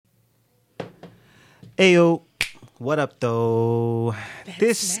Ayo, what up though?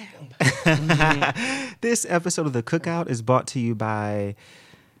 This episode of The Cookout is brought to you by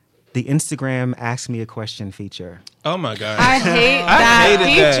the Instagram Ask Me a Question feature. Oh my God. I hate that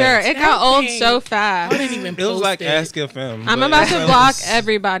feature. That. It got old so fast. I didn't even post It was like it. Ask FM. I'm about to block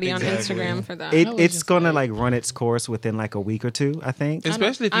everybody on Instagram for that. It's gonna like run its course within like a week or two, I think.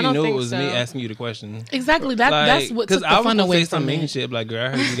 Especially if you knew it was me asking you the question. Exactly. That's what took the fun away from me. me. Because I was going to say some mean shit like, girl, I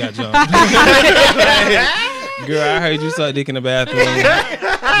heard you got jumped. Girl, I heard you suck dick in the bathroom.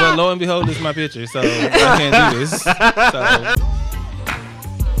 But lo and behold, it's my picture, so I can't do this. So.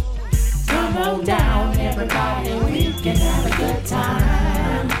 Come on down, everybody, we can have a good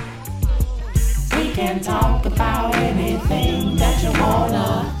time. We can talk about anything that you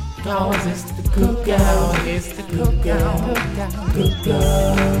wanna. Cause it's the cookout, it's the cookout,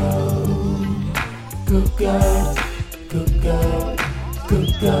 cookout, cookout, cookout,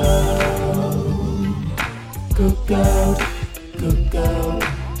 cookout, cookout,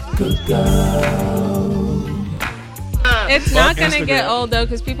 cookout. It's not going to get old, though,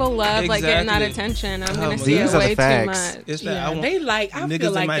 because people love like getting that attention. I'm going to see it way too much. It's that I want they like, I niggas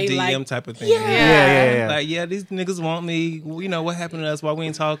feel like in my they DM like, type of thing. Yeah. Like, yeah, these niggas want me. You know, what happened to us while we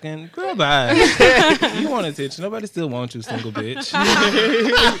ain't talking? Girl, bye. You want attention. Nobody still wants you, single bitch.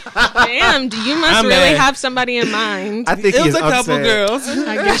 Damn, you must really have somebody in mind. I think it was he's a couple upset. girls.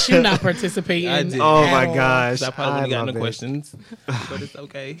 I guess you're not participating. I did. Oh my gosh. I probably wouldn't got no it. questions. But it's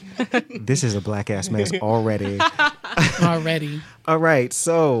okay. This is a black ass mess already. Already. All right,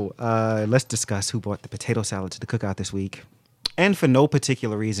 so let's discuss who brought the potato salad to the cookout this week. And for no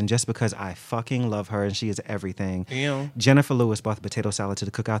particular reason, just because I fucking love her and she is everything. Yeah. Jennifer Lewis brought the potato salad to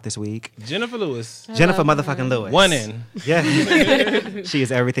the cookout this week. Jennifer Lewis. Jennifer motherfucking Lewis. One in. Yeah. She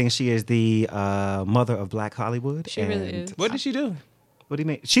is everything. She is the mother of Black Hollywood. She really is. What did she do? What do you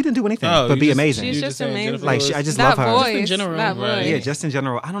mean? She didn't do anything Oh, but be you amazing. She's You just saying amazing. Jennifer Like, Lewis? I just that love her. voice, Just in general. that Right. voice. Yeah, just in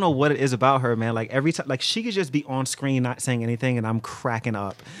general. I don't know what it is about her, man. Like every time, like she could just be on screen not saying anything, and I'm cracking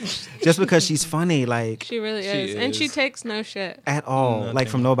up, just because she's funny. Like She really She is. And she is. takes no shit. at all, Nothing. like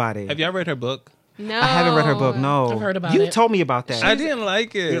from nobody. Have y'all read her book? No. I haven't read her book. No, I've heard about you it. told me about that. I didn't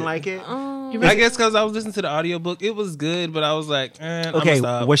like it. You didn't like it? I guess because I was listening to the audiobook. It was good, but I was like, Okay,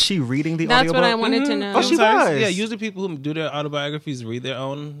 stop. was she reading the That's audiobook? what I wanted to know. Oh, she was. Yeah, usually people who do their autobiographies read their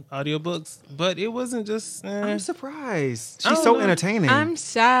own audiobooks, but it wasn't just. I'm surprised. I She's don't so know. entertaining. I'm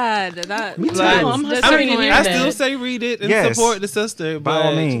sad. That Me too. Like, I'm That's sorry the to hear I that. still say read it and Yes. support the sister, By but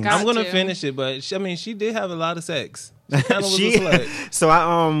all means. I'm Got gonna to. finish it. But she did have a lot of sex. She kind of was She, a slut. so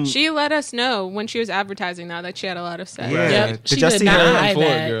I She let us know when she was advertising now that she had a lot of sex. Yeah. Yep. Did She y'all did see not her? hide For it,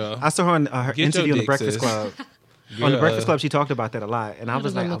 that. girl. I saw her on her Get your interview on the dick, Breakfast sis. Club. On the Girl, Breakfast Club, she talked about that a lot, and I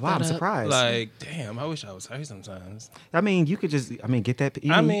was gonna like, look "Wow, I'm that up. surprised." Like, damn, I wish I was her sometimes. I mean, you could just, get that.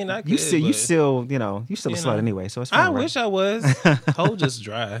 I mean, I you could, still, but- you still a slut anyway, so it's fine. I right? wish I was. Whole just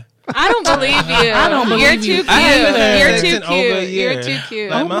dry. I don't believe you. I don't You're believe too you. cute. I haven't had You're sex too in over a cute. year. You're too cute.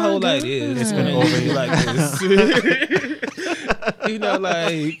 Like Oh my my whole God. life is. It's been and over you a like this. You know,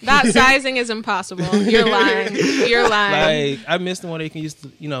 like That sizing is impossible. You're lying. You're lying. like I miss the one they can used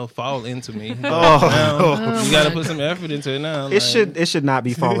to, fall into me. But Oh. now, you got to put some effort into it now. It should not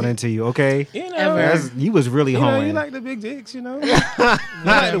be falling into you, okay? You know, Ever. You was really you know, hoeing. you like the big dicks, you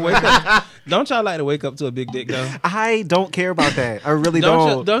like to wake up. Don't y'all like to wake up to a big dick though? I don't care about that. I really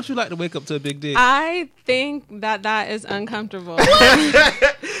Don't don't. you like to wake up to a big dick? I think that is uncomfortable.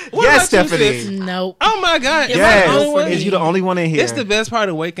 Yes, about you, Stephanie. sis? Nope. Oh my God! Yes. Am I the only Yes, one? is you the only one in here? It's the best part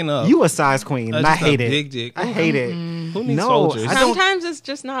of waking up. You a size queen, and I Just a hate it. big dick. I hate it. Who needs No, Folgers? I don't- Sometimes it's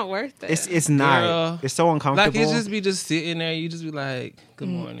just not worth it. It's not. Girl. It's so uncomfortable. Like it just sitting there. You just be like, "Good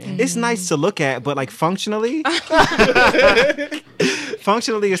morning." It's nice to look at, but like functionally,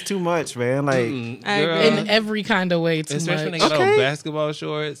 functionally, it's too much, man. Like, I Girl. agree. In every kind of way, too Especially when they much. got Okay. on basketball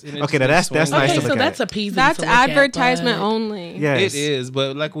shorts. And it Okay, just now that's swings. nice Okay, to so look that's at. appeasing. That's to look at, advertisement but only. yes, It is,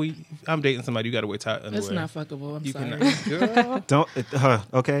 but like I'm dating somebody. You got to wear tight underwear. It's not fuckable. I'm You sorry. cannot, girl. Don't.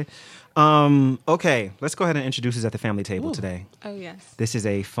 Okay. Okay. Let's go ahead and introduce us at the family table today. Oh yes. This is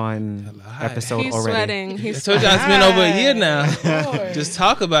a fun Hi. episode He's already. sweating. I He's told y'all it's been over a year now. Just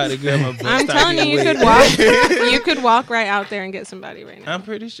talk about it, girl. My butt I'm started telling you, getting you wet. could walk. You could walk right out there and get somebody right now. I'm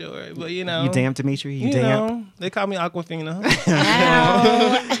pretty sure, but you know, You damn, Dimitri. You you damn. know, they call me Aquafina.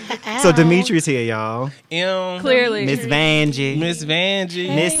 So Dimitri's here, y'all. Clearly. Miss Vanjie. Miss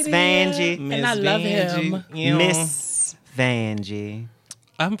Vanjie. Miss Vanjie. Miss And I love him. Vanjie. Miss Vanjie.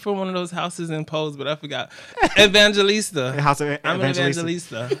 I'm from one of those houses in Pose, but I forgot. Evangelista. I'm an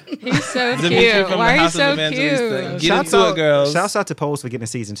Evangelista. He's so cute. Why are you so cute? Get into it, girls. Shouts out to Pose for getting a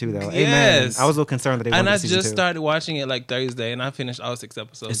season 2, though. Yes. Amen. I was a little concerned that they and wanted I season 2. just started watching it like Thursday, and I finished all 6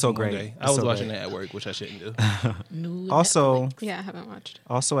 episodes. It's so in one great. day. It's I was so watching great. it at work, which I shouldn't do. Also, yeah, I haven't watched.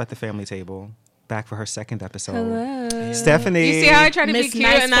 Also at the family table, back for her 2nd episode. Hello. Stephanie. You see how I try to be Miss cute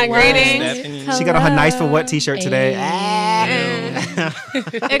Nice and not for grading? She got on her Nice for What t-shirt today.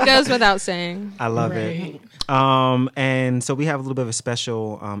 It goes without saying. I love it. And so we have a little bit of a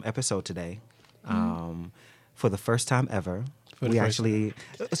special episode today. For the first time ever.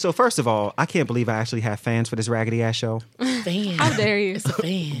 So first of all, I can't believe I actually have fans for this raggedy ass show. Fan. How dare you? It's a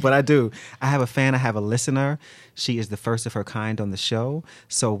fan. But I do. I have a fan. I have a listener. She is the first of her kind on the show.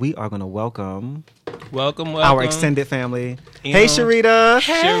 So we are going to welcome our extended family. Hey, Sharita.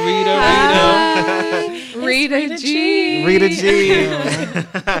 Rita G. Rita G.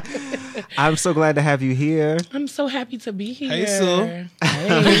 I'm so glad to have you here. I'm so happy to be here. Hey, Sue.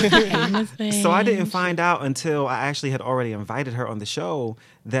 Hey, So I didn't find out until I actually had already invited her on the show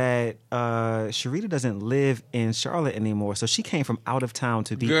that Sharita doesn't live in Charlotte anymore. So she came from out of town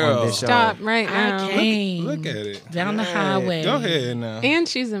to be on this show. Stop right now. I came Look at it. down the highway. Go ahead now. And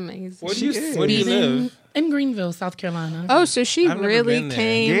she's amazing. Where do you live? In Greenville, South Carolina. Oh, so she I've never really been there.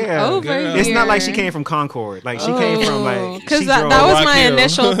 came Yeah, over girl. here. It's not like she came from Concord. Like she came from because she that drove- was Rock my Hill.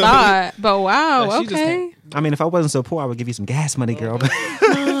 initial thought. But wow, Like, she just okay. I mean, if I wasn't so poor, I would give you some gas money, girl.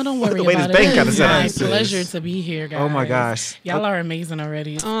 No, don't worry The way about this bank it. kinda It's sounds. my Yes. pleasure to be here, guys. Oh my gosh. Y'all are amazing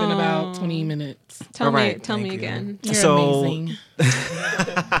already. It's been about 20 minutes. Tell me Thank you. again. You're So- amazing.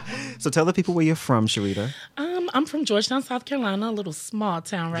 So tell the people where you're from, Sharita. I'm from Georgetown, South Carolina, a little small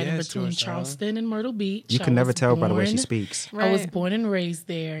town right in Yes, between Georgetown. Charleston and Myrtle Beach. You I can never was tell by the way she born- speaks. I was Right. born and raised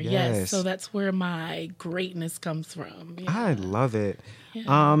there. Yes. Yes. So that's where my greatness comes from. Yeah. I love it.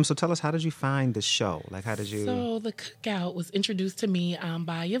 Yeah. So tell us, how did you find the show? Like, how did you? So the cookout was introduced to me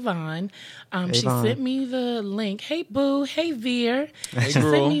by Yvonne. Hey, She Yvonne. sent me the link. Hey, boo. Hey, Veer. She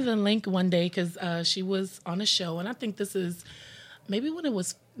girl. sent me the link one day because she was on a show. And I think this is maybe when it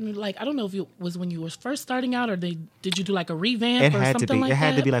was like, I don't know if it was when you were first starting out or did you do like a revamp It or had to something be. like It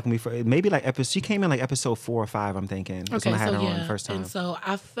had that? to be like when we first, maybe like episode. She came in like episode 4 or 5. I'm thinking. That's when I had her on the first time. And so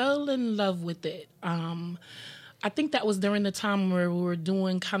I fell in love with it. I think that was during the time where we were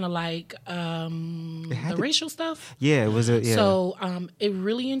doing kind of like the racial stuff. Yeah, it was a yeah. So it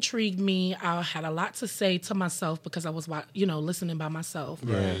really intrigued me. I had a lot to say to myself because I was, listening by myself.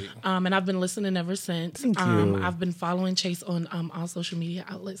 Right. And I've been listening ever since. Thank you. I've been following Chase on all social media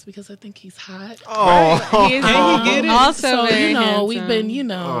outlets because I think he's hot. Oh, He is Can you get it? also So, very we've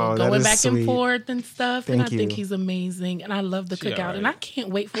been, Oh, that going is back sweet. and forth and stuff. Thank and I think you. he's amazing. And I love the She cookout. alright. And I can't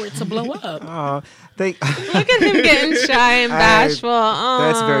wait for it to blow up. They. Look at him getting shy and bashful.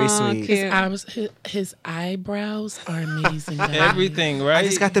 That's very Aw, sweet. cute. His eyebrows are amazing. guys. Everything, right? I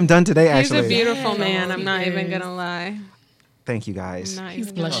just got them done today. He's Actually, a beautiful Yeah, man. I'm not he even is. gonna lie. Thank you guys. I'm not He's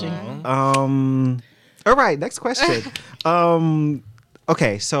even gonna blushing. lie. All right, next question.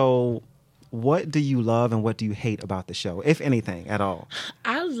 Okay, so what do you love and what do you hate about the show, if anything at all?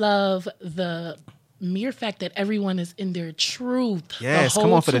 I love the mere fact that everyone is in their truth Yes, the come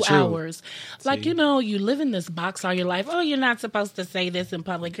whole on for the 2 truth. hours. Like, you live in this box all your life. Oh, you're not supposed to say this in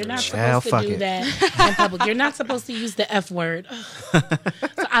public. You're not Well, supposed fuck to do it. that in public. You're not supposed to use the F word.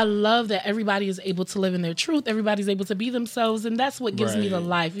 So I love that everybody is able to live in their truth. Everybody's able to be themselves. And that's what gives me the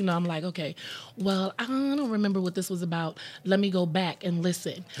Right. life. I'm like, okay, well, I don't remember what this was about. Let me go back and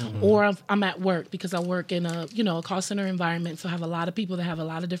listen. Or I'm at work because I work in a call center environment. So I have a lot of people that have a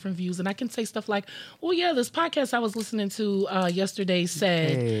lot of different views. And I can say stuff like, well, yeah, this podcast I was listening to yesterday said.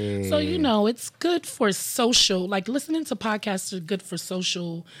 Hey. So, it's good for social, like listening to podcasts are good for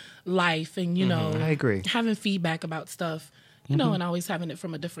social life and, I agree. having feedback about stuff. And always having it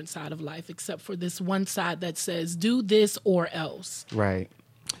from a different side of life, except for this one side that says, do this or else. Right.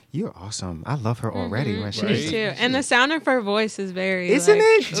 You're awesome. I love her already. Man. She Right. Me too. And the sound of her voice is very. Isn't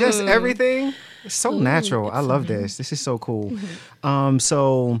like, it just ooh. everything? It's so natural. I love this. This is so cool.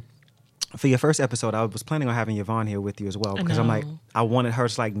 So for your first episode, I was planning on having Yvonne here with you as well because I'm like, know. I wanted her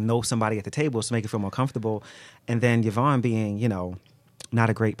to like know somebody at the table to make it feel more comfortable, and then Yvonne being, not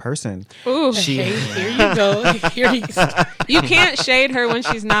a great person. Ooh, Here you go. you can't shade her when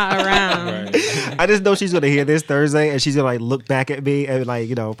she's not around. Right. I just know she's gonna hear this Thursday and she's gonna like look back at me and like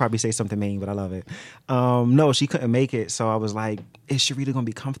probably say something mean, but I love it. No, she couldn't make it, so I was like, "Is Sharita gonna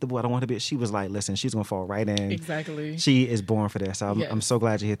be comfortable? I don't want to be." She was like, "Listen, she's gonna fall right in. Exactly. She is born for this." I'm Yes. so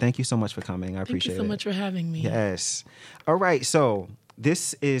glad you're here. Thank you so much for coming. I Thank appreciate you so it. much for having me. Yes. All right. So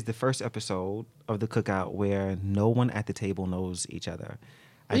this is the first episode of the cookout where no one at the table knows each other.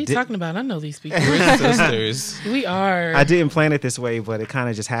 What are you talking about? I know these people. We're sisters. We are. I didn't plan it this way, but it kind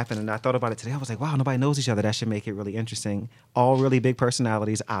of just happened. And I thought about it today. I was like, wow, nobody knows each other. That should make it really interesting. All really big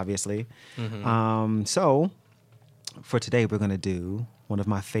personalities, obviously. So for today, we're going to do one of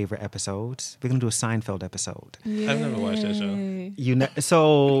my favorite episodes. We're going to do a Seinfeld episode. I've never watched that show.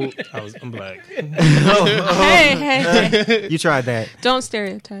 I'm black. Hey. You tried that. Don't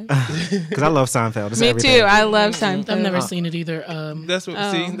stereotype. Because I love Seinfeld. It's Me everything. too. I love Seinfeld. I've never seen it either. That's why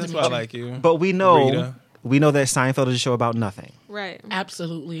I like you. But we know Rita. that Seinfeld is a show about nothing. Right.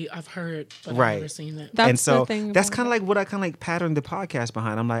 Absolutely. I've heard, but Right. I've never seen it. That's And so the thing. that's about kind of like what I kind of like patterned the podcast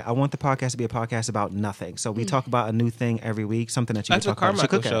behind. I'm like, I want the podcast to be a podcast about nothing. So we talk about a new thing every week, something that you Like can the talk about.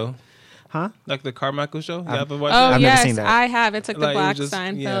 Carmichael show. Huh? Like the Carmichael show? You ever watched Oh, that? I've never yes, seen that. I have. It's like the Like, Black just-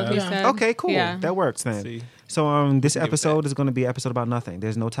 Seinfeld, yeah. you Yeah. said. Okay, cool. Yeah. That works then. See. So this with episode that. is going to be an episode about nothing.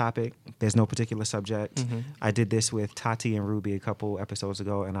 There's no topic. There's no particular subject. I did this with Tati and Ruby a couple episodes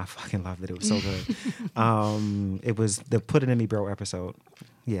ago, and I fucking loved it. It was so good. It was the Put It In Me Bro episode.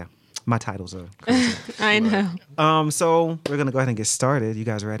 Yeah. My titles are crazy. I know. So we're going to go ahead and get started. You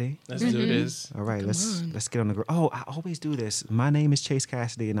guys ready? Let's do this. All right, let's get on the. Oh, I always do this. My name is Chase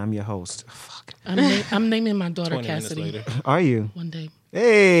Cassidy, and I'm your host. Fuck. I'm naming my daughter 20 minutes Cassidy later. Are you? one day.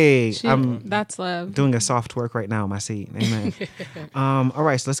 Hey, That's love. doing a soft twerk right now in my seat. Amen. All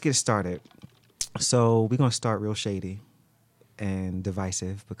right, so let's get started. So we're gonna start real shady and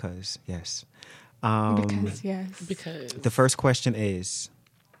divisive because yes. Because yes. Because The first question is,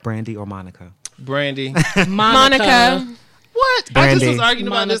 Brandy or Monica? Brandy. Monica. What? I Brandy. just was arguing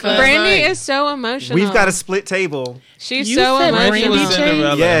about this last Brandy night. is so emotional. We've got a split table. She's You so said Brandy emotional. was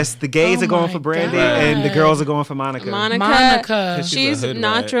Cinderella. Yes, the gays Oh are going my for Brandy, God. and the girls are going for Monica. Monica. She's a hood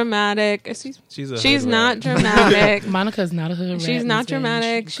not rat. dramatic. She's a She's hood not rat. dramatic. Monica's not a hood rat. She's not Miss Vange.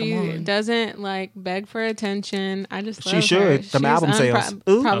 dramatic. Come She on. doesn't like beg for attention. I just love She should. her. Them album sales.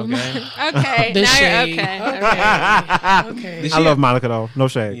 Ooh. Problematic. Okay, The now shade. you're okay. Okay. Did I she- love Monica though. No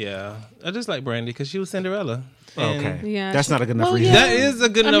shade. Yeah. I just like Brandy because she was Cinderella. And Okay. Yeah, That's she- not a good enough Well, reason. yeah. That is a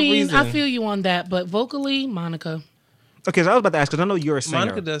good I enough mean, reason. I feel you on that, but vocally, Monica. Okay, so I was about to ask because I know you're a singer.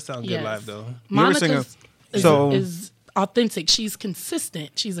 Monica does sound good Yes. live though. You're a singer. Monica is, So- is authentic. She's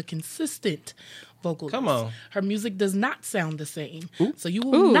consistent. She's a consistent vocalist. Come on. Her music does not sound the same. So you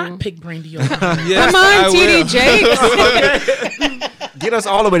will not pick Brandy over her. Yes, Come I on, will. TD Jakes. Get us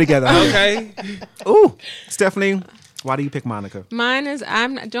all the way together. Okay. Ooh, Stephanie, why do you pick Monica? Mine is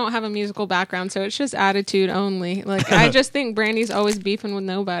don't have a musical background, so it's just attitude only. Like I just think Brandy's always beefing with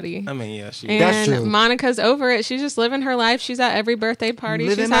nobody. I mean, yeah, she. That's true. And Monica's over it. She's just living her life. She's at every birthday party.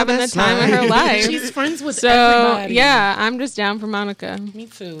 Living She's her having the best time of her life. life. She's friends with So everybody. yeah, I'm just down for Monica. Me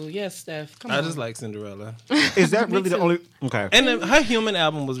too. Yes, Steph. Come I on. just like Cinderella. Is that really the only? Okay. And her Human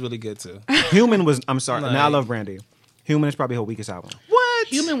album was really good too. Human was. I'm sorry. Like- now I love Brandy. Human is probably her weakest album. What?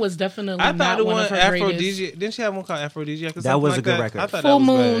 Human was definitely I thought not the one one of her greatest. Aphrodisiac. Didn't she have one called Aphrodisiac? Or That was something a good like record. I thought Full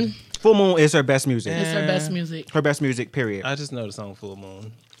that was Moon. bad. Full Moon is her best music. It's her best music. Her best music. Period. I just know the song Full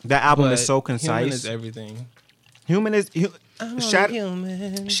Moon. That album But is so Human concise. is everything. Human is. Human.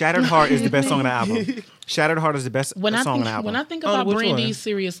 Shattered Heart is the best song on the album. Shattered Heart is the best When I song on think the album. when I think Oh, about which Brandy, one?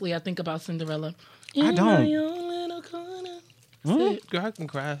 seriously, I think about Cinderella. I don't. In my own little corner. That's it. Girl, I can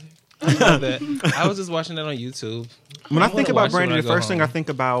cry. I love that. I was just watching that on YouTube. When I wanna think about watch it Brandy, when the I go first thing I home. think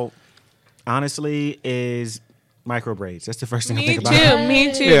about, honestly, is micro braids. That's the first thing I Me think too. about.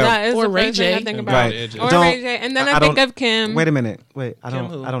 Me too. Yeah. That is Or the Ray first thing I J. think And about. Ray J. Or Don't- Ray J. And then I don't- think of Kim. Wait a minute. Wait, I Kim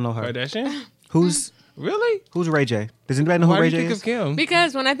don't. who? I don't know her. Kardashian? Who's Really? Ray J? Does anybody know who Why do Ray you J think is? of Kim?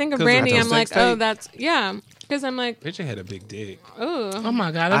 Because when I think of 'Cause Brandy, of I'm the like, sex oh, tape? that's yeah. Because I'm like, Richard had a big dick. ooh. Oh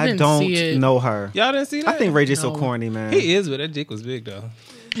my God, I I didn't don't see it. know her. Y'all didn't see that? I think Ray J's so No. corny, man. He is, but that dick was big though.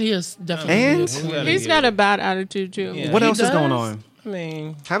 He is definitely. And? is. He's got a bad attitude too. Yeah. What He else is going does? on? I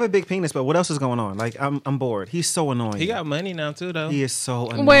mean, Have a big penis, but what else is going on? Like, I'm bored. He's so annoying. he got money now too though. He is so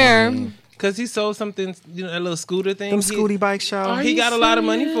annoying. Where? Cause he sold something, you know, that little scooter thing. Them He- Scooty bike show. Are He you got a lot of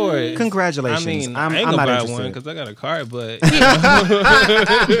money for it. Congratulations. I mean, I'm I ain't not gonna buy interested. one because I got a car, but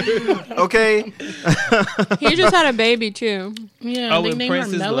Okay. He just had a baby too. Yeah, Oh, they with named her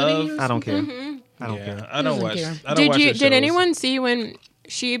Princess Melody. Love? I don't care. Mm-hmm. I don't yeah, care. I don't doesn't watch. care. I don't watch his Did shows. anyone see when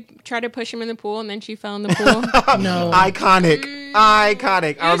she tried to push him in the pool and then she fell in the pool? No, Iconic.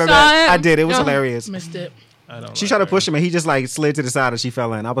 Iconic. I You remember saw that. it? I did. It was No. hilarious. missed it. I don't. She like tried to her. push him and he just like slid to the side and she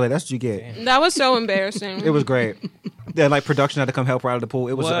fell in. I was like, that's what you get. That was so embarrassing. It was great. Then like production had to come help her out of the pool.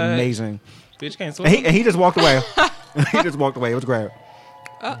 It was What? amazing. Bitch can't swim. And he just walked away. He just walked away. It was great.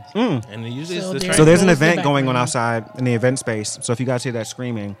 And usually So it's the there- So there's an Close the event going on background. outside in the event space. So if you guys hear that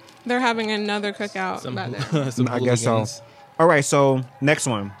screaming, They're having another cookout. some, About that. some I guess so. hooligans. All right. So next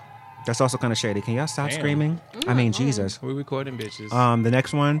one, That's also kind of shady. Can y'all stop screaming? I mean, Jesus. We're recording, bitches. The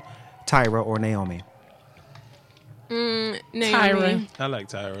next one, Tyra or Naomi. Naomi. Tyra. I like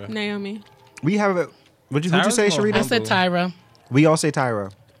Tyra. Naomi. We have a. Would you say, Sharita? I said Tyra. We all say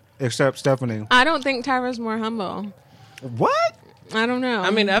Tyra, except Stephanie. I don't think Tyra's more humble. What? I don't know.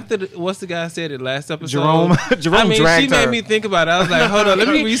 I mean, after what's the guy said it last episode? Jerome I mean, dragged she made her. me think about it. I was like, hold on, let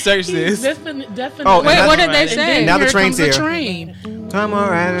me research this. Definitely. Oh, wait, what did they And say? then Now the here train's comes here. the train. Come on,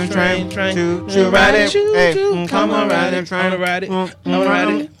 ride the train, Train, choo ride it. Hey, Come on, ride it. I wanna ride it. I wanna ride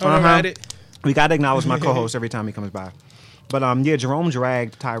it. I wanna ride it. We gotta acknowledge my co-host every time he comes by. But yeah, Jerome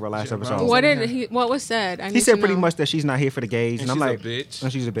dragged Tyra last episode. What was said? He said pretty much that she's not here for the gays, and I'm she's a like, bitch.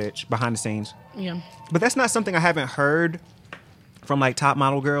 And she's a bitch behind the scenes. Yeah. But that's not something I haven't heard from like top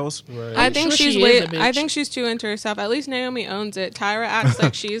model girls. Right. I think sure she's she is a bitch. I think she's too into herself. At least Naomi owns it. Tyra acts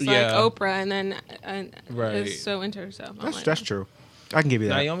like she's like Yeah. Oprah, and then Right. is so into herself. I'm like, That's true. I can give you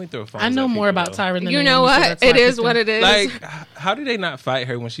that. Naomi throw phones I know at more people, about though. Tyra than you Naomi, know so what? that's why It I is picked what her. it is. Like, how did they not fight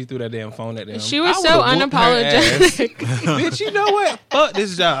her when she threw that damn phone at them? She was I so would've whooped her ass. unapologetic. Bitch, you know what? Fuck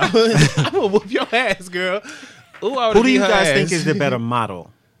this job. I'm gonna whoop your ass, girl. Ooh, I Who do you guys think is the better model?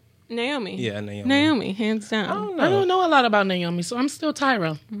 Naomi. Yeah, Naomi. Naomi, hands down. I don't know a lot about Naomi, so I'm still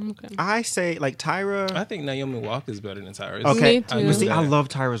Tyra. Okay. I say like Tyra. I think Naomi Walk is better than Tyra. Okay, Me too. but see, I love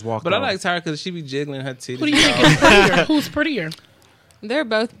Tyra's walk. But though. I like Tyra because she be jiggling her titties. Who do you think is prettier? Who's prettier? They're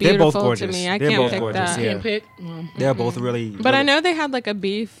both They're beautiful both gorgeous. to me. I They're can't both pick gorgeous, that. yeah. Can't pick. Well, They're both really. But I know they had like a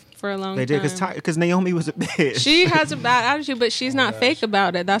beef for a long they time. did because Naomi was a bitch. She has a bad attitude, but she's not fake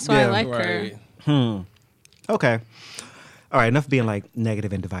about it. That's why I Yeah. like Right. her. Okay. All right. Enough being like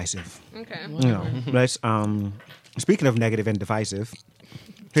negative and divisive. Okay. You know. Let's. Speaking of negative and divisive,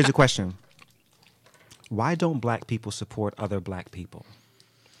 here's a question: why don't black people support other black people?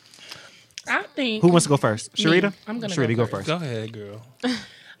 I think. Who wants to go first? Sharita? I'm gonna Sharita, go go first. Go ahead, girl.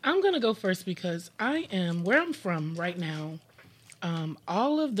 I'm gonna go first because I am where I'm from right now.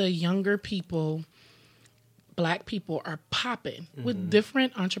 All of the younger people, black people, are popping with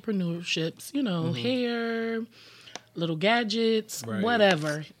different entrepreneurships. You know, hair, little gadgets, Right.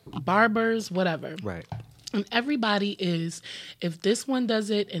 whatever, barbers, whatever. Right. And everybody is, if this one does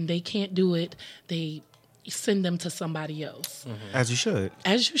it and they can't do it, they send them to somebody else. As you should.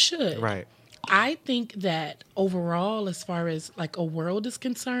 As you should. Right. I think that overall, as far as like a world is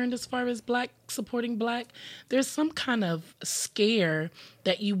concerned, as far as black supporting black, there's some kind of scare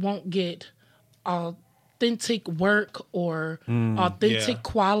that you won't get authentic work or authentic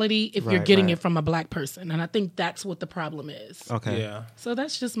quality if you're Right, getting right. it from a black person. And I think that's what the problem is. Okay. Yeah. So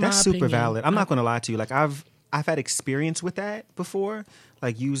that's just my That's super opinion. valid. I'm not going to lie to you. Like I've had experience with that before,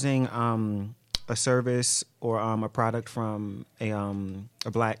 like using a service or a product from a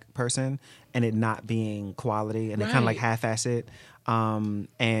black person and it not being quality and they kind of like Right. half-ass it.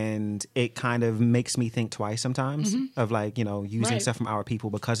 And it kind of makes me think twice sometimes of like, you know, using Right. stuff from our people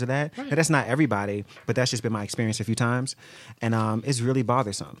because of that. Now, that's not everybody, but that's just been my experience a few times. And it's really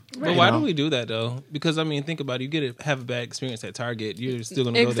bothersome. But why do we do that though? Because I mean, think about it. You have a bad experience at Target. You're still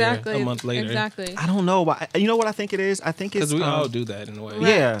gonna go there a month later. Exactly. I don't know why. You know what I think it is? I think it's Because we all do that in a way.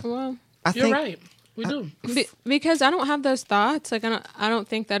 Yeah. Well, I You're think right. We do. because I don't have those thoughts. Like I don't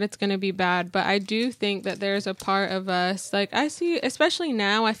think that it's going to be bad, but I do think that there's a part of us. Like I see, especially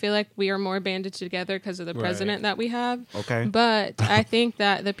now, I feel like we are more banded together because of the president that we have. Okay. But I think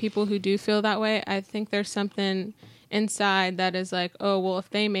that the people who do feel that way, I think there's something inside that is like, oh, well, if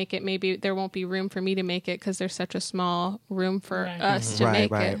they make it, maybe there won't be room for me to make it because there's such a small room for Right. us to Right,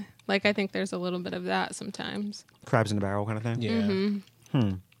 make right. it. Like I think there's a little bit of that sometimes. crabs in the barrel kind of thing.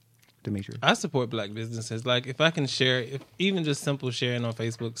 Yeah. Dimitri. I support black businesses. Like if I can share, if even just simple sharing on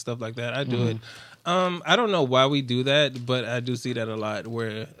Facebook, stuff like that, I do it. I don't know why we do that, but I do see that a lot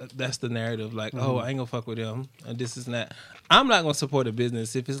where that's the narrative. Like, oh, I ain't gonna fuck with them. And this is that. I'm not gonna support a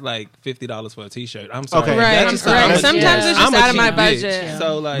business if it's like $50 for a T-shirt. I'm sorry. Okay. Right, That's just right. I'm a- Sometimes it's just I'm a out of my cheap bitch. budget.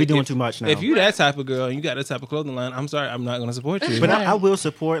 So like, We doing if- too much now. If you that type of girl and you got that type of clothing line, I'm sorry, I'm not gonna support you. But I will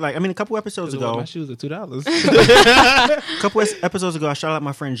support. Like I mean, a couple episodes my ago, shoes are $2. episodes ago, I shouted out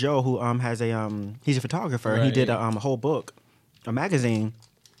my friend Joe, who has a he's a photographer. He Right. did a whole book, a magazine.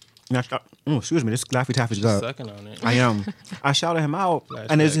 And excuse me, this Laffy Taffy's up. Sucking on it. I am. I shouted him out,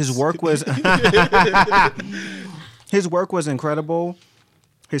 and his Flashbacks. work was his work was incredible.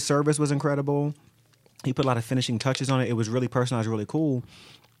 His service was incredible. He put a lot of finishing touches on it. It was really personalized, really cool.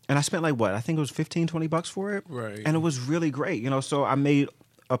 And I spent like what? I think it was $15-$20 for it. Right. And it was really great, you know. So I made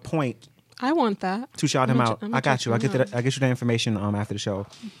a point I want that. to shout him out. I'ma I got check you. I him get out. that. I get you that information after the show.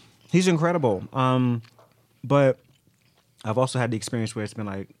 He's incredible. But I've also had the experience where it's been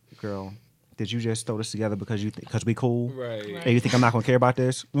like, girl, did you just throw this together because because we cool? Right. And you think I'm not gonna care about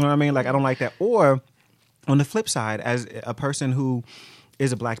this? You know what I mean? Like, I don't like that. Or on the flip side, as a person who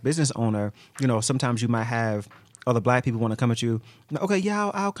is a black business owner, you know, sometimes you might have other black people want to come at you. Okay, yeah,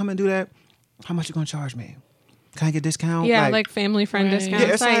 I'll come and do that. How much you gonna charge me? Can I get a discount? Yeah, like family friend Right. discounts.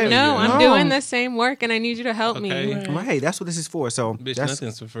 Yeah, it's like, like, no, I'm no. doing the same work and I need you to help me. Okay. right. That's what this is for. So Bitch, that's,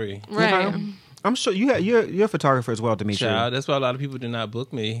 nothing's for free. Right. I'm sure you're a photographer as well, Demetri. Child, that's why a lot of people do not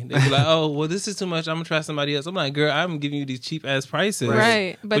book me. They be like, "Oh, well, this is too much. I'm gonna try somebody else." I'm like, "Girl, I'm giving you these cheap ass prices."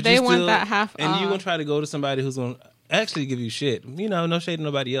 Right. But they you want that half and off. you gonna try to go to somebody who's gonna actually give you shit. You know, no shade to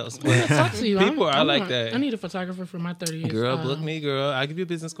nobody else. But Talk to you. people are I'm like not- that. I need a photographer for my 30th. Girl, book me, girl. I'll give you a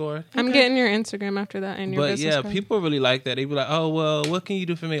business card. I'm getting your Instagram after that and your But business yeah, card. people really like that. They be like, "Oh, well, what can you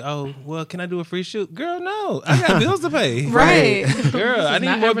do for me? Oh, well, can I do a free shoot?" Girl, no, I got bills to pay. Right. Girl, I need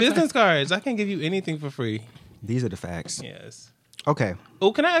not more advertising. business cards. I can't give you anything for free. These are the facts. Yes. Okay.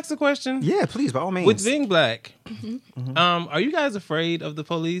 Oh, can I ask a question? Yeah, please, by all means. With being black, are you guys afraid of the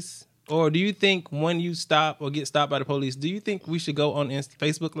police? Or do you think when you stop or get stopped by the police, do you think we should go on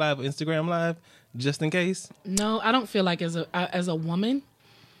Facebook Live or Instagram Live just in case? No, I don't feel like as a woman,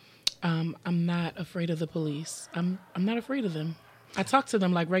 I'm not afraid of the police. I'm not afraid of them. I talk to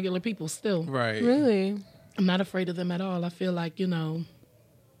them like regular people still. Right. Really? I'm not afraid of them at all. I feel like, you know,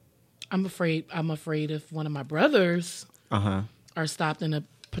 I'm afraid if one of my brothers Uh-huh. are stopped in a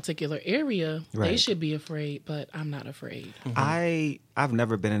particular area, they Right. should be afraid, but I'm not afraid. I've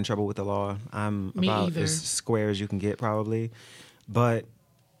never been in trouble with the law. I'm Me about either. as square as you can get, probably. But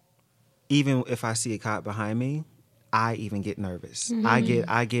even if I see a cop behind me, I even get nervous. I get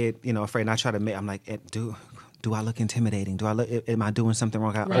afraid. And I try to I'm like, do I look intimidating? Am I doing something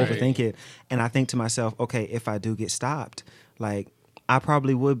wrong? I Right. overthink it, and I think to myself, okay, if I do get stopped, like, I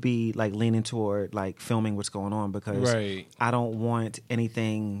probably would be like leaning toward like filming what's going on because Right. I don't want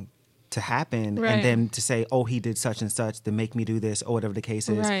anything to happen Right. and then to say, oh, he did such and such to make me do this or whatever the case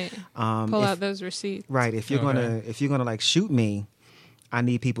is. Right. Pull out those receipts. Right. If you're gonna like shoot me, I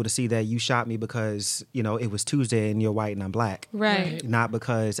need people to see that you shot me because, it was Tuesday and you're white and I'm black. Right. Not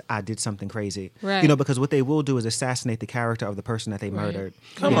because I did something crazy. Right. Because what they will do is assassinate the character of the person that they murdered.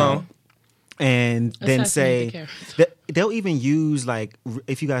 Come on. And then Assassinate the say character. they'll even use, like,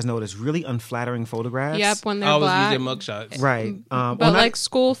 if you guys notice, really unflattering photographs. Yep, when I they're always black. use their mugshots. Right. But well, not- like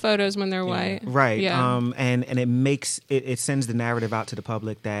school photos when they're white. Right. Yeah. And it makes it sends the narrative out to the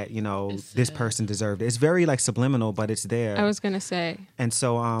public that, this person deserved it. It's very like subliminal, but it's there. I was going to say. And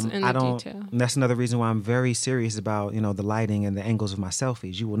so in I the don't detail. and that's another reason why I'm very serious about, the lighting and the angles of my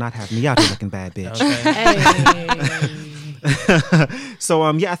selfies. You will not have me out here looking bad, bitch. Okay. So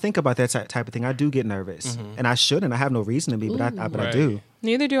I think about that type of thing. I do get nervous. And I shouldn't. I have no reason to be, but I Right. do.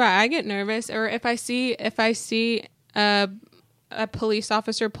 Neither do I. I get nervous. Or if I see a police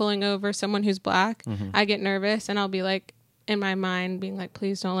officer pulling over someone who's black, I get nervous and I'll be like, in my mind being like,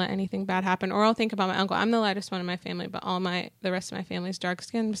 please don't let anything bad happen. Or I'll think about my uncle. I'm the lightest one in my family, but the rest of my family is dark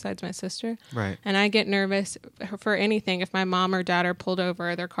skinned besides my sister. Right. And I get nervous for anything. If my mom or dad are pulled over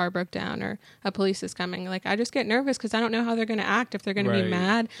or their car broke down or a police is coming, like I just get nervous because I don't know how they're going to act. If they're going to be Right.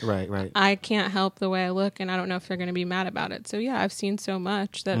 mad, Right. I can't help the way I look, and I don't know if they're going to be mad about it. So yeah, I've seen so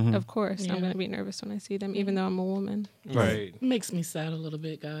much that of course I'm going to be nervous when I see them, even though I'm a woman. Right. It makes me sad a little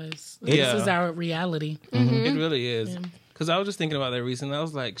bit, guys. Yeah. This is our reality. It really is. Yeah. Because I was just thinking about that recently. I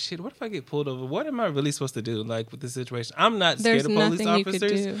was like, shit, what if I get pulled over? What am I really supposed to do, like, with this situation? I'm not scared There's of police nothing you could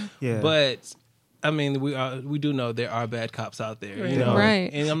officers. do. Yeah. But, I mean, we do know there are bad cops out there, you Right. know? Right.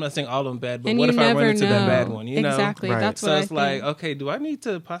 And I'm not saying all of them bad, but And what you if I run never into the know. bad one, you know? Exactly. Right. That's So what it's I like, think. okay, do I need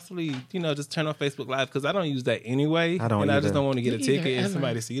to possibly, just turn on Facebook Live? Because I don't use that anyway. I don't And I just either. don't want to get a Me ticket either, and ever.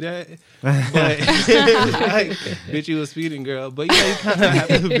 somebody see that. But, like, bitch, you a speeding girl. But,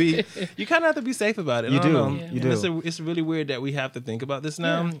 you kind of have to be safe about it. You I don't do. know. Yeah. You And do. it's really weird that we have to think about this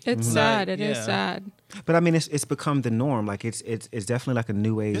now. It's Like, sad. It is yeah. sad. But I mean, it's become the norm. Like it's definitely like a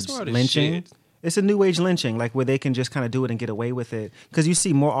new age This world is lynching. shit. It's a new age lynching, like where they can just kind of do it and get away with it. Because you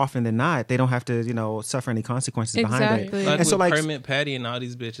see more often than not, they don't have to, suffer any consequences behind it. Exactly. Like And so, with like, Permit Patty and all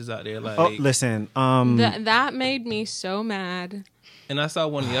these bitches out there. Like, oh, listen, That made me so mad. and I saw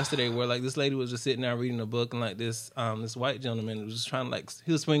one yesterday where like this lady was just sitting there reading a book, and like this white gentleman was just trying to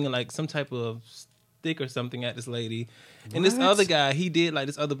he was swinging like some type of stick or something at this lady, And this other guy, he did like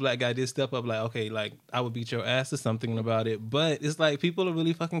this other black guy did step up like, okay, like I would beat your ass or something about it. But it's like people are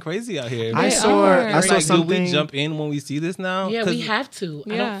really fucking crazy out here. I saw like, something. Do we jump in when we see this now? Yeah, we have to.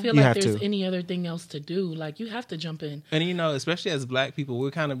 I don't feel You like have there's to. any other thing else to do. Like, you have to jump in. And you know, especially as black people,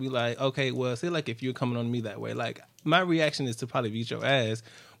 we're kind of be like, okay, well, say like if you're coming on me that way, like my reaction is to probably beat your ass,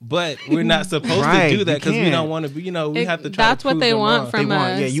 but we're not supposed to do that because we don't want to be. You know, we have to try. That's to what prove they them want wrong. from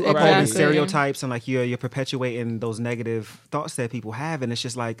us. Yeah, you Exactly. upholding stereotypes and like you're perpetuating those negative thoughts that people have, and it's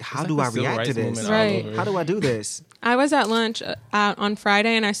just like, how It's do like I the civil react to rights this? movement all Right. over. How do I do this? I was at lunch on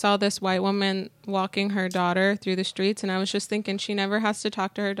Friday and I saw this white woman walking her daughter through the streets, and I was just thinking she never has to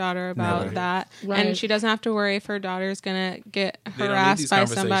talk to her daughter about Never. that, Right. and she doesn't have to worry if her daughter's gonna get don't need harassed these by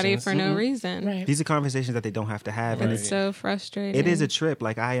somebody for conversations. no reason. Right. These are conversations that they don't have to have, and Right. It's so frustrating. it is a trip.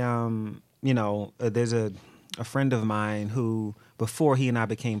 Like there's a friend of mine who, before he and I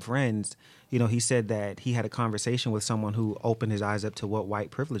became friends, he said that he had a conversation with someone who opened his eyes up to what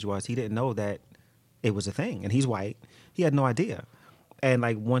white privilege was. He didn't know that it was a thing, and he's white. He had no idea. And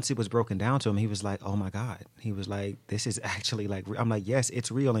like once it was broken down to him, he was like, "Oh my God!" He was like, "This is actually like." I'm like, "Yes, it's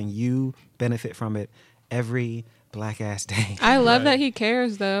real, and you benefit from it every black ass day." I love that he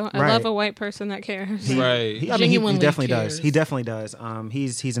cares, though. I Right. love a white person that cares. Right. He Genuinely definitely cares. does. He definitely does.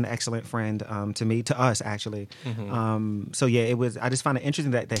 He's an excellent friend to us actually. So yeah, it was. I just find it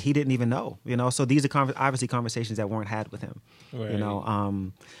interesting that he didn't even know. So these are obviously conversations that weren't had with him.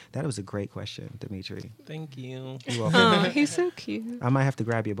 Right. That was a great question, Dimitri. Thank you. You're welcome. Oh, he's so cute. I might have to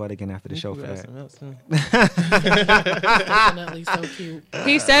grab your butt again after the show for You got that. some else, Definitely so cute.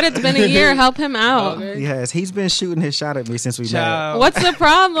 He said it's been a year. Help him out. Okay. Yes, he's been shooting his shot at me since we met. Child. What's the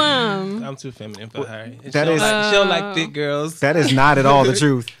problem? I'm too feminine for her. That is- she don't like thick girls. That is not at all the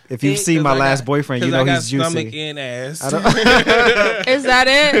truth. If you've seen my last boyfriend, you know he's stomach juicy. and ass. Is that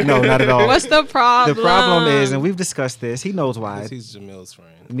it? No, not at all. What's the problem? The problem is, and we've discussed this, he knows why. He's Jamil's friend.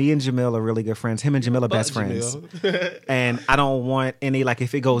 Me and Jamil are really good friends. Him and Jamil are best friends. And I don't want any, like,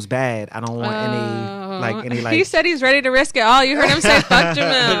 if it goes bad, I don't want any, He said he's ready to risk it all. You heard him say, "Fuck Put it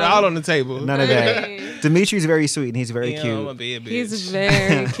all Jamil." on the table. none of that. Right. Dimitri's very sweet and he's very Damn, cute. I'm a bad bitch. He's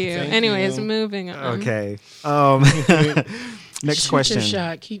very cute. Thank Anyways, you. moving on. Okay. Next Shoot question. your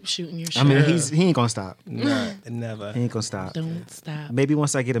shot. Keep shooting your shot. I mean, he ain't gonna stop. Nah, never. He ain't gonna stop. Don't stop. Maybe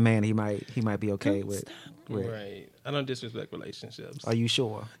once I get a man, he might be okay with. Right. I don't disrespect relationships. Are you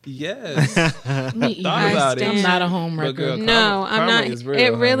sure? Yes. Me either. Thought about it. I'm not a home But girl, wrecker. No, I'm Karma not. is real,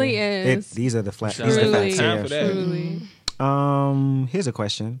 It really honey. is. These are the flat. Shout These are the Truly. facts. Time Yeah. for that. Truly. Here's a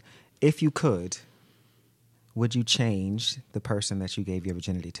question: if you could, would you change the person that you gave your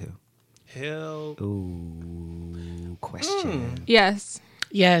virginity to? Hell. Ooh, question. Yes.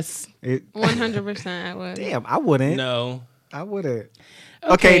 Yes. 100% I would. Damn, I wouldn't. No. I wouldn't.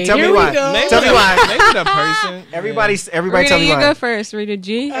 Okay, tell me here we why. go. Maybe Tell me the- why. Maybe the person. Everybody tell Rita, me you why. go first. Rita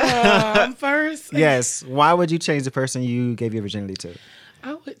G. I'm first. Yes. Why would you change the person you gave your virginity to?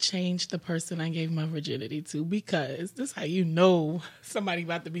 I would change the person I gave my virginity to because this is how you know somebody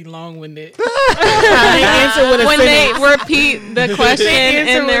about to be long-winded. They answer with a When they sentence. repeat the question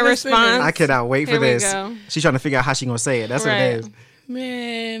answer and their with a response. I cannot wait for Here we this. go. She's trying to figure out how she gonna say it. That's what Right. it is.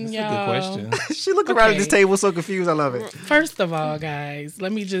 Man, That's y'all. a good question. She looked around at this Okay. table so confused. I love it. First of all, guys,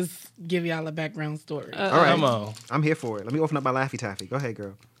 let me just give y'all a background story. All right. Come on. I'm here for it. Let me open up my Laffy Taffy. Go ahead,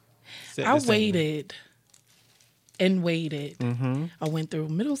 girl. Set I the scene. waited and waited. Mm-hmm. I went through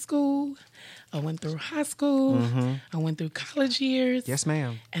middle school. I went through high school. I went through college years. Yes,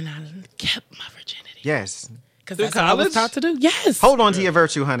 ma'am. And I kept my virginity. Yes. Because Through that's what I was college? taught to do. Yes. Hold on to your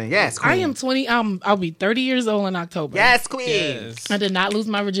virtue, honey. Yes, queen. I am 20. I'll be 30 years old in October. Yes, queen. Yes. I did not lose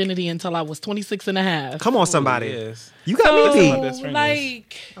my virginity until I was 26 and a half. Come on, somebody. Yes. You got So, me my beat. best friend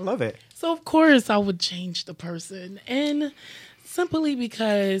like, I love it. so of course I would change the person. And simply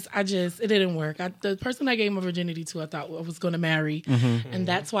because it didn't work. The person I gave my virginity to, I thought I was going to marry. And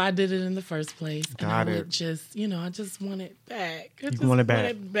that's why I did it in the first place. And Got I it. would just, I just want it back. want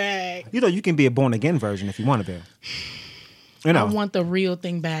it back. You know, you can be a born again version if you want to be. You know. I want the real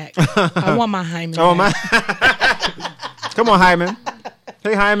thing back. I want my Hymen Oh back. my! Come on, Hymen.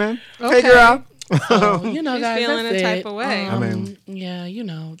 Hey, Hymen. Hey, Okay. girl. So, She's guys, feeling that's a type it. of way. I mean- Yeah,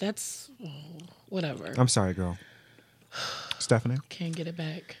 that's whatever. I'm sorry, girl. Stephanie. Can't get it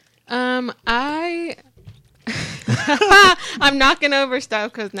back. I I'm knocking over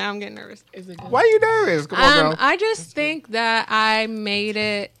stuff because now I'm getting nervous. Is it good? Why are you nervous? Come on, girl. I just think that I made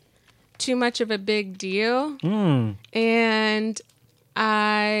it too much of a big deal, and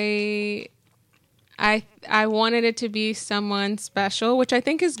I wanted it to be someone special, which I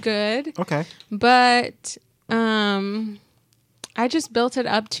think is good. Okay. But I just built it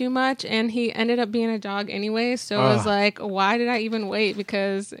up too much, and he ended up being a dog anyway. So it was like, why did I even wait?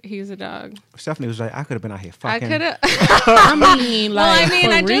 Because he's a dog. Stephanie was like, I could have been out here fucking. I could have. I mean, like,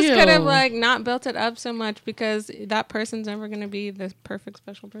 I just real. could have like not built it up so much because that person's never going to be the perfect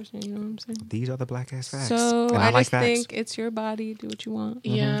special person. You know what I'm saying? These are the black ass facts. So and I like just facts. think it's your body. Do what you want.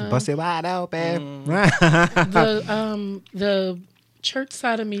 Yeah. Bust it wide open. The church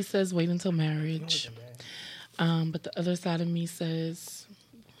side of me says wait until marriage. But the other side of me says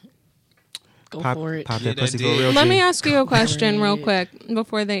go for it. Pop Yeah, that pussy that for a real Let G. me ask you a question real quick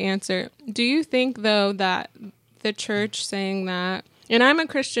before they answer. Do you think though that the church saying that, and I'm a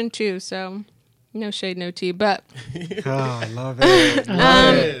Christian too, so no shade, no tea, but Oh, I love it.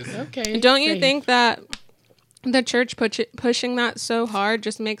 Okay. don't you say. think that the church pushing that so hard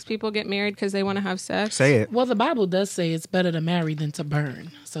just makes people get married because they want to have sex? Say it. Well, the Bible does say it's better to marry than to burn.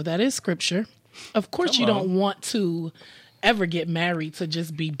 So that is scripture. Of course, you don't want to ever get married to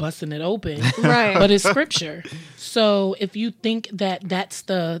just be busting it open. Right. But it's scripture. So if you think that that's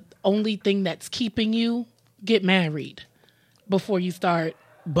the only thing that's keeping you, get married before you start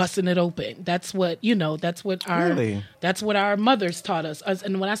busting it open. That's what, that's what our mothers taught us.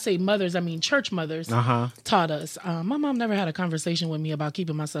 And when I say mothers, I mean church mothers taught us. My mom never had a conversation with me about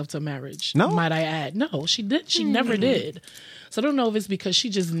keeping myself to marriage. No? Might I add. No, she did. She never did. So I don't know if it's because she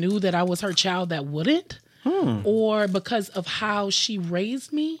just knew that I was her child that wouldn't, or because of how she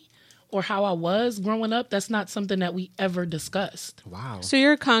raised me or how I was growing up. That's not something that we ever discussed. Wow. So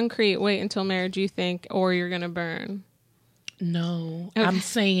you're concrete, wait until marriage, you think, or you're going to burn? No, Okay. I'm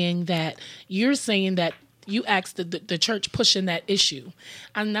saying that you're saying that you asked the church pushing that issue.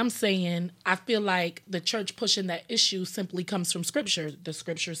 And I'm saying I feel like the church pushing that issue simply comes from scripture. The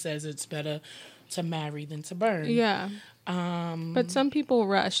scripture says it's better to marry than to burn. Yeah. But some people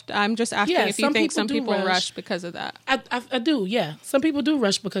rushed. I'm just asking Yeah, if you some think people some do people rush. rushed because of that. I do, yeah. Some people do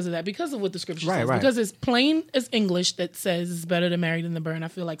rush because of that, because of what the scripture says. Right. Because it's plain as English that says it's better to marry than to burn. I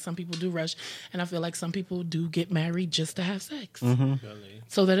feel like some people do rush, and I feel like some people do get married just to have sex.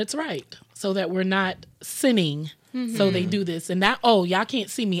 So that it's right. So that we're not sinning. So they do this. And that, y'all can't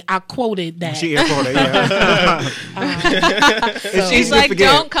see me. I quoted that. She air quoted, yeah. It's easy She's to like,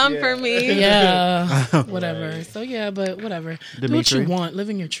 forget. don't come for me. Yeah, whatever. So yeah, but whatever. Do what Dimitri? you want. Live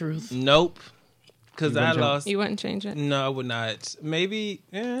in your truth. Nope. Because I lost. You wouldn't change it? No, I would not. Maybe.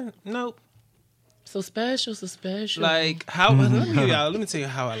 Nope. So special. Like how? Let me tell you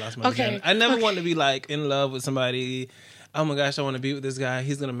how I lost my Okay, virginity. I never okay. wanted to be like in love with somebody. Oh my gosh, I want to be with this guy.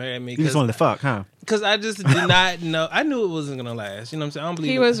 He's gonna marry me. You just wanted to fuck, huh? Because I just did not know. I knew it wasn't gonna last. You know what I'm saying? I don't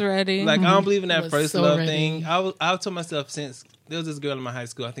believe He was ready. Like I don't believe in that Was first so love ready. thing. I told myself since there was this girl in my high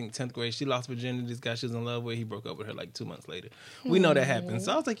school, I think 10th grade, she lost virginity. This guy she was in love with, he broke up with her like 2 months later. We know that happened.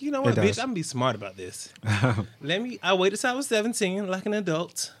 So I was like, you know what, It bitch, does. I'm gonna be smart about this. I waited till I was 17, like an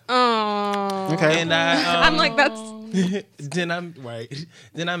adult. Oh. Okay. And I I'm like, that's...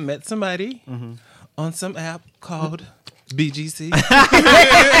 then I met somebody on some app called BGC.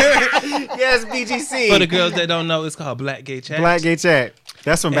 Yes, BGC. For the girls that don't know, it's called Black Gay Chat. Black Gay Chat.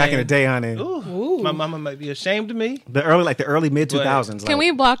 That's from back in the And- day, honey. Ooh, my mama might be ashamed of me. The early mid 2000s. Can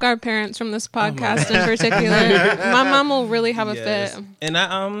we block our parents from this podcast in particular? My mom will really have a Yes. fit. And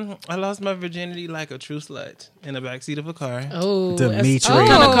I lost my virginity like a true slut in the backseat of a car. Oh, Dimitri. What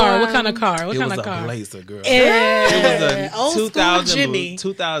kind of Oh. car? What kind of car? What It kind was of a car? Blazer, girl. Yeah, It old was a school 2000 Jimmy.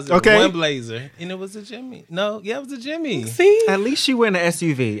 2001 Okay. Blazer, and it was a Jimmy. No, yeah, it was a Jimmy. See, At least she went in an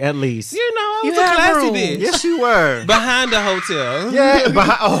SUV. At least. You know, I You was a have classy room. bitch. Yes, you were. Behind the hotel. Yeah.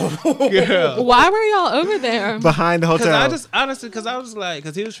 Girl. Why were y'all over there? Behind the Because hotel. I just honestly, because I was like,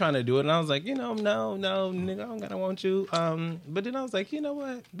 because he was trying to do it, and I was like, no, nigga, I don't gotta want you. But then I was like, you know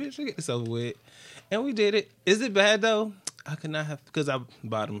what, bitch, we get this over with, and we did it. Is it bad though? I could not have, because I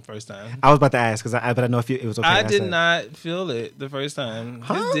bought him first time. I was about to ask but I know if it was okay. I to did ask that. not feel it the first time.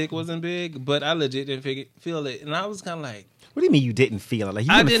 Huh? His dick wasn't big, but I legit didn't feel it, and I was kind of like, What do you mean you didn't feel it? Like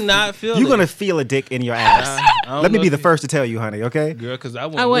I did not feel You're it. gonna feel a dick in your ass. I don't Let me know be if the you- first to tell you, honey. Okay. girl, because I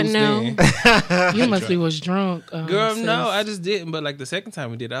I wouldn't know. you must be was drunk. Girl, sis. no, I just didn't. But like the second time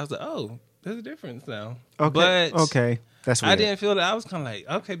we did, I was like, oh, there's a difference now. Okay. But okay. That's weird. I didn't feel it. I was kind of like,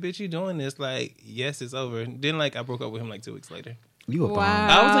 okay, bitch, you doing this? Like, yes, it's over. Then like I broke up with him like 2 weeks later. You a bum.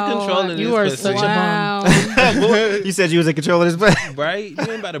 I was in control of You this are pussy. such a bum. Wow. You said you was in control of this, but Right? You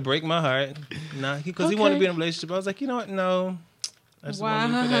ain't about to break my heart. Nah, because he wanted to be in a relationship. I was like, you know what? No. I just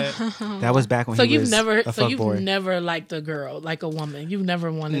want you for that. that was back when So he you've was never, a so fuck you've boy. never liked a girl, like a woman. You've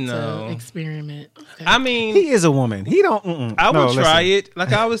never wanted No. to experiment. Okay. I mean, He is a woman. He don't. Mm-mm. I would No, try listen. it.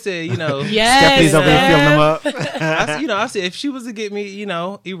 Like I always say, Stephanie's yes, over here filling them up. I said if she was to get me,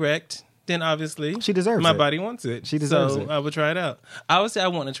 erect, then obviously She deserves my it. body wants it. She deserves so it. I would try it out. I would say I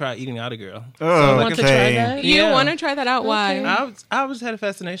want to try eating out a girl. Oh, Want to try that? You Yeah. want to try that out? Why? I was had a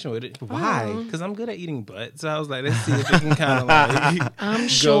fascination with it. Why? Because I'm good at eating butt. So I was like, let's see if it can kind of like. I'm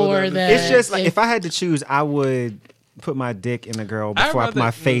sure the- that It's just like if I had to choose, I would put my dick in a girl before I put rather-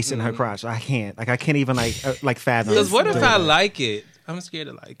 my face in her crotch. I can't. Like I can't even like fathom. Because what if doing I that. like it? I'm scared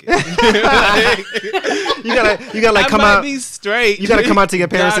to like it. You gotta like I come might out. be straight. You gotta come out to your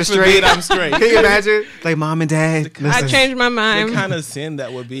parents God and straight. forbid I'm straight. Can you imagine? Like mom and dad. I Listen, changed my The mind. kind of sin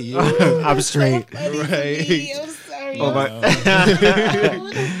that would be you. I'm straight. Right. I'm sorry.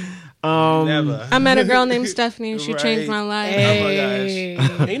 Oh my. Never. I met a girl named Stephanie. She Right. changed my life. Oh my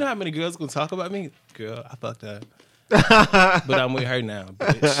gosh. And you know how many girls gonna talk about me? Girl, I fucked her. But I'm with her now,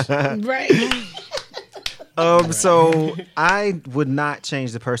 bitch. Right. So I would not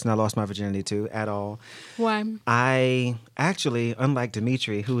change the person I lost my virginity to at all. Why? I actually, unlike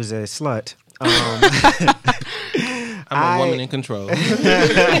Dimitri, who is a slut, I'm a woman in control. Ooh,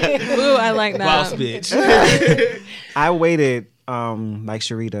 I like Boss that. bitch. I waited like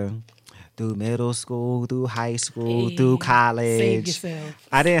Sharita through middle school, through high school, through college. Save yourself.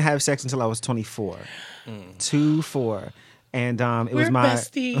 I didn't have sex until I was 24. 24. And it was We're my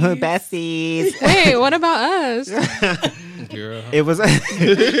besties. besties. Wait, what about us? Girl. It was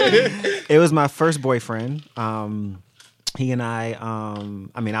it was my first boyfriend. He and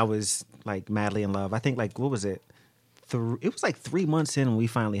I mean I was like madly in love. I think like what was it? It was like 3 months in when we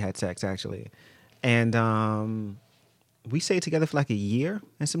finally had sex actually. And we stayed together for like a year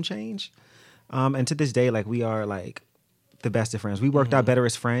and some change. And to this day like we are like the best of friends. We worked out better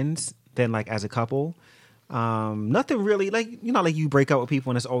as friends than like as a couple. Nothing really like like you break up with people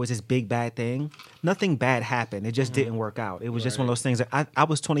and it's always this big bad thing. Nothing bad happened. It just didn't work out. It was just one of those things that I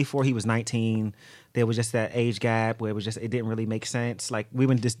was 24, he was 19. There was just that age gap where it didn't really make sense. Like we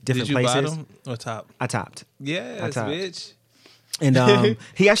went just different Did you places. bottom or top? I topped. Yes, topped. bitch. And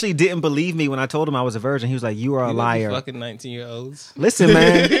he actually didn't believe me when I told him I was a virgin. He was like, "You are a You liar." fucking 19-year-olds. Listen,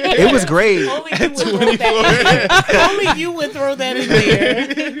 man, it was great. Only you would throw that in. Only you would throw that in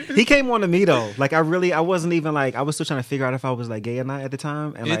there. He came on to me though. Like I wasn't even like I was still trying to figure out if I was like gay or not at the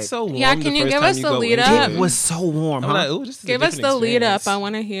time. And like It's so warm. Yeah, the can you first give time us the go lead into up? it was so warm. I'm Huh? like, oh, this is Give a us the different lead up. experience. I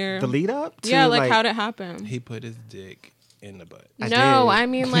want to hear. The lead up. To, Yeah, like how'd it happen? He put his dick in the butt. I No, did. I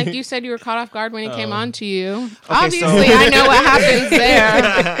mean like you said you were caught off guard when he came on to you. so- Obviously, I know what happens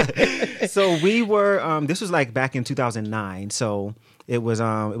there. So we were. This was like back in 2009. So it was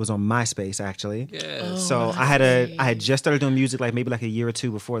on MySpace actually. Yeah. So I had just started doing music like maybe like a year or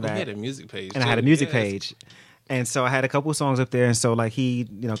two before He that. had a music page. And I had a too. music Yes. page. And so I had a couple of songs up there. And so like he,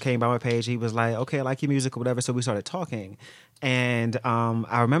 came by my page. He was like, okay, I like your music or whatever. So we started talking. And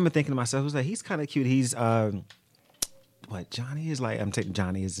I remember thinking to myself, I was like, he's kind of cute. He's, what, Johnny is like, I'm taking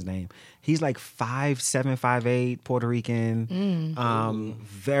Johnny is his name. He's like 5'7", 5'8", Puerto Rican.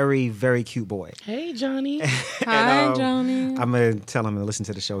 Very, very cute boy. Hey, Johnny. Hi, Johnny. I'm going to tell him to listen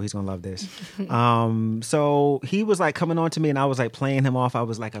to the show. He's going to love this. So he was like coming on to me and I was like playing him off. I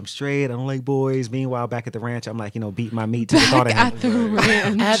was like, I'm straight. I don't like boys. Meanwhile, back at the ranch, I'm like, beating my meat to the thought of him. At the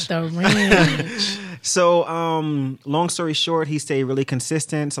ranch. At the ranch. So, long story short, he stayed really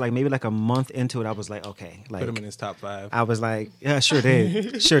consistent. So like maybe like a month into it, I was like, okay. Like Put him in his top 5. I was like, yeah, sure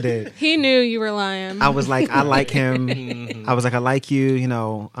did. Sure did. He knew you were lying. I was like, I like him. I was like, I like you,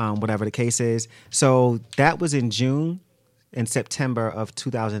 whatever the case is. So that was in June. In September of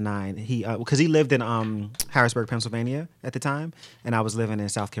 2009, because he lived in Harrisburg, Pennsylvania at the time, and I was living in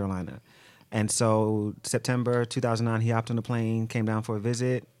South Carolina. And so September 2009, he hopped on the plane, came down for a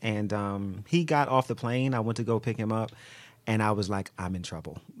visit, and he got off the plane. I went to go pick him up, and I was like, I'm in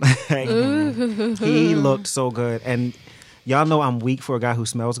trouble. He looked so good, and y'all know I'm weak for a guy who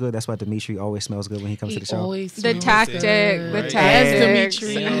smells good. That's why Dimitri always smells good when he comes to the show. Always the smells tactic, good. the Right. tactics.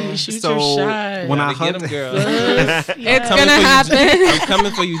 Dimitri, shoot So, your shot. when I Gotta get hugged him, girl. It's Coming gonna for you, happen. I'm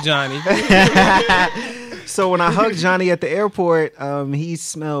coming for you, Johnny. So when I hugged Johnny at the airport, he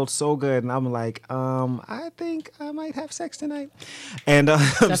smelled so good, and I'm like, I think I might have sex tonight. And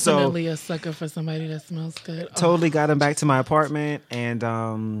so Definitely a sucker for somebody that smells good. Oh, totally got him back to my apartment,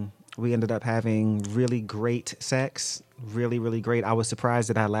 and we ended up having really great sex, really, really great. I was surprised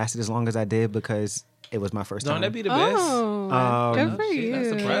that I lasted as long as I did because it was my first Don't time. that be the best? Oh, good for Shit, I you.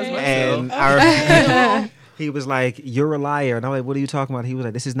 surprised myself. And I, he was like, "You're a liar," and I'm like, "What are you talking about?" He was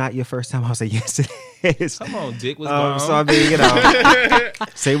like, "This is not your first time." I was like, "Yes, it is." Come on, dick was gone. So I mean,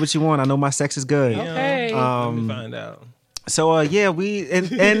 say what you want. I know my sex is good. Yeah. Okay. Let me find out. So yeah, we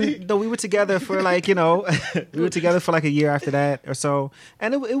were together for like we were together for like a year after that or so,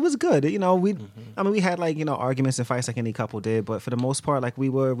 and it was good. We had like arguments and fights like any couple did, but for the most part, like we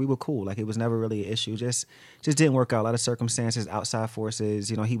were cool. Like it was never really an issue. Just didn't work out. A lot of circumstances, outside forces.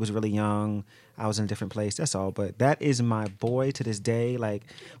 He was really young. I was in a different place. That's all. But that is my boy to this day. Like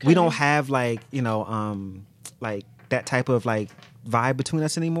we don't have like like that type of like vibe between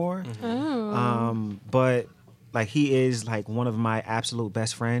us anymore. But like he is like one of my absolute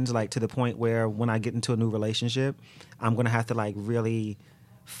best friends, like to the point where when I get into a new relationship, I'm gonna have to like really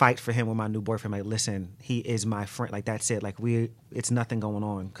fight for him with my new boyfriend. Like, listen, he is my friend. Like that's it. Like it's nothing going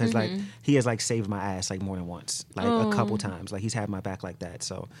on because like he has like saved my ass like more than once, like a couple times. Like he's had my back like that.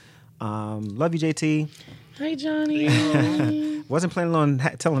 So love you, JT. Hi, Johnny. Wasn't planning on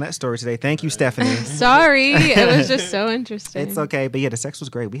telling that story today. Thank you, Stephanie. Sorry, it was just so interesting. It's okay, but yeah, the sex was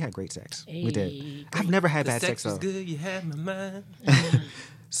great. We had great sex. Hey. We did. I've never had bad sex was though. good. You had my mind.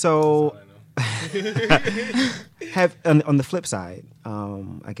 So, That's on the flip side,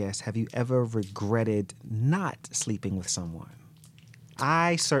 I guess, have you ever regretted not sleeping with someone?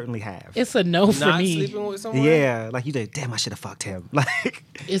 I certainly have. It's a no for Not me. sleeping with someone. Yeah, like you did. Damn, I should have fucked him. Like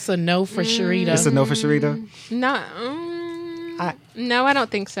It's a no for Sharita. it's a no for Sharita. No, I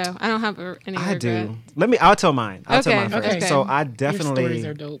don't think so. I don't have any regret. I do. I'll tell mine. I'll tell Okay, mine first. okay. So I Your definitely, stories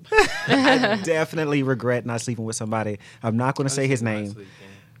are dope. I definitely regret not sleeping with somebody. I'm not going to say his name.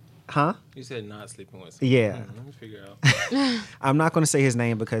 Huh? You said not sleeping with someone. Yeah. Let me figure out. I'm not going to say his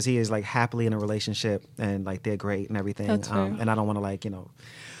name because he is like happily in a relationship and like they're great and everything. That's fair. And I don't want to like.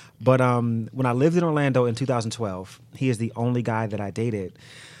 But when I lived in Orlando in 2012, he is the only guy that I dated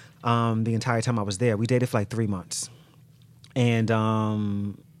the entire time I was there. We dated for like 3 months. And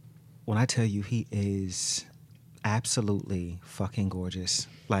when I tell you he is absolutely fucking gorgeous,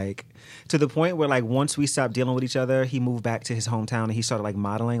 like to the point where like once we stopped dealing with each other, he moved back to his hometown and he started like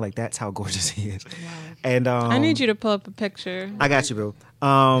modeling. Like that's how gorgeous he is. Wow. And I need you to pull up a picture. I got you, boo.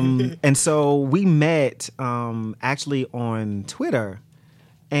 And so we met actually on Twitter,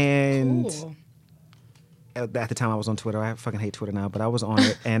 and Cool. at the time I was on Twitter. I fucking hate Twitter now, but I was on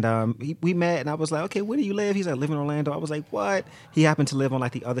it. And we met, and I was like, okay, where do you live? He's like, I live in Orlando. I was like, what? He happened to live on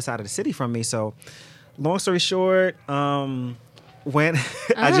like the other side of the city from me. So long story short, when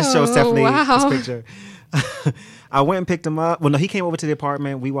I just showed Stephanie this picture. I went and picked him up. Well, no, he came over to the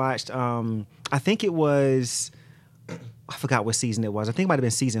apartment. We watched, I think it was, I forgot what season it was. I think it might have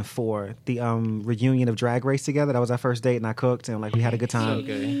been season 4, the reunion of Drag Race together. That was our first date, and I cooked, and like we had a good time.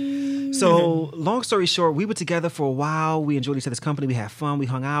 Okay. So, long story short, we were together for a while. We enjoyed each other's company. We had fun. We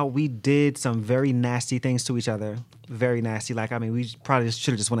hung out. We did some very nasty things to each other. Very nasty. Like, I mean, we probably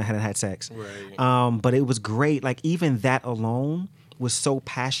should have just went ahead and had sex. Right. But it was great. Like, even that alone was so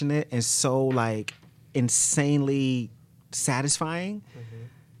passionate and so, like, insanely satisfying.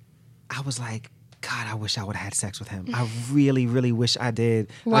 I was like, God, I wish I would have had sex with him. I really, really wish I did.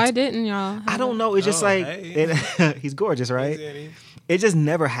 Why didn't y'all? I don't know. It's just like, he's gorgeous, right? It just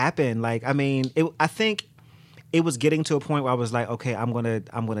never happened. Like, I mean, I think it was getting to a point where I was like, okay, I'm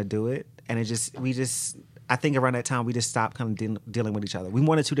gonna do it. And I think around that time we just stopped kind of dealing with each other. We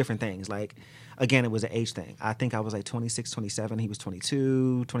wanted 2 different things. Like, again, it was an age thing. I think I was like 26, 27. He was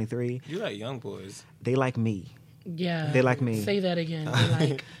 22, 23. You like young boys. They like me. Yeah. They like me. Say that again. They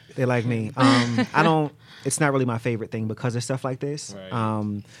like. They like me. It's not really my favorite thing because of stuff like this.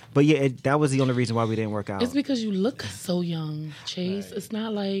 Right. But yeah, that was the only reason why we didn't work out. It's because you look so young, Chase. Right. It's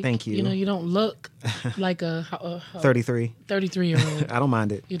not like. Thank you. You don't look like a 33. 33-year-old. I don't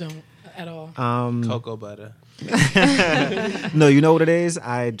mind it. You don't at all. Cocoa butter. No, you know what it is?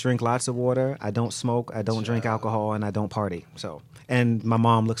 I drink lots of water. I don't smoke. I don't drink alcohol, and I don't party. So, and my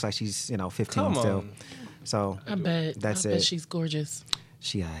mom looks like she's 15 Come still. on. So I bet. That's I bet it. she's gorgeous.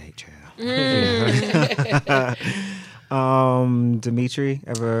 She I child. Dimitri,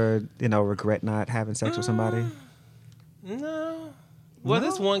 ever regret not having sex with somebody? No. Well,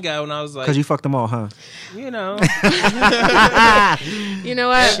 this one guy when I was like, Because you fucked them all, huh? you know, You know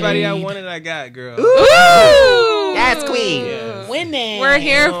what? everybody I wanted, I got, girl. Ooh! That's queen. Yeah. Winning. We're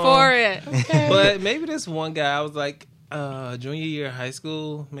here for it. But maybe this one guy, I was like, junior year of high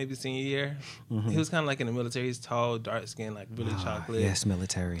school, maybe senior year. He was kind of like in the military. He's tall, dark skinned, like really chocolate. Yes,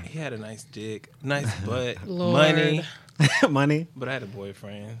 military. He had a nice dick, nice butt, Lord. money. Money. But I had a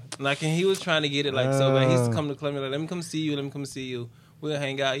boyfriend. Like, and he was trying to get it like so bad. He used to come to the club and be like, let me come see you. Let me come see you. We'll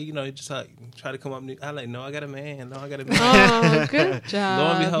hang out. Just like try to come up. I like, no, I got a man. No, I got a man. Oh, good job. Lo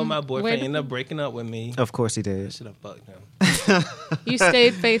and behold, my boyfriend Wait- ended up breaking up with me. Of course he I did. should have fucked him. You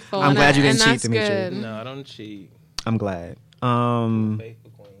stayed faithful. I'm glad you didn't and cheat, that's Dimitri. good. No, I don't cheat. I'm glad.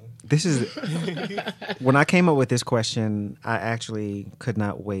 Faithful queen. This is when I came up with this question. I actually could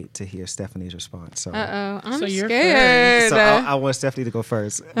not wait to hear Stephanie's response. So, I'm So you're scared. so I want Stephanie to go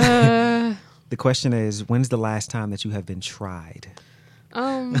first. The question is, when's the last time that you have been tried?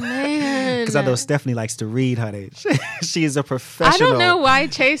 Oh man! Because I know Stephanie likes to read, honey. She is a professional. I don't know why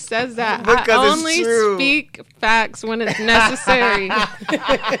Chase says that. Because I it's only true. speak facts when it's necessary.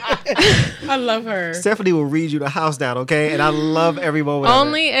 I love her. Stephanie will read you the house down, okay? And I love every moment. of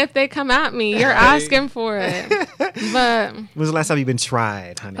Only if they come at me. You're asking for it. But it. When's the last time you've been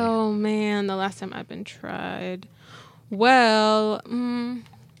tried, honey? oh man, the last time I've been tried. Well,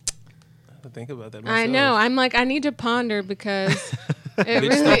 I think about that. I Myself. know. I'm like, I need to ponder because it Bitch,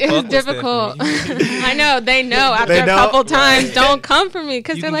 really don't is fuck with difficult. Stephanie. I know. They know after They a know? couple times. Don't come for me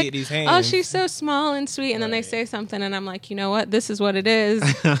because You they're can like, get these oh, hands. she's so small and sweet. And then they Right. say something and I'm like, you know what? This is what it is.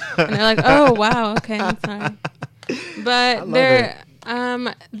 And they're like, oh, wow. Okay, I'm sorry. But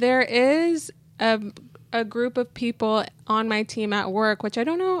love there is a group of people on my team at work, which I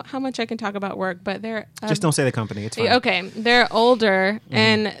don't know how much I can talk about work, but they're Just don't say the company. It's fine. okay. They're older,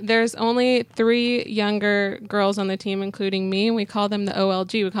 and there's only 3 younger girls on the team, including me, and we call them the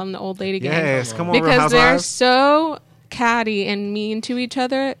OLG. We call them the old lady gang Yes, come on, Real because they're Housewives. so catty and mean to each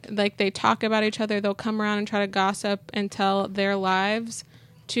other. Like they talk about each other. They'll come around and try to gossip and tell their lives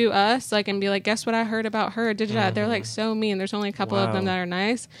to us, like, and be like, "Guess what I heard about her?" They're like so mean. There's only a couple of them Wow. that are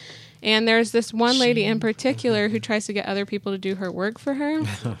nice. And there's this one lady in particular who tries to get other people to do her work for her.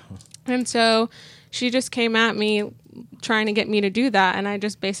 And so she just came at me trying to get me to do that. And I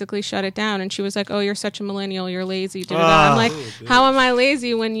just basically shut it down. And she was like, oh, you're such a millennial. You're lazy. I'm like, how am I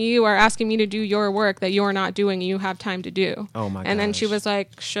lazy when you are asking me to do your work that you're not doing, you have time to do? Oh, my And then she gosh. was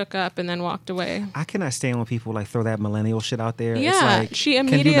like shook up and then walked away. I cannot stand when people like throw that millennial shit out there. It's Yeah, like, she can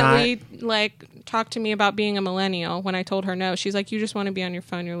you immediately like talked to me about being a millennial when I told her no. She's like, you just want to be on your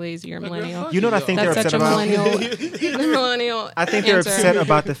phone. You're lazy. You're a millennial. You know what I think That's they're such upset a about? millennial. I think they're answer. upset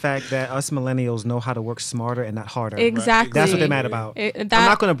about the fact that us millennials know how to work smarter and not harder. Exactly. That's what they're mad about. I'm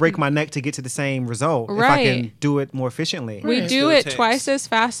not going to break my neck to get to the same result if I Right. can do it more efficiently. We Right. do Still it takes. twice as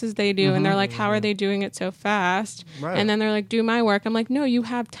fast as they do, and they're like, "How are they doing it so fast?" Right. And then they're like, "Do my work." I'm like, "No, you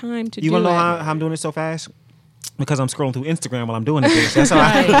have time to You do want it." to know how I'm doing it so fast? Because I'm scrolling through Instagram while I'm doing it, bitch. That's how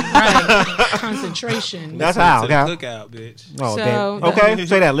I... Right. Concentration. That's how. To the Okay. cookout, bitch. Oh, So- damn. Okay,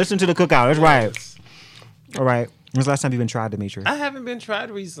 say that. Listen to the cookout. That's right. All right. When's the last time you've been tried, Dimitri? I haven't been tried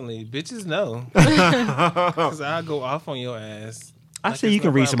recently. Bitches know. Because I'll go off on your ass. I Like see it's you can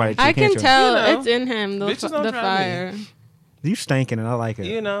no read problem. somebody. I can can't you? tell You know, it's in him. The bitches don't try fire. You stinking, and I like it.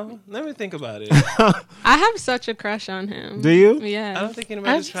 You know, let me think about it. I have such a crush on him. Do you? Yeah. I don't think I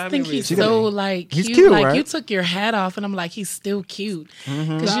anybody's just tried think me he's recently. so like He's cute. cute, Like right? you took your hat off, and I'm like, he's still cute.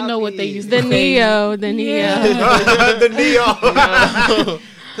 Because you know what they used the to say. Neo. The Neo. Yeah. The Neo.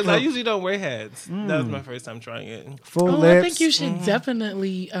 Because I usually don't wear hats. That was my first time trying it. Full Oh, lips. I think you should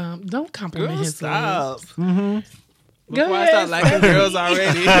definitely don't compliment Girl, his stop. legs. Before Go I ahead, start liking girls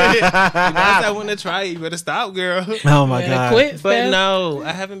already. If I start wanting to try it, you better stop, girl. Oh my Yeah, god. quit. But Steph. no,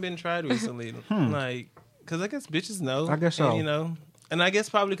 I haven't been tried recently. Like, because I guess bitches know. I guess so. And, you know, and I guess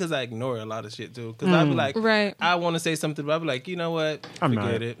probably because I ignore a lot of shit too. Because I'll be like, Right. I want to say something, but I'll be like, you know what? I'm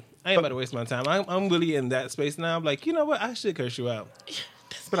Forget not. it. I ain't about to waste my time. I'm really in that space now. I'm like, you know what? I should curse you out.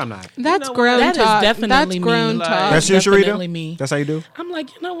 But I'm not. That's know what? grown That is talk. definitely That's me. grown Like- talk. That's you, definitely Sharita? me. That's how you do? I'm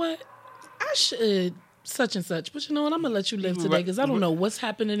like, you know what? I should such and such, but you know what? I'm gonna let you live today because I don't know what's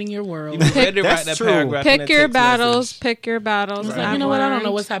happening in your world. You ready to That's write that true. paragraph in Pick that your text battles. message. Pick your battles. It's like, I've you know what? I don't know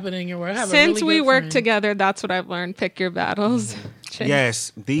learned. what's happening in your world. I have a Since really we good work friend. together, that's what I've learned. Pick your battles.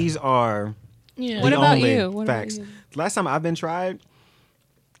 Yes, these are Yeah. What the about only you? What about facts. you? Last time I've been tried,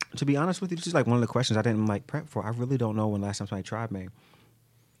 to be honest with you, this is like one of the questions I didn't like prep for. I really don't know when last time somebody tried me.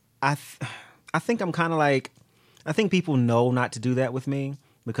 I think I'm kind of like, I think people know not to do that with me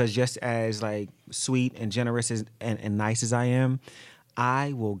because just as like sweet and generous as, and nice as I am,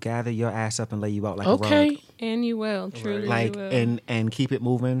 I will gather your ass up and lay you out like a rug. Okay. And you will. Truly Like you will. and keep it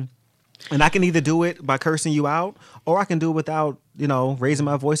moving. And I can either do it by cursing you out, or I can do it without, raising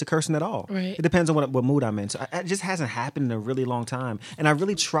my voice or cursing at all. Right. It depends on what mood I'm in. So it just hasn't happened in a really long time. And I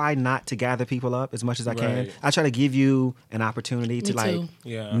really try not to gather people up as much as I can. Right. I try to give you an opportunity to Me like too.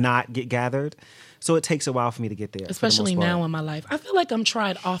 Yeah. not get gathered. So it takes a while for me to get there. for the Especially most part. now in my life. I feel like I'm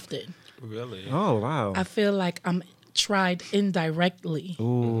tried often. Really? Oh wow. I feel like I'm tried indirectly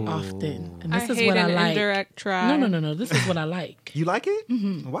often. And this I is hate what I an like. indirect try. No. This is what I like. You like it?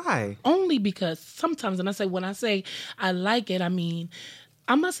 Why? Only because sometimes, and when I say I like it, I mean,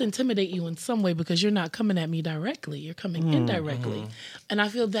 I must intimidate you in some way because you're not coming at me directly. You're coming indirectly. And I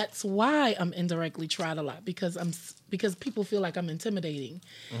feel that's why I'm indirectly tried a lot because people feel like I'm intimidating.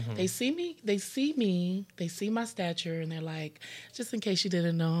 They see me, they see my stature, and they're like, just in case you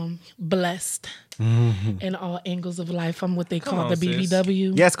didn't know, I'm blessed in all angles of life. I'm what they call the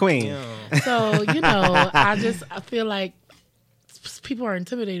BBW. Yes, queen. Yeah. So, I feel like people are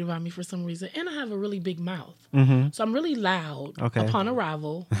intimidated by me for some reason. And I have a really big mouth. So I'm really loud upon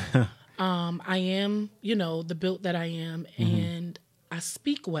arrival. I am, the built that I am. And I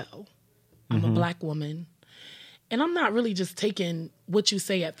speak well. I'm a black woman. And I'm not really just taking what you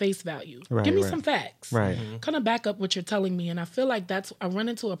say at face value. Give me some facts. Right. Kind of back up what you're telling me. And I feel like I run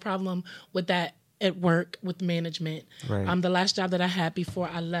into a problem with that at work with management. Right. The last job that I had before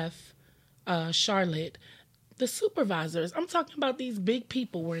I left Charlotte, the supervisors, I'm talking about these big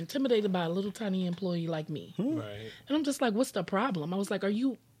people, were intimidated by a little tiny employee like me. Right. And I'm just like, what's the problem? I was like, are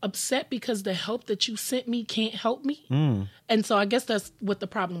you upset because the help that you sent me can't help me? And so I guess that's what the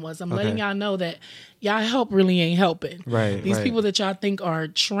problem was. I'm letting y'all know that y'all help really ain't helping. Right. These people that y'all think are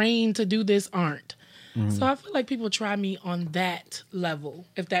trained to do this aren't. So I feel like people try me on that level,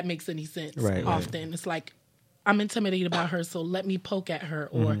 if that makes any sense. Often it's like, I'm intimidated by her, so let me poke at her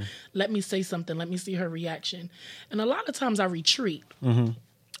or let me say something. Let me see her reaction. And a lot of times I retreat.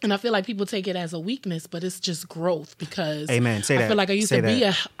 And I feel like people take it as a weakness, but it's just growth because Amen. Say I that. feel like I used Say to be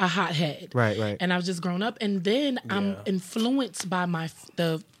that. a hothead. Right. And I've just grown up. And then I'm influenced by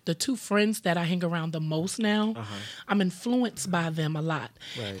the two friends that I hang around the most now. I'm influenced by them a lot.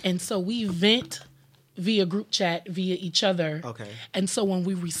 Right. And so we vent via group chat, via each other. Okay. And so when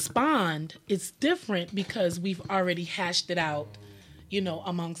we respond, it's different because we've already hashed it out,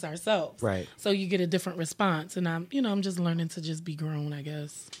 amongst ourselves. Right. So you get a different response. And I'm just learning to just be grown, I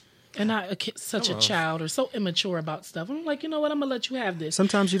guess. And not such a child or so immature about stuff. I'm like, you know what? I'm going to let you have this.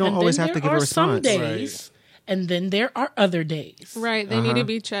 Sometimes you don't And always then have to there give a are some response. days, and then there are other days. Right. They need to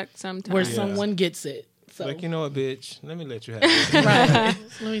be checked sometimes. Where someone gets it. So. Like, you know what, bitch? Let me let you have it.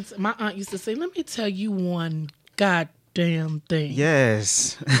 Right. My aunt used to say, let me tell you one goddamn thing.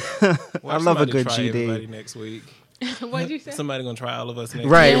 Yes. I love a good try GD. Everybody next week. What'd you say? Somebody gonna try all of us next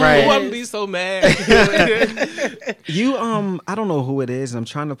Right, week. right. Oh, I'm gonna be so mad. You, I don't know who it is, and I'm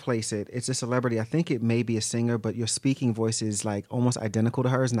trying to place it. It's a celebrity. I think it may be a singer, but your speaking voice is like almost identical to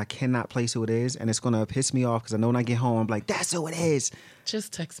hers, and I cannot place who it is, and it's gonna piss me off because I know when I get home, I'm like, that's who it is.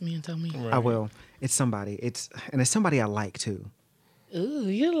 Just text me and tell me. I will. It's somebody. It's somebody I like too. Ooh,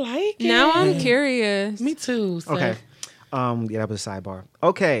 you like it? Now I'm curious. Me too. So. Okay. Yeah, that was a sidebar.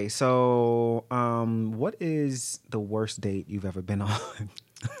 Okay, so what is the worst date you've ever been on?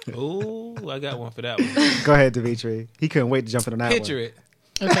 Ooh, I got one for that one. Go ahead, Dimitri. He couldn't wait to jump in on that Picture one. it.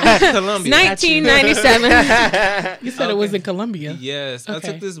 Okay. Columbia. 1997. You said it was in Columbia. Yes, Okay. I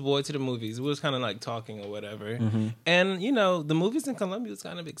took this boy to the movies. We was kind of like talking or whatever, and the movies in Columbia was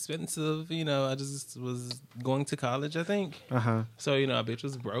kind of expensive. I just was going to college, I think. So our bitch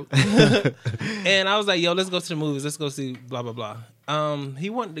was broke, and I was like, "Yo, let's go to the movies. Let's go see blah blah blah."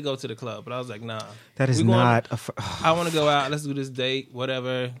 He wanted to go to the club, but I was like, "Nah, That is not a. I want to go out. Let's do this date,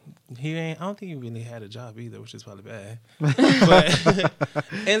 whatever." I don't think he really had a job either, which is probably bad. But,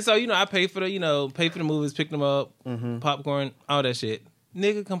 and so I paid for the movies, picked them up, popcorn, all that shit.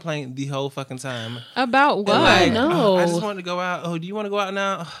 Nigga complained the whole fucking time About what? like, No. I just wanted to go out. Oh, do you want to go out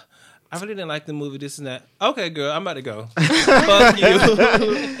now? I really didn't like the movie, this and that. Okay, girl, I'm about to go. Fuck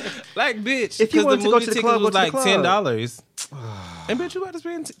you. Like, bitch, If you because the wanted to go movie to the ticket club, was go to like the club. $10. And bitch, you about to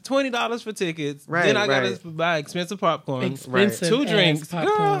spend $20 for tickets. Right, Then I right. gotta buy expensive popcorn. Expensive Two ass drinks.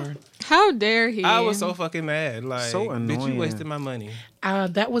 popcorn. How dare he? I was so fucking mad. Like, So bitch, annoying. you wasted my money.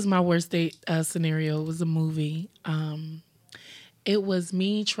 That was my worst date scenario. It was a movie. It was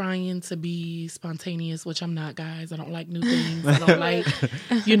me trying to be spontaneous, which I'm not, guys. I don't like new things. I don't like,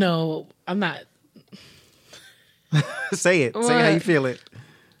 I'm not Say it. Say how you feel it.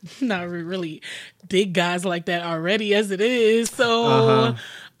 not really dig guys like that already as it is. So,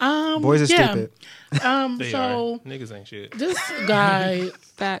 Boys are stupid. They so are. Niggas ain't shit. this guy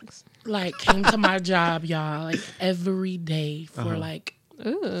Facts. came to my job, y'all, every day for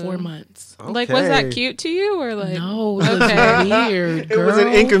 4 months. Like, was that Okay. cute to you or like? No, it was Okay. weird. It was an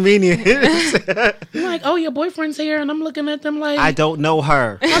girl. inconvenience. I'm like, oh, your boyfriend's here, and I'm looking at them like, I don't know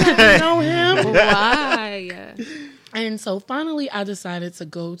her. I don't know him. Why? And so finally, I decided to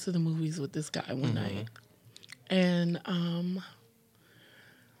go to the movies with this guy one night, and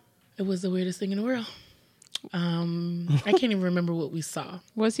it was the weirdest thing in the world. I can't even remember what we saw.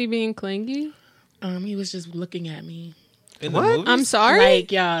 Was he being clingy? He was just looking at me. In the What? movies? I'm sorry.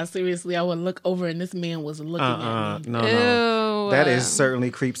 Like, y'all, seriously, I would look over and this man was looking at me. No. Ew. That is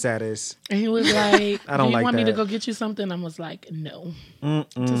certainly creep status. And he was like, I don't do you like want me to that. go get you something? I was like, no.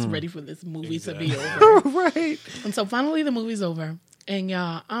 Just ready for this movie to be over. Right. And so finally the movie's over. And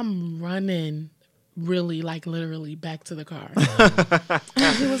y'all, I'm running really, like, literally back to the car.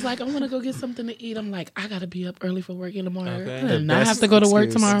 And he was like, I want to go get something to eat. I'm like, I got to be up early for work in the morning. Okay. I did not best have to go to work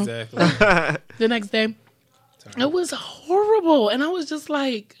excuse. tomorrow. Exactly. The next day, it was horrible. And I was just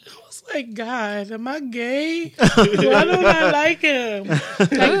like, God, am I gay? Why don't I like him? Like,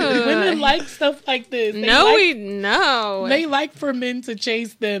 women like stuff like this. They like for men to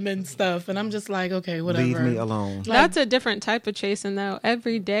chase them and stuff. And I'm just like, okay, whatever. Leave me alone. Like, That's a different type of chasing, though.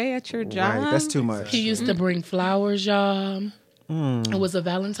 Every day at your job. Right. That's too much. he used to bring flowers, y'all. It was a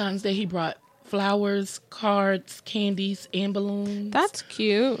Valentine's Day. He brought flowers, cards, candies, and balloons. That's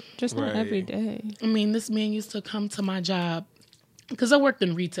cute. Just not Right. every day. I mean, this man used to come to my job because I worked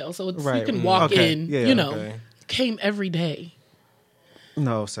in retail, so it's, Right. you can walk Okay. in, Yeah, you know, okay. came every day.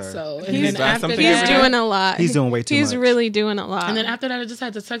 No, sir. So, and He's, then buy after something he's every that, doing a lot. He's doing way too He's much. really doing a lot. and then after that, I just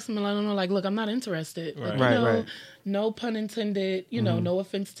had to text him and let him know, like, look, I'm not interested. Like, Right. you know, Right. no pun intended, you know, no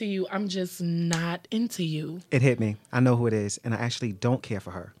offense to you. I'm just not into you. It hit me. I know who it is, and I actually don't care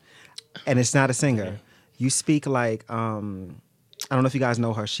for her. And it's not a singer. You speak like I don't know if you guys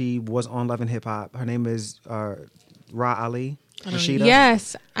know her. She was on Love and Hip Hop. Her name is Ra Ali. Rashida.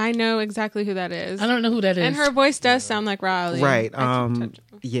 yes, I know exactly who that is. I don't know who that is. And her voice does sound like Riley. Right. I can touch it.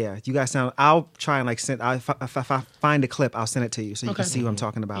 Yeah. You guys sound. I'll try and like send. If I find a clip, I'll send it to you so you can Okay. see who I'm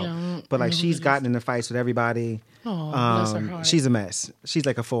talking about. Yeah, I don't but like know who she's that gotten into fights with everybody. Oh, bless her Um, heart. she's a mess. She's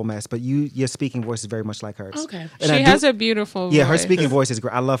like a full mess. But your speaking voice is very much like hers. Okay. And She I do- has a beautiful voice. Yeah, her speaking voice is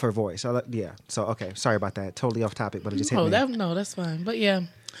great. I love her voice. Yeah. So okay, sorry about that. Totally off topic, but it just hit me. That's fine. But yeah,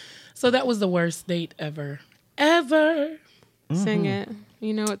 so that was the worst date ever. Ever. Sing it.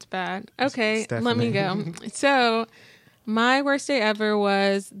 You know it's bad. Okay, Stephanie. let me go. So, my worst day ever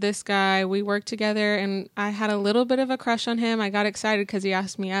was this guy. We worked together, and I had a little bit of a crush on him. I got excited because he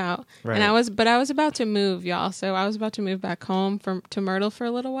asked me out, Right. and I was about to move, y'all. So I was about to move back home to Myrtle for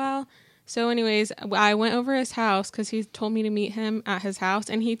a little while. So, anyways, I went over his house because he told me to meet him at his house,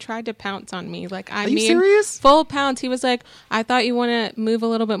 and he tried to pounce on me. Like, I Are you mean, serious? full pounce. He was like, "I thought you want to move a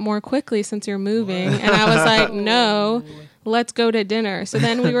little bit more quickly since you're moving," and I was like, "No." Let's go to dinner. So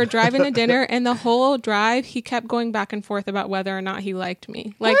then we were driving to dinner, and the whole drive, he kept going back and forth about whether or not he liked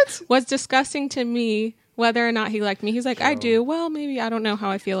me. Like, was discussing to me whether or not he liked me. He's like, I do. Well, maybe I don't know how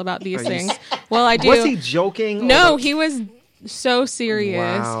I feel about these things. Well, I do. Was he joking? No, he was so serious.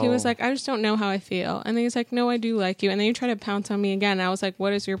 Wow. He was like, I just don't know how I feel. And then he's like, no, I do like you. And then you try to pounce on me again. And I was like,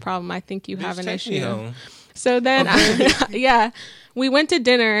 what is your problem? I think you have an Take me issue. home. So then, yeah, we went to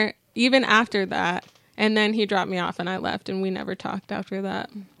dinner even after that. And then he dropped me off and I left and we never talked after that.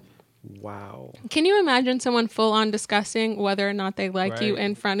 Wow. Can you imagine someone full on discussing whether or not they like you Right.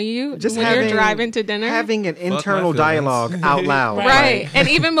 in front of you Just when you're driving to dinner? Having an my internal feelings. dialogue out loud. right. And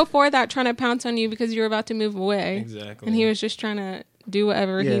even before that, trying to pounce on you because you were about to move away. Exactly. And he was just trying to do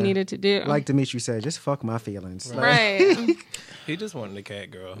whatever he Yeah. needed to do. Like Dimitri said, just fuck my feelings. Like, right. He just wanted a cat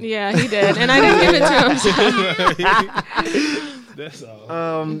girl. Yeah, he did. And I didn't give it to him. That's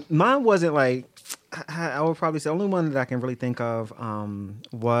all. mine wasn't like, I would probably say the only one that I can really think of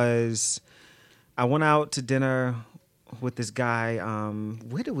was I went out to dinner with this guy.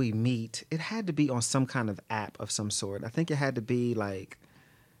 Where did we meet? It had to be on some kind of app of some sort. I think it had to be like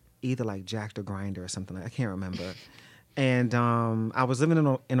either like Jacked or Grindr or something. I can't remember. And I was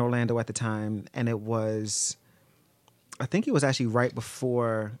living in Orlando at the time, and I think it was actually right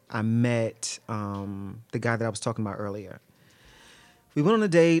before I met the guy that I was talking about earlier. We went on a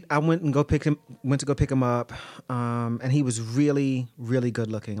date. I went to go pick him up, and he was really, really good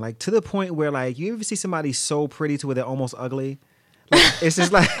looking. Like to the point where, like, you ever see somebody so pretty to where they're almost ugly? Like, it's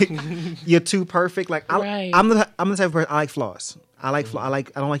just like you're too perfect. Like Right. I'm the type of person I like flaws. I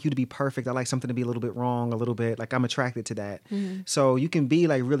don't like you to be perfect. I like something to be a little bit wrong, a little bit. Like I'm attracted to that. So you can be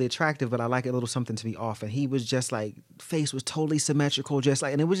like really attractive, but I like a little something to be off. And he was just like, face was totally symmetrical, just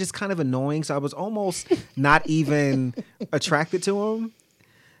like, and it was just kind of annoying. So I was almost not even attracted to him.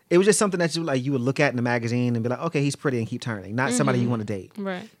 It was just something that you would look at in the magazine and be like, okay, he's pretty, and keep turning. Not somebody you want to date.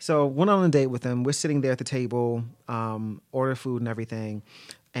 Right. So went on a date with him. We're sitting there at the table, order food and everything,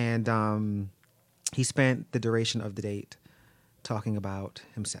 and he spent the duration of the date talking about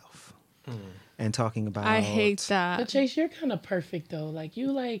himself and talking about. I hate But that. Chase, you're kind of perfect though. Like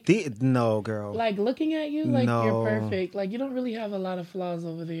you like No, girl. like looking at you like No. you're perfect. Like you don't really have a lot of flaws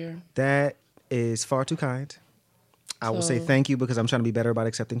over there. That is far too kind. I will say So- thank you because I'm trying to be better about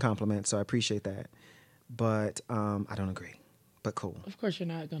accepting compliments, so I appreciate that. but I don't agree. But cool. Of course, you're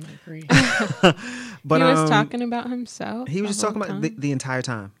not gonna agree. But he was talking about himself. He was just talking about the entire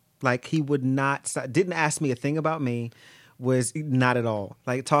time. Like he would not stop, didn't ask me a thing about me. Was not at all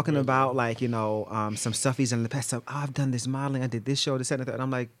like talking about like some stuff he's in the past. Stuff. Oh, I've done this modeling. I did this show, this and that. And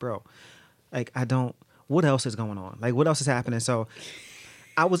I'm like, bro, like I don't. What else is going on? Like what else is happening? So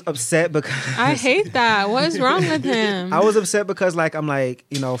I was upset because I hate that. What is wrong with him? I was upset because like I'm like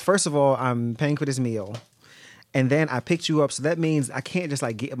first of all I'm paying for this meal. And then I picked you up, so that means I can't just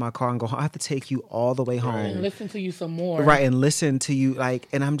like get in my car and go home. I have to take you all the way home. And listen to you some more. Right, and listen to you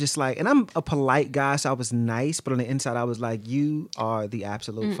and I'm just like, and I'm a polite guy, so I was nice, but on the inside I was like, you are the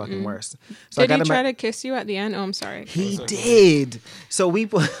absolute fucking worst. So did he try to kiss you at the end? Oh, I'm sorry. He did. So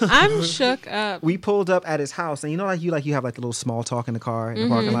I'm shook up. We pulled up at his house, and you have like a little small talk in the car in the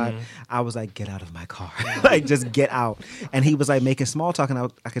parking lot. I was like, get out of my car, like just get out. And he was like making small talk,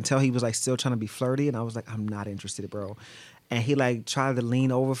 and I could tell he was like still trying to be flirty, and I was like, I'm not interested, bro. And he like tried to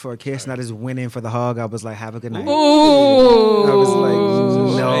lean over for a kiss, and I just went in for the hug. I was like, have a good night. Ooh. I was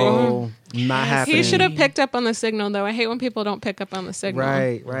like, no, not happening. He should have picked up on the signal, though. I hate when people don't pick up on the signal.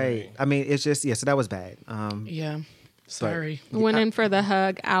 Right. I mean, it's just so that was bad. Yeah. Sorry. Went in for the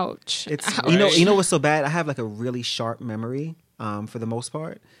hug. Ouch. It's Ouch. you know what's so bad? I have like a really sharp memory for the most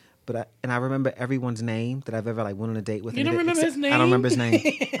part. But I remember everyone's name that I've ever like went on a date with. You don't remember his name? I don't remember his name.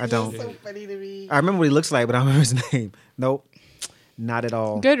 I don't. So funny to me. I remember what he looks like, but I don't remember his name. Nope, not at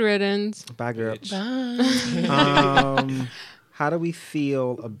all. Good riddance. Bye, girl. Bye. How do we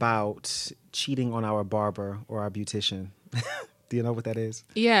feel about cheating on our barber or our beautician? Do you know what that is?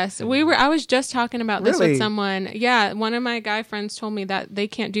 Yes, I was just talking about this Really? with someone. Yeah, one of my guy friends told me that they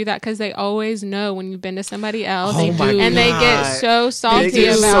can't do that because they always know when you've been to somebody else, Oh my and they get God. so salty They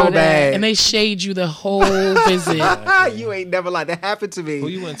get about so it. bad. And they shade you the whole visit. You ain't never lied. That happened to Who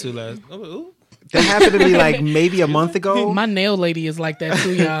me. you went to last? Ooh. That happened to me like maybe a month ago. My nail lady is like that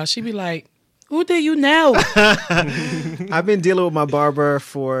too, y'all. She be like, who do you know? I've been dealing with my barber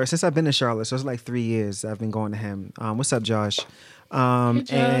since I've been in Charlotte, so it's like 3 years. I've been going to him. What's up, Josh?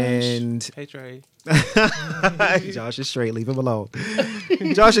 Josh. And Hey Trey. Josh is straight. Leave him alone.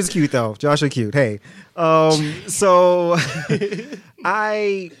 Josh is cute though. Josh is cute. Hey, so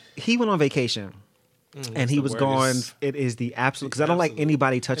he went on vacation. And he was gone. It is the absolute because I don't like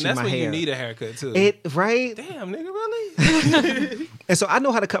anybody touching And that's my when hair. you need a haircut too. Right? Damn, nigga, really? And so I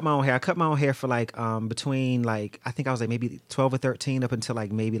know how to cut my own hair. I cut my own hair for like between like I think I was like maybe 12 or 13 up until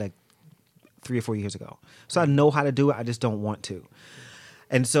like maybe like 3 or 4 years ago. So I know how to do it. I just don't want to.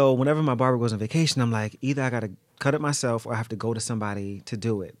 And so whenever my barber goes on vacation, I'm like, either I got to cut it myself or I have to go to somebody to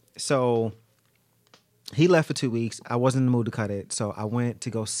do it. So he left for 2 weeks. I wasn't in the mood to cut it. So I went to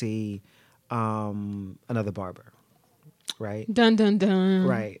go see another barber. Right? Dun dun dun.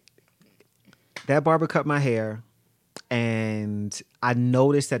 Right. That barber cut my hair. And I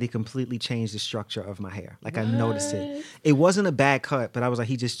noticed that he completely changed the structure of my hair. Like I noticed it. It wasn't a bad cut, but I was like,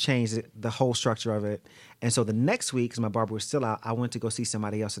 he just changed the whole structure of it. And so the next week, because my barber was still out, I went to go see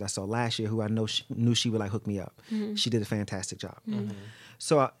somebody else that I saw last year who I knew she would like hook me up. Mm-hmm. She did a fantastic job. Mm-hmm.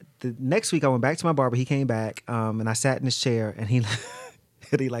 So the next week I went back to my barber. He came back and I sat in his chair and he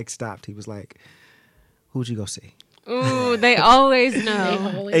like stopped. He was like, who'd you go see? Ooh, they always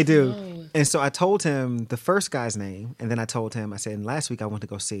know. They do. And so I told him the first guy's name, and then I told him, I said, and last week I went to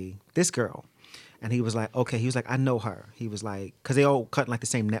go see this girl. And he was like, okay. He was like, I know her. He was like, because they all cut in like the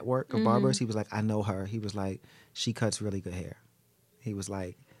same network of barbers. He was like, I know her. He was like, she cuts really good hair. He was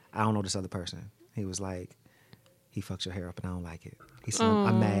like, I don't know this other person. He was like, he fucks your hair up and I don't like it. He said,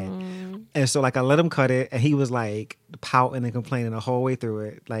 I'm mad. And so like I let him cut it and he was like pouting and complaining the whole way through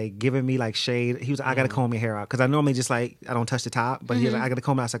it, like giving me like shade. He was like, I got to comb your hair out. Because I normally just like, I don't touch the top, but he was like, I got to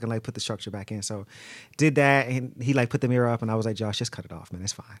comb it out so I can like put the structure back in. So did that and he like put the mirror up and I was like, Josh, just cut it off, man.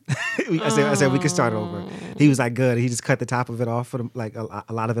 It's fine. I said, we can start over. He was like, good. He just cut the top of it off, for like a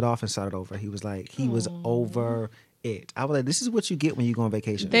lot of it off and started over. He was like, he was over it. I was like, this is what you get when you go on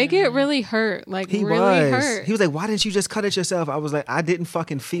vacation. They get really hurt. Like He really was. hurt. He was like, why didn't you just cut it yourself? I was like, I didn't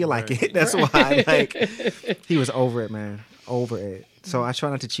fucking feel like it. That's why. Like, he was over it, man. Over it. So I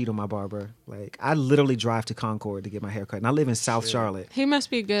try not to cheat on my barber. Like, I literally drive to Concord to get my hair cut. And I live in South Charlotte. He must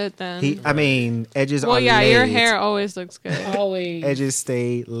be good then. I mean, edges are well, yeah, laid. your hair always looks good. Always. Edges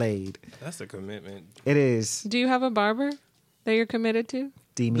stay laid. That's a commitment. It is. Do you have a barber that you're committed to?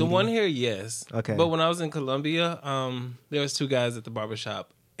 The one here, yes. Okay. But when I was in Columbia, there was 2 guys at the barber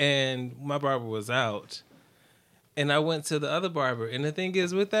shop, and my barber was out, And I went to the other barber. And the thing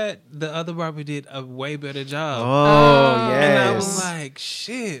is, with that, the other barber did a way better job. Oh, yes. And I was like,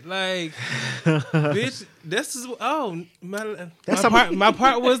 shit, like, bitch, this is, my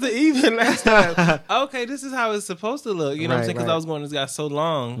part wasn't even last time. Okay, this is how it's supposed to look. You know what I'm saying? Because I was going to this guy so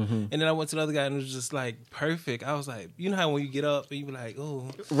long. And then I went to the other guy and it was just like perfect. I was like, you know how when you get up and you be like, oh.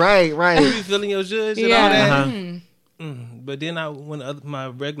 Right. You be feeling your judge and all that? But then when my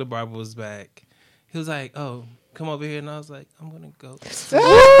regular barber was back, he was like, oh, come over here. And I was like, I'm going to go.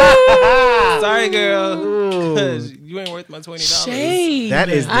 Sorry, girl. Because you ain't worth my $20. Shade. That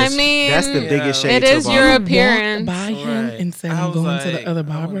is that's the biggest shade. It is your appearance. By him and said, I'm going to the other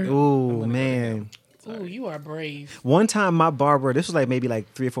barber. Oh, man. Oh, you are brave. One time my barber, this was like maybe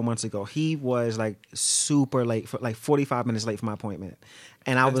like 3 or 4 months ago, he was like super late, for like 45 minutes late for my appointment.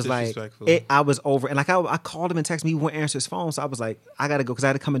 And I was like, I was over. And like I called him and texted me, he wouldn't answer his phone. So I was like, I got to go because I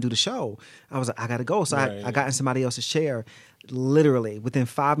had to come and do the show. I was like, I got to go. So I got in somebody else's chair. Literally within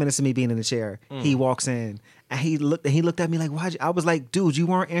 5 minutes of me being in the chair, he walks in and he looked at me like, why'd you? I was like, dude, you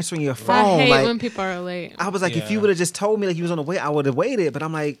weren't answering your phone. I hate like, when people are late. I was like, if you would have just told me like he was on the way, I would have waited. But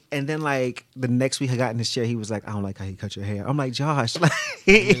I'm like, and then like the next week I got in his chair, he was like, I don't like how you cut your hair. I'm like, Josh, like,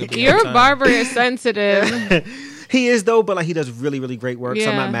 your barber is sensitive. He is though, but like he does really, really great work. So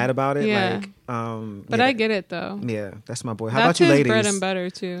I'm not mad about it. Yeah. Like, but I get it though. Yeah, that's my boy. How that's about you, his ladies? Bread and butter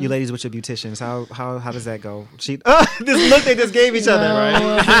too. You ladies with your beauticians, how does that go? This look they just gave each other,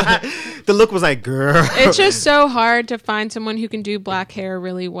 right? The look was like, girl. It's just so hard to find someone who can do black hair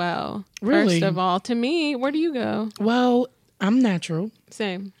really well. Really? First of all, to me, where do you go? Well, I'm natural.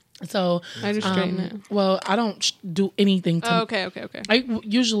 Same. So I just straighten it. Well, I don't do anything to. Okay. I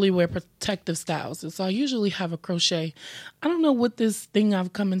usually wear protective styles, and so I usually have a crochet. I don't know what this thing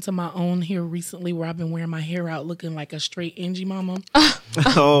I've come into my own here recently, where I've been wearing my hair out looking like a straight Angie mama.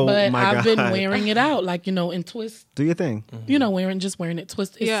 Oh but my God! I've been wearing it out, like in twists. Do your thing. You know, wearing it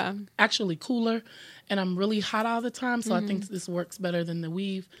twist. It's Yeah. actually cooler, and I'm really hot all the time, so I think this works better than the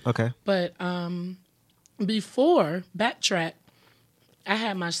weave. Okay. But before backtrack, I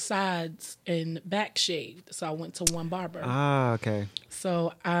had my sides and back shaved, so I went to one barber. Ah, okay.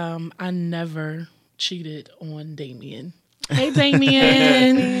 So I never cheated on Damien. Hey,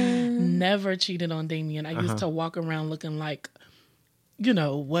 Damien. Never cheated on Damien. I used to walk around looking like,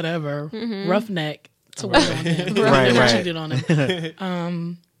 whatever, roughneck to wait on him. Right. Never cheated on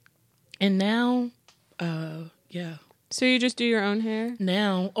him. And now, yeah. So you just do your own hair?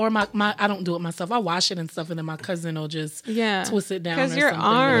 Now, or my I don't do it myself. I wash it and stuff, and then my cousin will just twist it down. Because or your something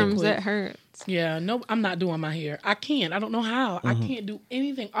arms, really quick. it hurts. Yeah, no, I'm not doing my hair. I can't. I don't know how. I can't do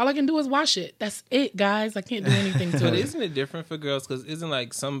anything. All I can do is wash it. That's it, guys. I can't do anything to But it. isn't it different for girls? Because isn't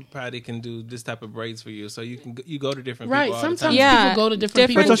like somebody can do this type of braids for you, so you go to different Right. people all the Sometimes time. people go to different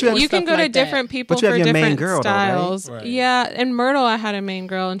people. But You can go to like different people But you for have your main different girl, though, right? styles. Right. Yeah, in Myrtle, I had a main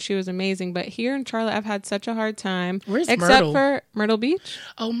girl, and she was amazing. But here in Charlotte, I've had such a hard time. Where's except Myrtle? for Myrtle Beach.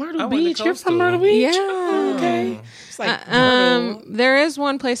 Oh, Myrtle I went to Beach. You're from Coastal. Myrtle Beach? Yeah. Oh, okay. It's like Myrtle. There is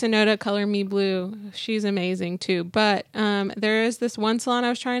one place in Noda, Color Me Blue. She's amazing too. But there is this one salon I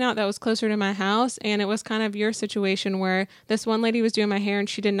was trying out that was closer to my house, and it was kind of your situation where this one lady was doing my hair and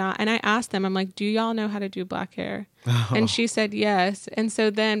she did not. And I asked them, I'm like, do y'all know how to do black hair? And she said yes. And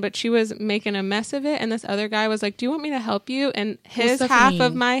so then, but she was making a mess of it. And this other guy was like, do you want me to help you? And his half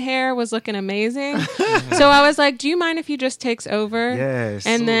of my hair was looking amazing. So I was like, do you mind if he just takes over? Yes.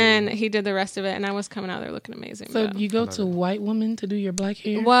 And then he did the rest of it. And I was coming out there looking amazing. So but- you go to a white woman to do your black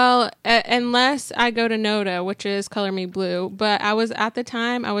hair? well, unless I go to Noda, which is Color Me Blue. But I was at the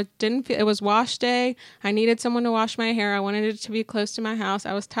time, didn't feel, it was wash day. I needed someone to wash my hair. I wanted it to be close to my house.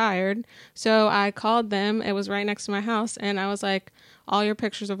 I was tired. So I called them. It was right next to my house. And I was like, all your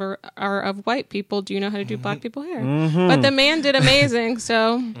pictures are of white people. Do you know how to do black people hair? But the man did amazing.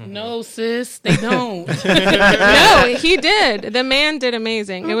 So No, sis, they don't. no, he did. The man did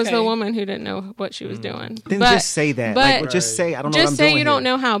amazing. It was the woman who didn't know what she was doing. Then But- just say that. but- Like, just say, I don't know what Just I'm say doing you don't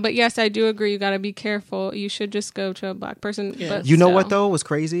here. know how. But yes, I do agree. You got to be careful. You should just go to a black person. Yeah. But You know what, still. though, was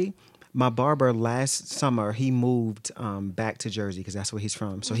crazy? My barber last summer, he moved back to Jersey because that's where he's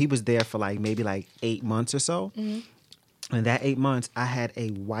from. So he was there for maybe 8 months or so. And that 8 months, I had a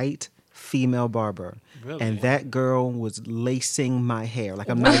white female barber. Really? And that girl was lacing my hair. Like,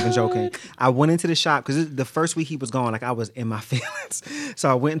 I'm not even joking. I went into the shop because the first week he was gone, I was in my feelings. So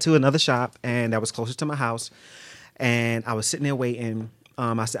I went into another shop, and that was closer to my house. And I was sitting there waiting.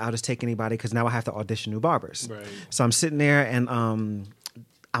 I said, I'll just take anybody because now I have to audition new barbers. Right. So I'm sitting there, and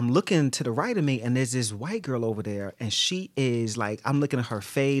I'm looking to the right of me, and there's this white girl over there, and she is I'm looking at her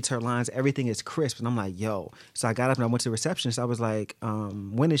fades, her lines, everything is crisp, and I'm like, yo. So I got up and I went to the receptionist. I was like,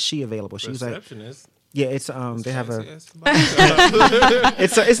 when is she available? She was like, Receptionist. Yeah, it's they have a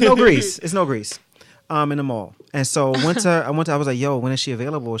Yes. it's no grease. It's no grease. In the mall. And so I was like, yo, when is she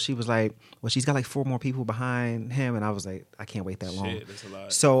available? She was like, well, she's got like 4 more people behind him. And I was like, I can't wait that long. Shit, that's a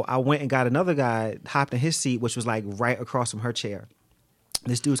lot. So I went and got another guy, hopped in his seat, which was like right across from her chair.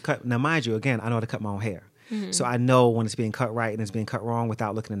 This dude's cut. Now, mind you, again, I know how to cut my own hair. So I know when it's being cut right and it's being cut wrong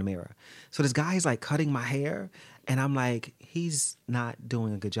without looking in the mirror. So this guy is like cutting my hair. And I'm like, he's not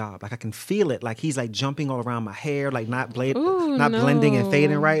doing a good job. Like I can feel it. Like he's like jumping all around my hair, like not blending and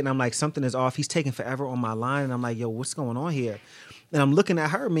fading right. And I'm like, something is off. He's taking forever on my line. And I'm like, yo, what's going on here? And I'm looking at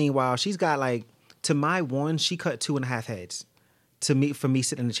her. Meanwhile, she's got like, to my one, she cut 2.5 heads for me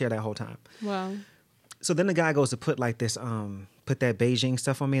sitting in the chair that whole time. Wow. So then the guy goes to put like this, put that Beijing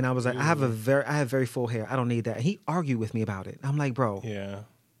stuff on me. And I was like, I have very full hair. I don't need that. And he argued with me about it. I'm like, bro. Yeah.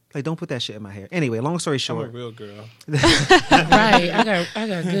 Like, don't put that shit in my hair. Anyway, long story I'm a short. real girl. Right. I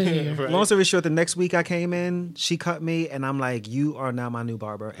got good hair. Right. Long story short, the next week I came in, she cut me, and I'm like, you are now my new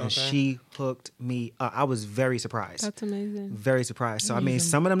barber. And she hooked me up. I was very surprised. That's amazing. Very surprised. So, I mean,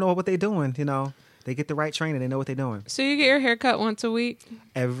 some of them know what they're doing, you know. They get the right training. They know what they're doing. So you get your hair cut once a week?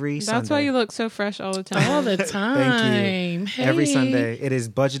 Every Sunday. That's why you look so fresh all the time. All the time. Thank you. Hey. Every Sunday. It is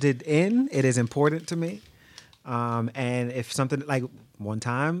budgeted in. It is important to me. And if something, like one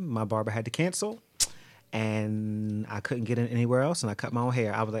time, my barber had to cancel. And I couldn't get in anywhere else. And I cut my own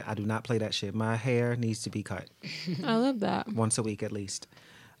hair. I was like, I do not play that shit. My hair needs to be cut. I love that. Once a week at least.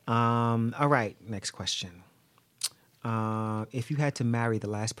 All right. Next question. If you had to marry the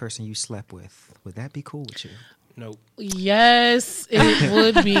last person you slept with, would that be cool with you? Nope. Yes, it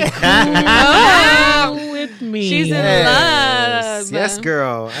would be cool with me. She's in love. Yes,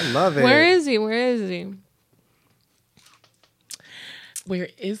 girl. I love it. Where is he? Where is he? Where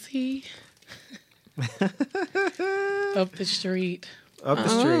is he? Up the street, Up the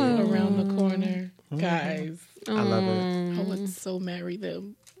street. around the corner. Guys, I love it. I would so marry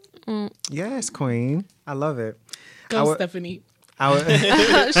them. Yes, queen. I love it. Go, Stephanie. I would,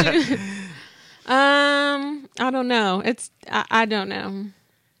 I don't know. I don't know.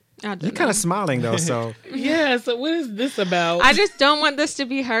 you're kind of smiling though, so Yeah, so what is this about? I just don't want this to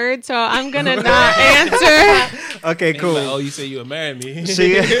be heard, so I'm gonna not answer. okay, cool. Like, oh, you say you would marry me.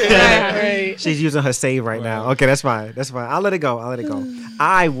 right. She's using her save right now. Okay, that's fine. That's fine. I'll let it go.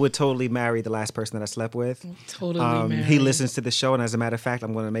 I would totally marry the last person that I slept with. Totally marry. He listens to the show, and as a matter of fact,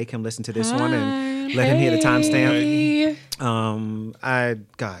 I'm going to make him listen to this one and let him hear the timestamp.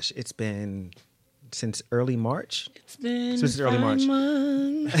 It's been since early March. It's been Since early 5 March.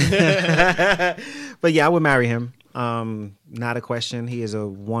 months. But yeah, I would marry him. Not a question. He is a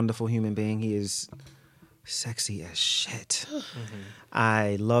wonderful human being. He is sexy as shit.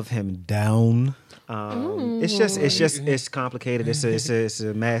 I love him down. It's complicated. It's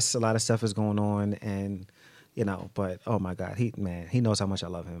a mess. A lot of stuff is going on, and you know. But oh my God, he knows how much I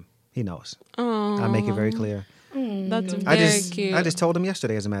love him. He knows. I make it very clear. That's very cute. I just told him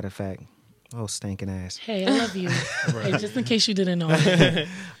yesterday, as a matter of fact. Oh, stinking ass. Hey, I love you. Hey, just in case you didn't know.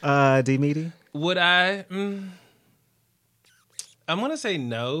 D Meaty? Would I? I'm gonna say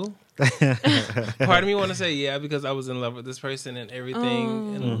no. Part of me want to say yeah because I was in love with this person and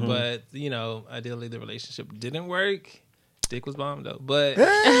everything, but you know, ideally the relationship didn't work. Dick was bomb though, but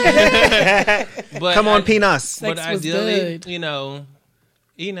Come on, peanuts. But Sex was ideally, good. you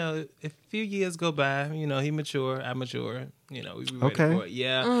know, if a few years go by, you know, he mature, I mature, you know, we be ready Okay. for it.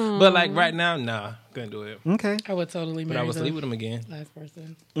 Yeah, but like right now, nah, couldn't do it. Okay. I would totally marry But I would the sleep with him again. last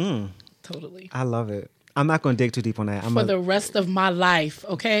person. Totally. I love it. I'm not going to dig too deep on that. For the rest of my life,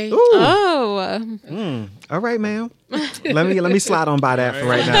 okay? Oh, All right, ma'am. let me slide on by that for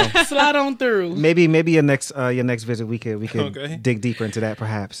right now. Slide on through. Maybe your next visit we could Okay. dig deeper into that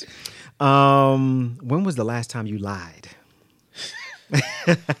perhaps. When was the last time you lied?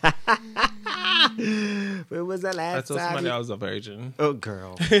 When was the I last told somebody time? I was a virgin. Oh,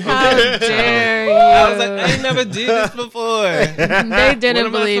 girl. how dare you? I was like, I ain't never did this before. They didn't What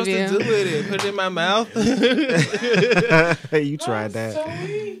am I believe supposed you. to do with it? Put it in my mouth? You tried that.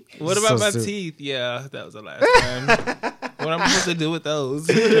 What about So my sweet. teeth? Yeah, that was the last time. What am I supposed to do with those?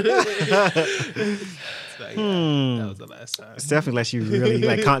 It's like, yeah, that was the last time. Stephanie, like she really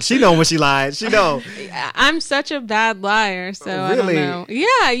she know when she lied. She know. I'm such a bad liar, so I Really? don't know.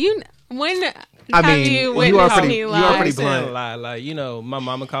 Yeah, I Have mean, you you are witnessed pretty, me you lie? are pretty saying a blunt. lie, like, you know, my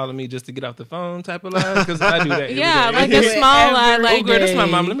mama calling me just to get off the phone type of lie, because I do that every Yeah, day. like a small lie. Oh, Like, girl, that's my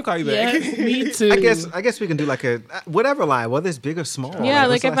mom. Let me call you back. Yes, me too. I guess we can do like a whatever lie, whether it's big or small. yeah, what's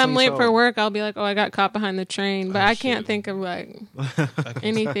like the if last time I'm you late told? for work, I'll be like, oh, I got caught behind the train. But I can't shit. think of like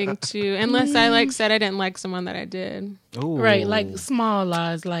anything to, unless I like said I didn't like someone that I did. Ooh. Right, like small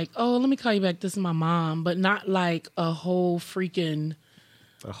lies, like, oh, let me call you back. This is my mom, but not like a whole freaking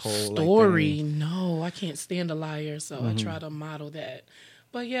a whole like, story. thing. No, I can't stand a liar, so I try to model that.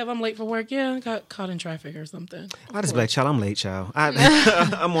 But yeah, if I'm late for work, I got caught in traffic or something. I just be like, child, I'm late, child. I'm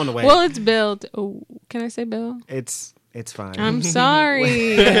on the way. Well, it's Bill. Oh, can I say Bill? It's fine. I'm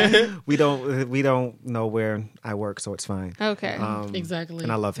sorry. we don't know where I work, so it's fine. Okay. Exactly.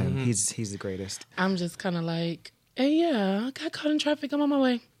 And I love him. He's the greatest. I'm just kind of like, hey, yeah, I got caught in traffic. I'm on my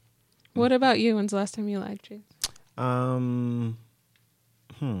way. What about you? When's the last time you lied, Chase?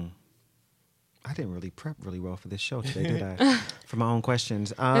 I didn't really prep really well for this show today, did I? For my own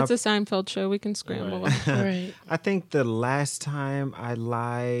questions. It's a Seinfeld show. We can scramble. Right. I think the last time I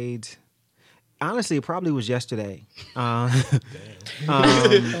lied, honestly, it probably was yesterday. Okay. Who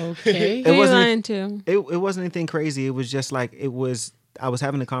are you wasn't- lying to? It wasn't anything crazy. It was just like I was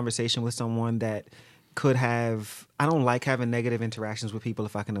having a conversation with someone that could have. I don't like having negative interactions with people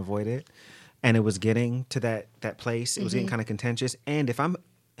if I can avoid it, and it was getting to that place. It was getting kind of contentious, and if I'm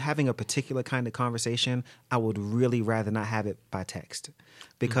having a particular kind of conversation, I would really rather not have it by text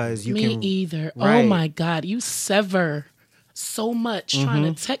because you Me can either. Right. Oh my God, you sever so much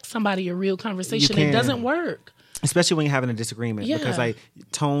trying to text somebody a real conversation. You It can. doesn't work. especially when you're having a disagreement because Yeah. like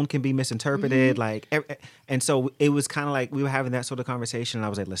tone can be misinterpreted and so it was kind of like we were having that sort of conversation and I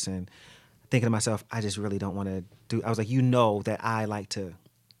was like, listen, thinking to myself, I just really don't want to do. I was like, that I like to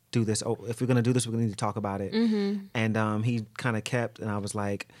do this. Oh, if we're gonna do this, we're gonna need to talk about it. And he kind of kept, and I was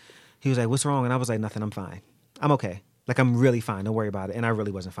like, he was like, what's wrong? And I was like, nothing, I'm fine, I'm okay. Like, I'm really fine. Don't worry about it. And I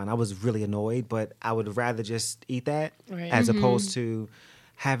really wasn't fine. I was really annoyed, but I would rather just eat that as opposed to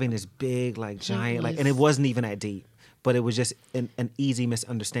having this big, like, giant, like, and it wasn't even that deep, but it was just an easy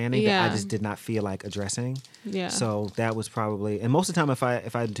misunderstanding that I just did not feel like addressing. Yeah. So that was probably, and most of the time,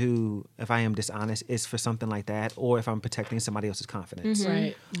 if I am dishonest, it's for something like that, or if I'm protecting somebody else's confidence.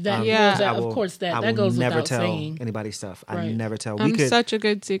 Right. Of course, that goes never without tell saying. anybody's stuff. I Right. never tell. I'm such a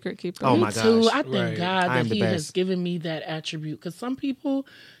good secret keeper. Oh Me my too. gosh. I thank God I'm that the He has best. given me that attribute because some people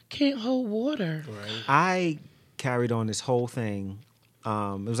can't hold water. I carried on this whole thing. It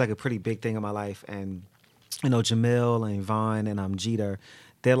was like a pretty big thing in my life, and Jamil and Vaughn and Jeter,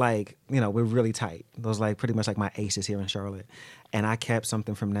 they're like, we're really tight. Those like pretty much like my aces here in Charlotte. And I kept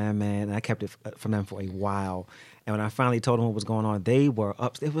something from them, man, and I kept it from them for a while. And when I finally told them what was going on, they were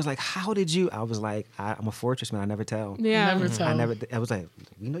up. It was like, how did you? I was like, I'm a fortress, man. I never tell. Yeah. Never tell. I was like,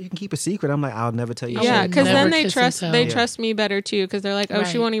 you can keep a secret. I'm like, I'll never tell you. Yeah, shit. because never then they kiss trust and tell. trust me better too. Because they're like, oh,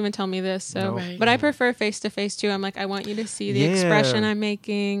 she Right. won't even tell me this. So, No. Right. but I prefer face to face too. I'm like, I want you to see the Yeah. expression I'm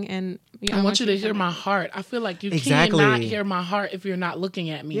making, and I want you to hear my heart. I feel like you Exactly. cannot hear my heart if you're not looking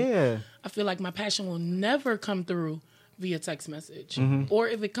at me. Yeah. I feel like my passion will never come through via text message. Or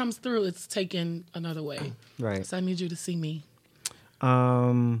if it comes through, it's taken another way. Right. So I need you to see me.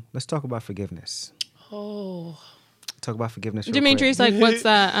 Let's talk about forgiveness. Oh. Talk about forgiveness. Real Dimitri's like, what's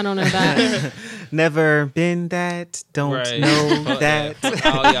that? I don't know that. quick. Never been that. Don't Right. know Fuck that. Fuck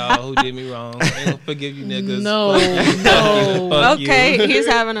all y'all who did me wrong. I ain't gonna forgive you niggas. No, no. Fuck you. Okay, he's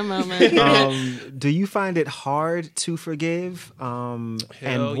having a moment. Do you find it hard to forgive? And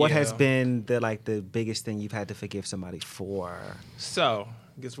what has yeah. been the biggest thing you've had to forgive somebody for? So,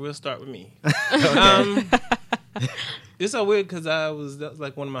 I guess we'll start with me. It's so weird because that was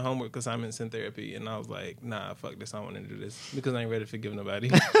like one of my homework assignments in therapy, and I was like, nah, fuck this, I don't want to do this because I ain't ready to forgive nobody.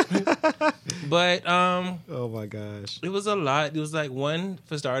 But Oh my gosh. it was a lot. It was like, one,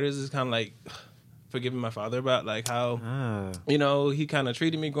 for starters, is kind of like forgiving my father about like how he kind of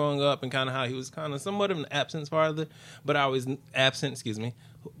treated me growing up, and kind of how he was kind of somewhat of an absent father, but I always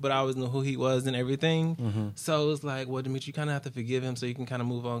but I always knew who he was and everything. So it was like, well, Dimitri, you kind of have to forgive him so you can kind of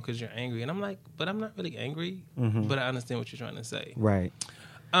move on because you're angry. And I'm like, but I'm not really angry, but I understand what you're trying to say. Right.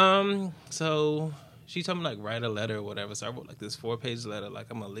 So she told me like write a letter or whatever. So I wrote like this 4-page letter, like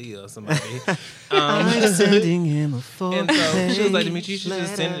I'm Aaliyah or somebody. I'm sending him a And so she was like, Dimitri, you should letter.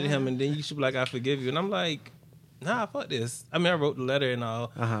 just send it to him, and then you should be like, I forgive you. And I'm like, nah, fuck this. I mean, I wrote the letter and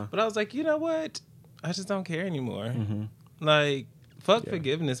all, but I was like, you know what? I just don't care anymore. Like, fuck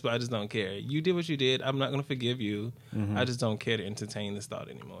forgiveness, but I just don't care. You did what you did. I'm not going to forgive you. I just don't care to entertain this thought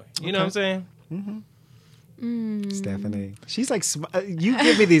anymore. You know what I'm saying? Stephanie. She's like, you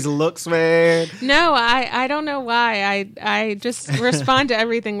give me these looks, man. No, I don't know why. I just respond to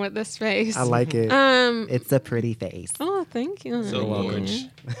everything with this face. I like it. It's a pretty face. Oh, thank you. So gorge.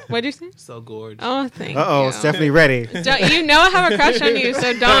 What'd you say? So gorge. Oh, thank you. Uh-oh, Stephanie ready. You know I have a crush on you,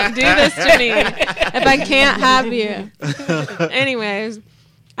 so don't do this to me if I can't have you. Anyways,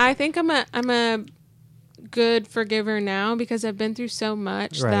 I think I'm a good forgiver now because I've been through so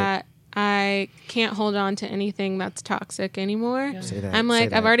much that I can't hold on to anything that's toxic anymore. Say that, I'm like, say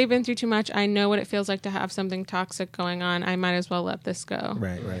that. I've already been through too much. I know what it feels like to have something toxic going on. I might as well let this go.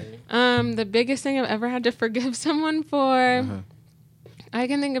 Right. The biggest thing I've ever had to forgive someone for, I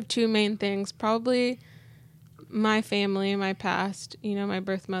can think of two main things. Probably my family, my past. You know, my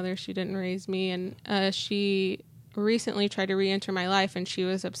birth mother, she didn't raise me, and she recently tried to re-enter my life, and she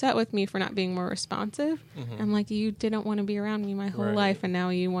was upset with me for not being more responsive. I'm like, you didn't want to be around me my whole life, and now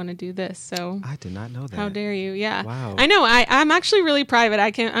you want to do this. So I did not know that. how dare you? Yeah. Wow. I know. I'm actually really private.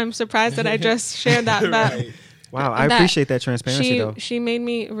 I'm surprised that I just shared that. Wow, I appreciate that transparency, though. She made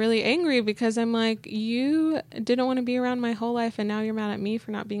me really angry because I'm like, you didn't want to be around my whole life, and now you're mad at me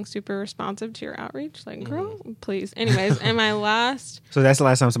for not being super responsive to your outreach. Like, girl, please. Anyways, and my last... So that's the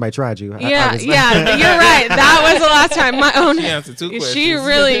last time somebody tried you. Yeah, you're right. That was the last time. My own... She answered two questions. She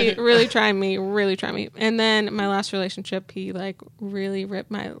really tried me. And then my last relationship, he like really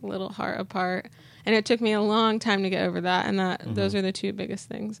ripped my little heart apart. And it took me a long time to get over that. And those are the two biggest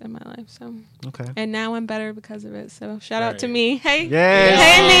things in my life. So Okay. And now I'm better because of it. So shout out to me. Hey. Yes.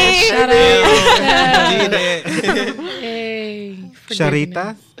 Hey, me. Shout out. Hey.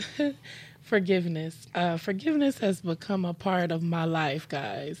 Sharita. Forgiveness. Forgiveness has become a part of my life,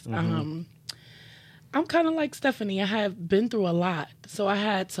 guys. I'm kind of like Stephanie. I have been through a lot. So I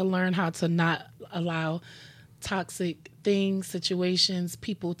had to learn how to not allow toxic things, situations,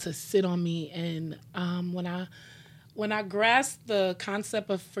 people to sit on me. And when I grasped the concept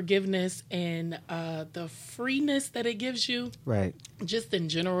of forgiveness and the freeness that it gives you, Right. just in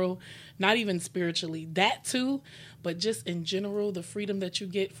general, not even spiritually, that too, but just in general, the freedom that you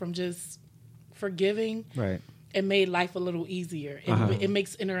get from just forgiving, Right. it made life a little easier. It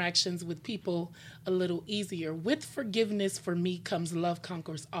makes interactions with people a little easier. With forgiveness, for me, comes love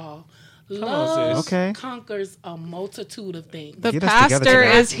conquers all. Love conquers a multitude of things. The Get us together pastor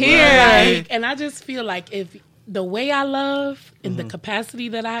tonight. is here. Like, and I just feel like if the way I love in the capacity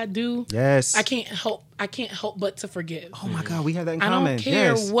that I do, Yes. I can't help but to forgive. Oh my God, we have that in I common. don't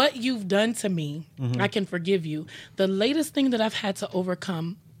care Yes. what you've done to me. I can forgive you. The latest thing that I've had to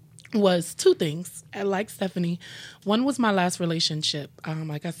overcome was two things. Like Stephanie, one was my last relationship.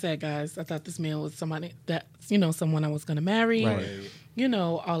 Like I said, guys, I thought this man was somebody that, someone I was going to marry. Right.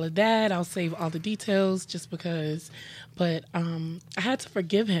 All of that. I'll save all the details just because. But I had to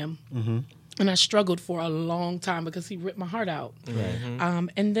forgive him. And I struggled for a long time because he ripped my heart out. Right.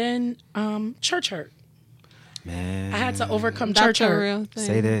 And then church hurt. Man. I had to overcome That's church a hurt. real thing.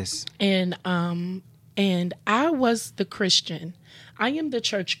 Say this. And I was the Christian. I am the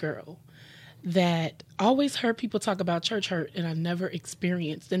church girl that always heard people talk about church hurt, and I never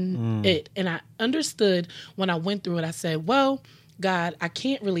experienced it. And I understood when I went through it. I said, well, God, I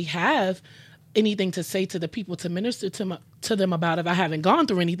can't really have anything to say to the people to minister to them about if I haven't gone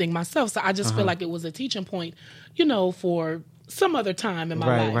through anything myself. So I just feel like it was a teaching point, for some other time in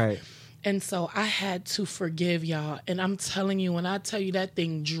my life. Right. And so I had to forgive y'all. And I'm telling you, when I tell you that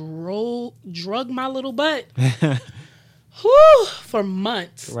thing drug my little butt for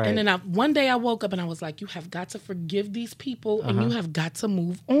months. Right. And then one day I woke up and I was like, you have got to forgive these people and you have got to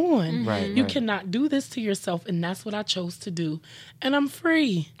move on. Right, you cannot do this to yourself. And that's what I chose to do. And I'm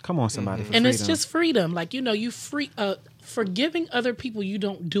free. Come on, somebody. For And freedom. it's just freedom. Like, you free, forgiving other people, you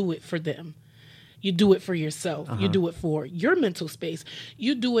don't do it for them. You do it for yourself. You do it for your mental space.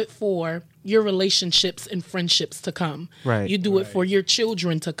 You do it for your relationships and friendships to come. Right. You do it for your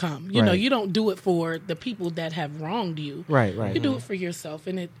children to come. You know, Right. you don't do it for the people that have wronged you. Right. You do it for yourself,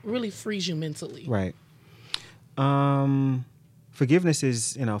 and it really frees you mentally. Right. Forgiveness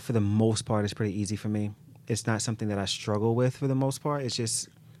is, for the most part, is pretty easy for me. It's not something that I struggle with for the most part. It's just,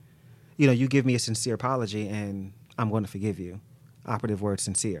 you give me a sincere apology and I'm going to forgive you. Operative word,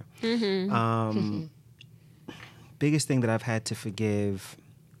 sincere. Biggest thing that I've had to forgive,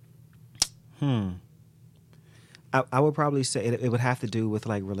 I would probably say it would have to do with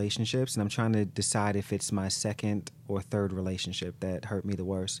like relationships, and I'm trying to decide if it's my second or third relationship that hurt me the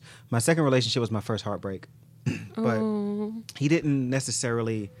worst. My second relationship was my first heartbreak, but he didn't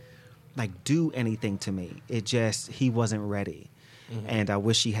necessarily like do anything to me. It just, he wasn't ready, and I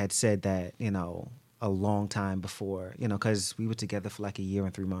wish he had said that, a long time before, because we were together for like a year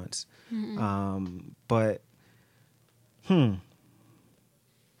and 3 months. But I'd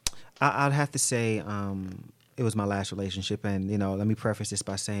have to say it was my last relationship, and let me preface this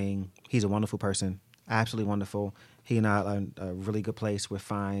by saying he's a wonderful person, absolutely wonderful. He and I are in a really good place. We're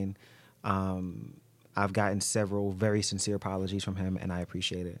fine. I've gotten several very sincere apologies from him, and I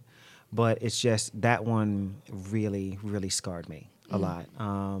appreciate it. But it's just that one really, really scarred me a lot.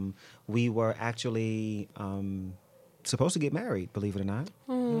 We were actually supposed to get married, believe it or not.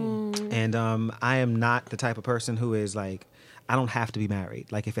 And I am not the type of person who is like, I don't have to be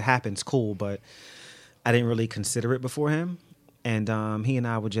married. Like, if it happens, cool, but I didn't really consider it before him. And he and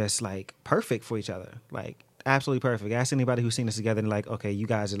I were just like perfect for each other. Like, absolutely perfect. Ask anybody who's seen us together and like, okay, you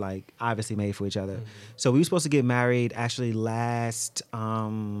guys are like obviously made for each other. So we were supposed to get married actually last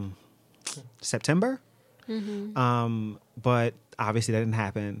September. But obviously that didn't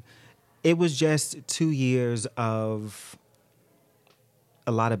happen. It was just 2 years of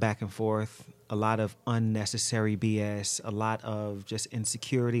a lot of back and forth, a lot of unnecessary BS, a lot of just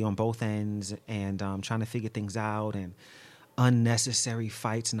insecurity on both ends, and trying to figure things out, and unnecessary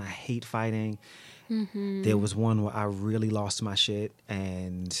fights, and I hate fighting. There was one where I really lost my shit,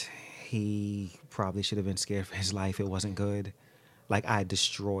 and he probably should have been scared for his life. It wasn't good. Like, I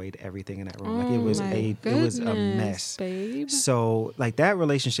destroyed everything in that room. Like, it was a mess. Babe. So, like, that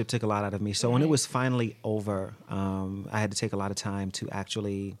relationship took a lot out of me. So when it was finally over, I had to take a lot of time to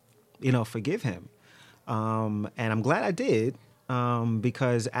actually, forgive him. And I'm glad I did,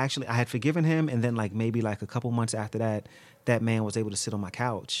 because actually I had forgiven him, and then maybe a couple months after that, that man was able to sit on my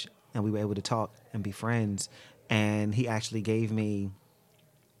couch, and we were able to talk and be friends. And he actually gave me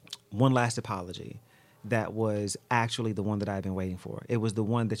one last apology. That was actually the one that I've been waiting for. It was the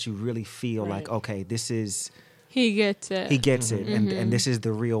one that you really feel like, okay, this is... He gets it. He gets it. And this is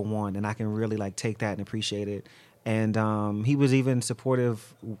the real one. And I can really take that and appreciate it. And he was even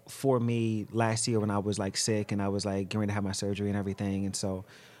supportive for me last year when I was sick and I was getting ready to have my surgery and everything. And so,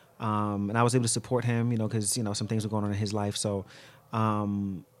 and I was able to support him, because, some things were going on in his life. So,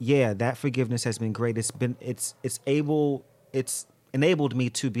 that forgiveness has been great. It's enabled me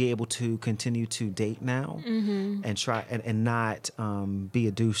to be able to continue to date now and try and not be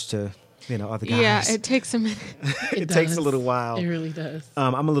a douche to other guys. Yeah, it takes a minute. It takes a little while. It really does.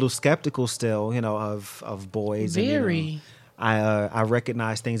 I'm a little skeptical still, of boys. Very. And, I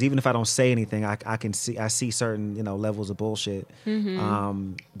recognize things even if I don't say anything. I see certain levels of bullshit.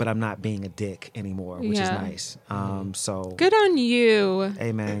 But I'm not being a dick anymore, which is nice. So good on you.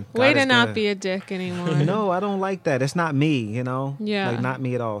 Amen. Way to not be a dick anymore. No, I don't like that. It's not me. Yeah. Not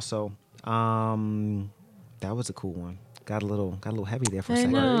me at all. So that was a cool one. Got a little heavy there for a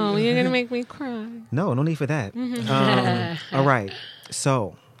second. I know. You're gonna make me cry. No need for that. All right.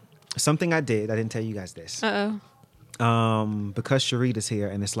 So something I didn't tell you guys this. Because Sharita's here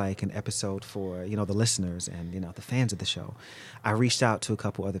and it's an episode for, the listeners and, the fans of the show, I reached out to a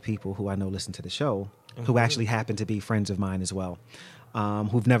couple other people who I know listen to the show, who actually happen to be friends of mine as well,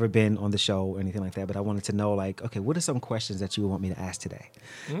 who've never been on the show or anything like that. But I wanted to know, okay, what are some questions that you would want me to ask today?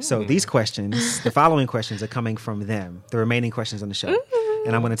 So these questions, the following questions are coming from them, the remaining questions on the show.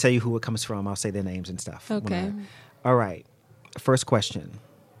 And I'm going to tell you who it comes from. I'll say their names and stuff. Okay. All right. First question.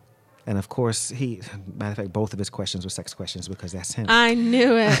 And of course, matter of fact, both of his questions were sex questions because that's him. I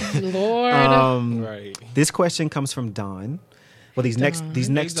knew it. Lord. Right. This question comes from Don. Well, these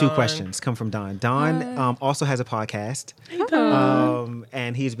next two questions come from Don. Don also has a podcast.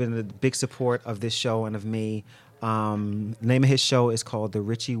 And he's been a big support of this show and of me. The name of his show is called the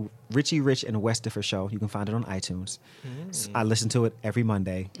Richie Rich and Westifer Show. You can find it on iTunes. I listen to it every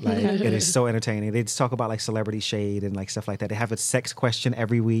Monday. It is so entertaining. They just talk about celebrity shade and stuff like that. They have a sex question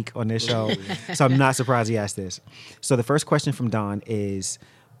every week on this show. So I'm not surprised he asked this. So the first question from Don is,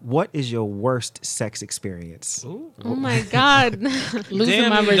 what is your worst sex experience? Ooh. Oh my God. Losing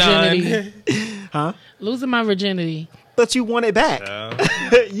my virginity. Huh? Losing my virginity. But you want it back.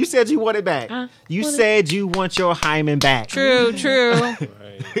 You said you want it back. You said you want your hymen back. True. Right.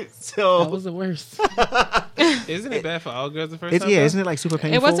 So that was the worst. Isn't it bad for all girls the first time? Yeah, isn't it super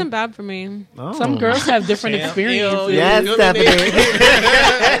painful? It wasn't bad for me. Oh. Some girls have different experiences. Yes, Stephanie.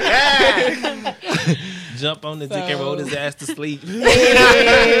 Jump on the dick and roll his ass to sleep.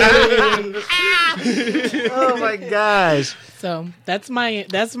 Oh my gosh. So that's my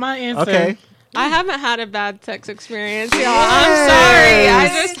answer. Okay. I haven't had a bad sex experience, y'all. I'm sorry. I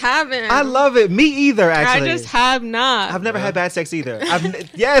just haven't. I love it. Me either, actually. I just have not. I've never had bad sex either.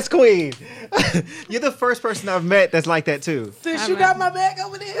 Yes, Queen. You're the first person I've met that's like that, too. Since you got my back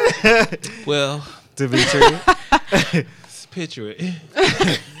over there. Well, Dimitri. Picture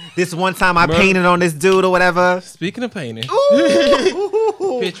it. This one time I painted on this dude or whatever. Speaking of painting.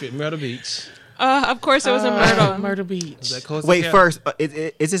 Picture it, Myrtle Beach. Of course, it was in Myrtle. Myrtle Beach. That Coastal Wait, Cal- first,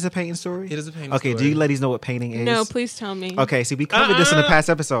 is this a painting story? It is a painting Okay, story. do you ladies know what painting is? No, please tell me. Okay, see, we covered this in the past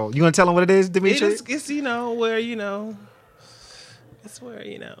episode. You want to tell them what it is, It Dimitri? is, it's, where, it's where,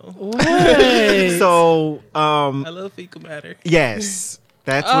 What? So, I love fecal matter. yes,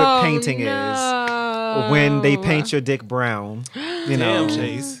 that's what painting is. When they paint your dick brown, you know. Damn,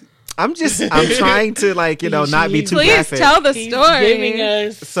 Chase. I'm trying to not be too Please graphic. tell the He's story. giving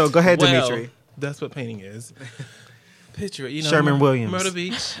us. So go ahead, Well, Dimitri. that's what painting is. Picture it, Sherman Williams. Myrtle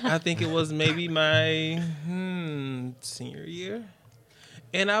Beach. I think it was maybe my senior year,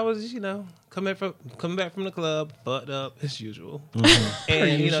 and I was, coming back from the club, fucked up as usual. Mm-hmm.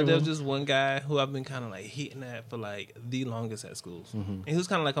 And there was just one guy who I've been kind of like hitting at for like the longest at school, Mm-hmm. and he was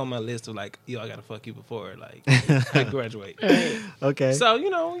kind of like on my list of like, yo, I gotta fuck you before like I graduate. Okay. So we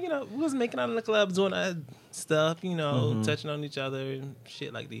was making out in the club, doing our stuff, Mm-hmm. touching on each other and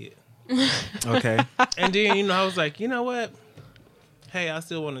shit like that. Okay. And then I was like, you know what? Hey, I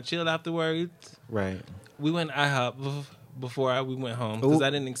still want to chill afterwards. Right. We went IHOP before we went home because I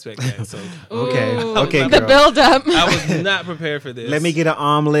didn't expect that. So Okay. Ooh, Okay, the girl. build up. I was not prepared for this. Let me get an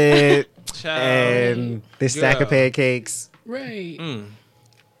omelet Child. and this stack of Girl. pancakes. Right.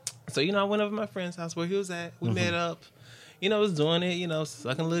 So I went over to my friend's house where he was at. We met up. Was doing it.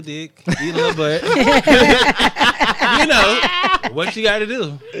 Sucking a little dick, eating a little butt. What you got to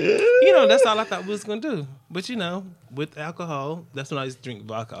do. That's all I thought we was gonna do. But with alcohol, that's when I used to drink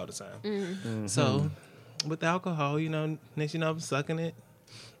vodka all the time. Mm-hmm. So with alcohol, next I'm sucking it.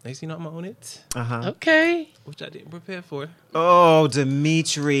 Next I'm on it, Uh-huh. Okay. which I didn't prepare for. Oh,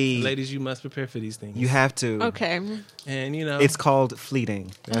 Dimitri. Ladies, you must prepare for these things. You have to. Okay. And It's called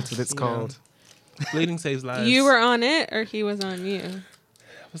fleeting. That's what it's Yeah. called. bleeding saves lives. You were on it, or he was on you?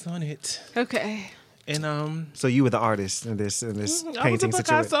 I was on it, Okay. and So you were the artist in this I was a painting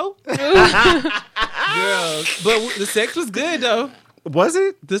situation. Picasso. Girl, but the sex was good though. Was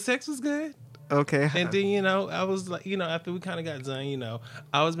it? The sex was good. Okay. And then, I was like, after we kind of got done,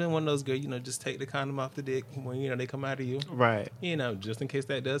 I always been one of those girls, just take the condom off the dick when, they come out of you. Right. Just in case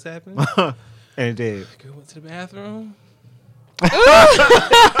that does happen. And it did. Girl went to the bathroom.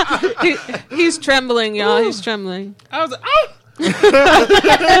 He's trembling, y'all. He's trembling. I was like, oh!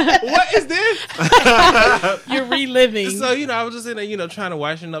 What is this? You're reliving. So, I was just in there, trying to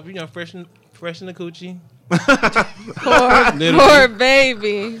washing up, freshen the coochie. Poor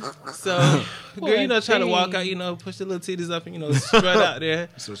baby. So, girl, Poor trying to walk thing. out, push the little titties up and, strut out there.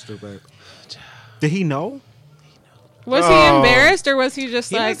 So stupid. Did he know? Was he embarrassed, or was he just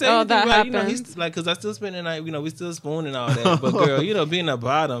He didn't like, say oh, anything that about, happened? he's like, because I still spend the night, we still spoon and all that. But girl, being a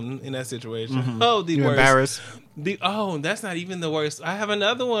bottom in that situation. Oh, the You worst. embarrassed? That's not even the worst. I have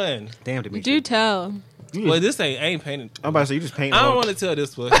another one. Damn, Dimitri. Do tell. Well, this ain't painted. I'm about to say, you just paint. I don't want to tell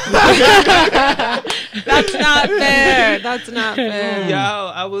this one. That's not fair. That's not fair. Y'all,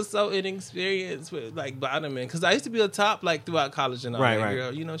 I was so inexperienced with like bottoming because I used to be a top like throughout college and all Right, that. right.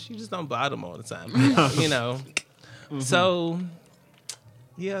 Girl, she just don't bottom all the time. So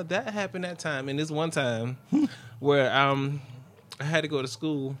yeah, that happened that time, and this one time where I had to go to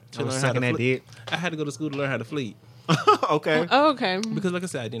school to learn how to that fleet. dick. I had to go to school to learn how to fleet Okay. Oh, okay. because, like I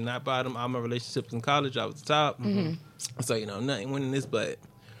said, I did not bottom all my relationships in college. I was the top, so nothing winning this butt.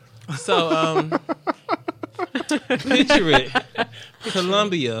 So picture it,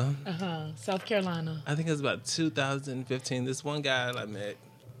 Columbia. South Carolina. I think it was about 2015. This one guy I met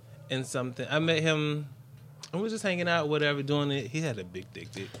in something. I met him and we were just hanging out, whatever, doing it. He had a big dick.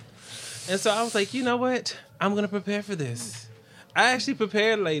 And so I was like, you know what? I'm going to prepare for this. I actually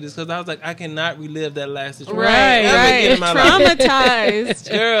prepared, ladies, because I was like, I cannot relive that last situation. Right, ever again in my life. Traumatized.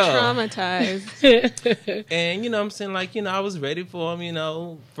 Girl. Traumatized. And, I'm saying, like, I was ready for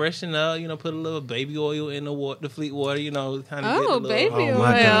him, freshen up, put a little baby oil in the water, the fleet water, kind of get a Oh, little, baby Oh, oil.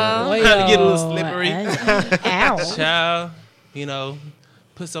 my God. kind of get a little slippery. Ow. Child,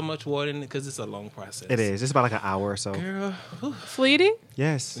 put so much water in it because it's a long process. It is. It's about like an hour or so. Girl, whew, Fleeting?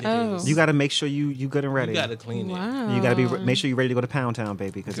 Yes. Oh. is. You got to make sure you good and ready. you got to clean it. Wow. You got to make sure you're ready to go to Pound Town,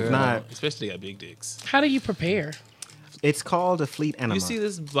 baby. Because if Girl, not, especially got big dicks. How do you prepare? it's called a fleet enema. You see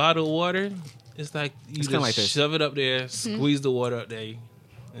this bottle of water? It's like you It's just kinda like this. shove it up there, squeeze the water up there,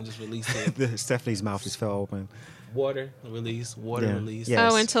 and just release it. Stephanie's mouth just fell open. Water release, water Yeah. release. Yeah.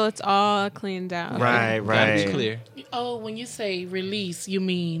 Yes. Oh, until it's all cleaned out. Right, Gotta be right. clear. Oh, when you say release, you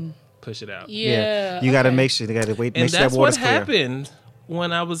mean Push it out. yeah. You got to okay. make sure. You got to wait. And Make sure that that's what water's clear. happened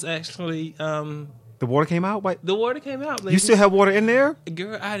when I was actually The water came out. What? the water came out. You ladies. still have water in there?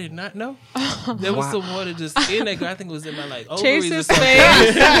 Girl, I did not know. There was some water just in there. Girl, I think it was in my like ovaries or Chase's something.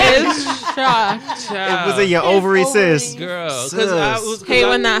 face is shocked. It was in your ovary, sis. Girl, Sis. Hate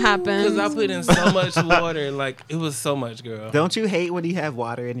when that happens. Because I put in so much water, like it was so much, girl. Don't you hate when you have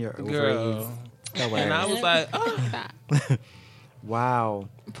water in your ovaries? Girl. And I was like, oh. Wow.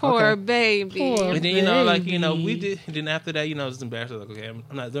 Poor Okay. baby. Poor And then, you know, like, you know, baby. we did. And then after that, you know, I was embarrassed. I was like, okay, I'm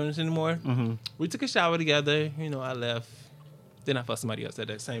not doing this anymore. Mm-hmm. We took a shower together. You know, I left. Then I fucked somebody else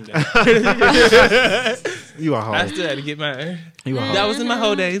that same day. You are I hard. still had to get mine. You are That hard. was in my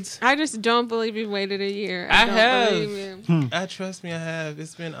whole days. I just don't believe you waited a year. I don't have. believe you. I trust me, I have.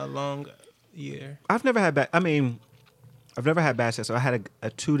 It's been a long year. I've never had bad. I mean, I've never had bad sex. So I had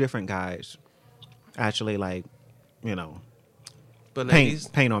two different guys, actually, like, you know, But ladies,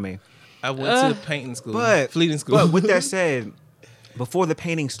 paint on me. I went to painting school, But fleeting school. But with that said, before the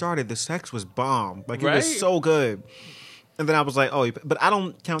painting started, the sex was bomb. Like it Right? was so good. And then I was like, oh, but I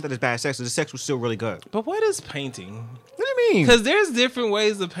don't count that as bad sex. The sex was still really good. But what is painting? What do you mean? Because there's different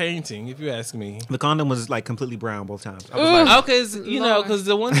ways of painting, if you ask me. The condom was like completely brown both times. I was like, Okay, you know, Lord. because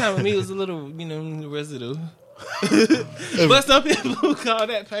the one time with me it was a little, you know, residue. But some people call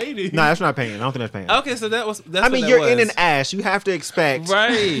that painting. no, that's not painting. I don't think that's painting. Okay, so that's I what mean, that you're was. in an ass. You have to expect.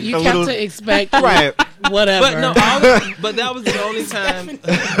 Right. You a have little- to expect Right. whatever. But no, but that was the only time.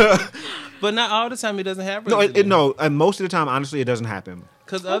 But not all the time it doesn't happen. No, most of the time, honestly, it doesn't happen.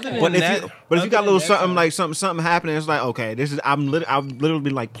 Because other than But that, if you got a little something time, like something happening, it's like okay, this is I've literally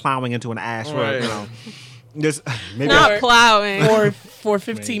been like plowing into an ass for Right. you know, just maybe Not plowing. for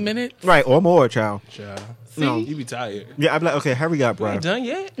 15 minutes. right or more, child. Child, No. you be tired. Yeah, I'm like okay, hurry up, You bro. ain't done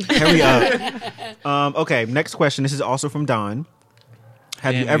yet? Hurry up. Okay, next question. This is also from Don.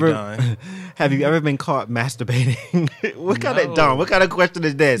 Have Damn you you, ever Don. have you ever been caught masturbating? What kind of No. Don? What kind of question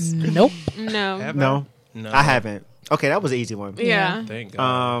is this? Nope. No. Have No, No, I haven't. Okay, that was an easy one. Yeah. Thank God.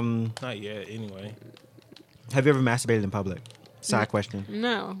 Um, Not yet. Anyway, have you ever masturbated in public? Side question.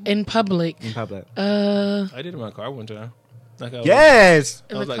 No. In public. In public. I did it in my car one time. Like I was, Yes.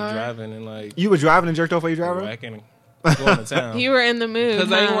 I was In like the car? driving and like You were driving and jerked off while you driving? whacking, going to town. You were in the mood.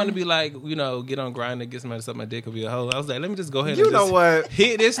 Because I didn't huh? want to be like, you know, get on grind and get somebody to suck my dick or be a hoe. I was like, let me just go ahead You and know just what?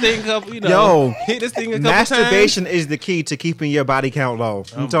 hit this thing a couple, you know, Yo, hit this thing a couple Masturbation is the key to keeping your body count low. I'm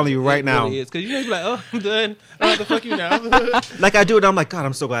times. telling you right now. Because you know, you be like, oh, I'm done. I don't have to fuck you now. Like I do it, I'm like, God,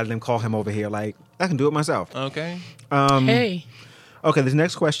 I'm so glad I didn't call him over here. Like I can do it myself. Okay. Hey. Okay, this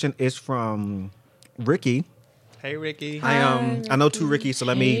next question is from Ricky. Hey, Ricky. I know two Rickies, so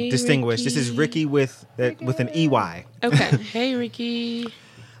let me Hey, distinguish. This is Ricky with an EY. Okay. Hey, Ricky.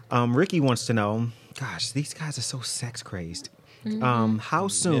 Ricky wants to know, gosh, these guys are so sex crazed. How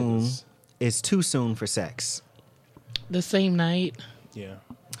soon Yes. is too soon for sex? The same night. Yeah.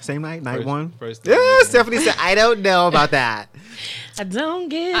 Same night, night First- one? first Yeah, time. Stephanie said, I don't know about that. I don't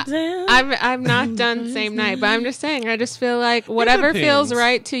get down. I've not done same night, but I'm just saying. I just feel like whatever feels depends.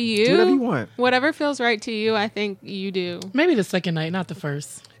 right to you. Do whatever you want. Whatever feels right to you, I think you do. Maybe the second night, not the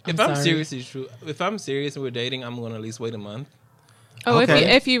first. If I'm sorry. serious and we're dating, I'm going to at least wait a month. Oh,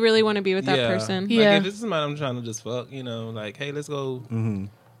 Okay. if you really want to be with that yeah. person. Like, Yeah. if it's somebody I'm trying to just fuck, you know, like, hey, let's go to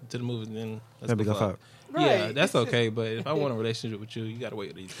the movie, then let's Let me go go fuck. fuck. Yeah, that's okay. But if I want a relationship with you, you got to wait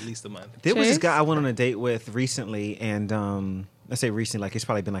at least a month. There was this Chase? guy I went on a date with recently, and let's say recently, like it's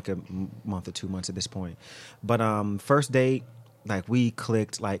probably been like a month or 2 months at this point. But first date, like we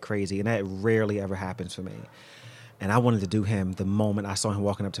clicked like crazy, and that rarely ever happens for me. And I wanted to do him the moment I saw him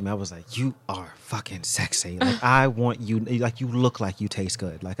walking up to me. I was like, "You are fucking sexy. Like I want you. Like you look like you taste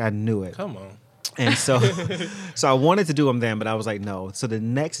good. Like I knew it." Come on. And so, so I wanted to do him then, but I was like, no. So the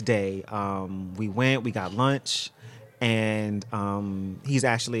next day, we got lunch, and he's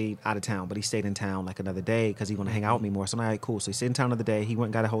actually out of town, but he stayed in town like another day because he wanted to hang out with me more. So I'm like, all right, cool. So he stayed in town another day. He went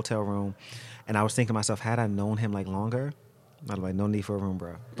and got a hotel room, and I was thinking to myself, had I known him like longer, I'd be like, no need for a room,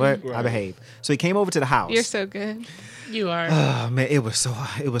 bro. But I behaved. So he came over to the house. You're so good. You are. Oh man, it was so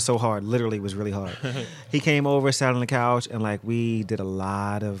hard. Literally, it was really hard. He came over, sat on the couch, and like we did a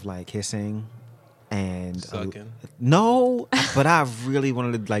lot of like kissing. And Sucking. no, but I really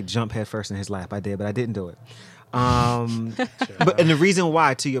wanted to like jump head first in his lap. I did, but I didn't do it. But and the reason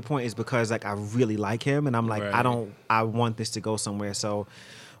why, to your point, is because like I really like him, and I'm like Right. I want this to go somewhere. So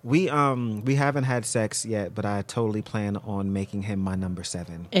we haven't had sex yet, but I totally plan on making him my number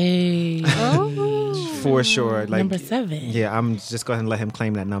 7 Hey. Oh. for sure. Like Number 7. yeah, I'm just going to let him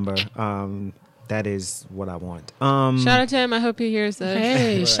claim that number. That is what I want. Shout out to him. I hope he hears this.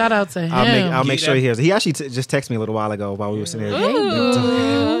 Hey, Right. shout out to him. I'll make Get sure that- he hears. He actually just texted me a little while ago while we were sitting there.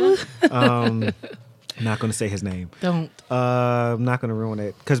 Ooh. I'm not going to say his name. Don't. I'm not going to ruin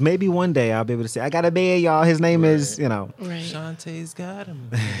it because maybe one day I'll be able to say I got a man, y'all. His name is, you know. Right. Shantae's got him.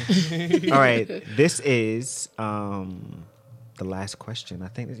 All right, this is. the last question. I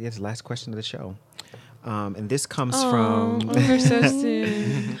think it's the last question of the show. And this comes We're so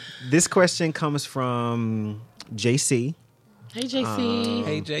soon. This question comes from JC. Hey, JC.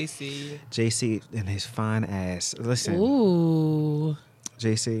 Hey, JC. JC and his fine ass. Listen, Ooh.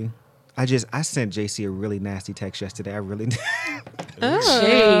 JC. I sent JC a really nasty text yesterday. I really did.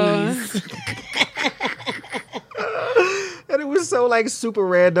 Jeez. And it was so like super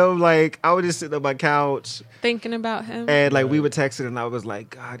random. Like I was just sitting on my couch Thinking about him. and like we were texting and I was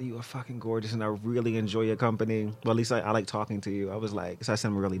like, God, you are fucking gorgeous and I really enjoy your company. Well, at least I like talking to you. I was like, so I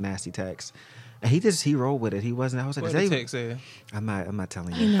sent him a really nasty text. And he rolled with it. He wasn't. I was like, What is the that text said? I'm not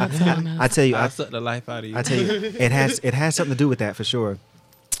telling He you. not telling us. I tell you, I suck the life out of you. I tell you, it has something to do with that for sure.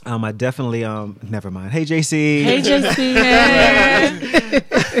 I definitely never mind. Hey JC. Hey, JC.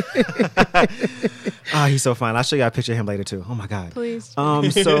 Oh, he's so fine. I'll show you a picture of him later too. Oh my God. Please.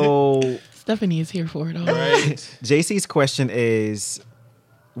 So Stephanie is here for it all. Right. JC's question is,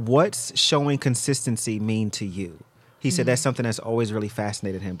 what's showing consistency mean to you? He said that's something that's always really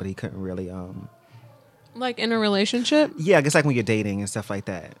fascinated him, but he couldn't really Like in a relationship? yeah, I guess like when you're dating and stuff like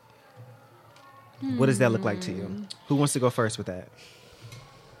that. What does that look like to you? Who wants to go first with that?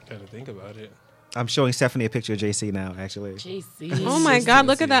 Gotta think about it. I'm showing Stephanie a picture of JC now, actually. JC. Oh my God,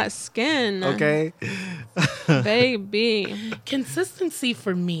 look at that skin. Okay. Baby. Consistency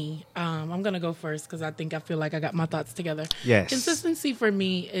for me, I'm going to go first because I feel like I got my thoughts together. Yes. Consistency for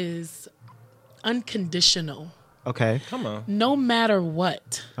me is unconditional. Okay. Come on. No matter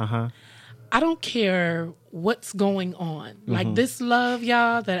what. Uh-huh. I don't care what's going on. Like this love,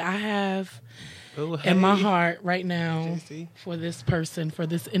 y'all, that I have Oh, in my hey. heart right now JC. for this person, for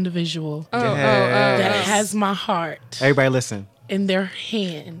this individual Yes. that has my heart Everybody listen. in their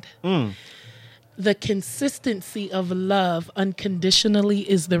hand. Mm. The consistency of love unconditionally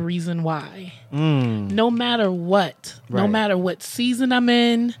is the reason why. No matter what, no Right. matter what season I'm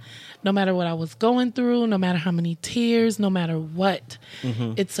in, no matter what I was going through, no matter how many tears, no matter what,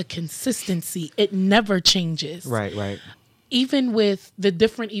 it's a consistency. It never changes. Right, right. Even with the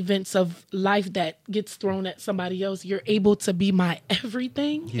different events of life that gets thrown at somebody else, you're able to be my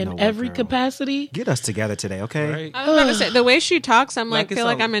everything You know in what, every girl? capacity. Get us together today, okay? Right. I was about to say, the way she talks, I'm Like like, it's feel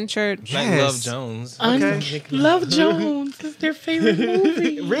like on- I'm in church. Like Yes. Love Jones. Okay. Love Jones is their favorite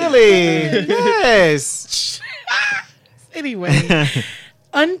movie. Really? Yes. Anyway,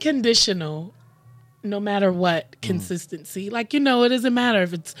 unconditional, no matter what, consistency. Like, it doesn't matter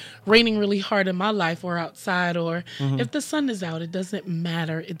if it's raining really hard in my life or outside, or if the sun is out, it doesn't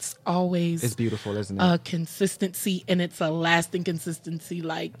matter. It's always It's beautiful, isn't it? a consistency, and it's a lasting consistency,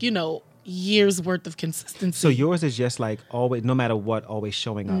 like, years worth of consistency. So yours is just like always, no matter what, always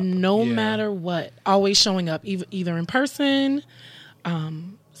showing up. No Yeah. matter what, always showing up, either in person,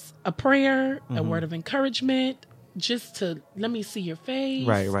 a prayer, a word of encouragement, just to let me see your face.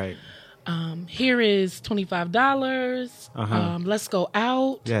 Right, right. Here is $25. Let's go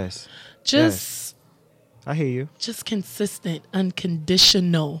out. Yes. Just I hear you. just consistent,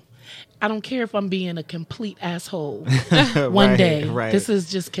 unconditional. I don't care if I'm being a complete asshole one Right, day. right. This is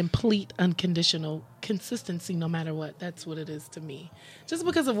just complete unconditional consistency no matter what. That's what it is to me. Just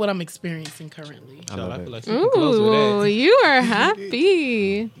because of what I'm experiencing currently. So love I it. feel like you can close Ooh, with that. you are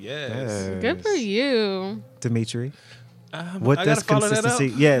happy. Yes. Good for you. Dimitri. What I does gotta follow that up?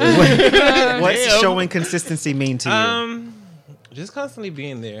 consistency? Yeah. What's Damn. showing consistency mean to you? Just constantly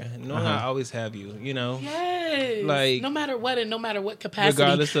being there, knowing I always have you. Yes. Like- no matter what and no matter what capacity.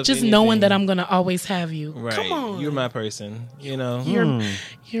 Regardless of just knowing anything. that I'm gonna always have you. Right. Come on. You're my person. You're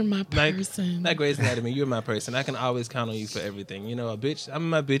my Like, person. like Grey's Anatomy, you're my person. I can always count on you for everything. A bitch. I'm in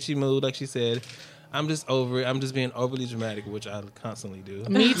my bitchy mood, like she said. I'm just over it. I'm just being overly dramatic, which I constantly do.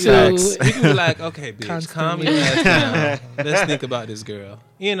 Me too. Facts. You can be like, okay, bitch, calm Constantly. your ass down. Let's think about this girl.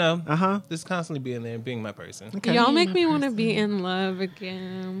 Just constantly being there and being my person. Y'all make me want to be in love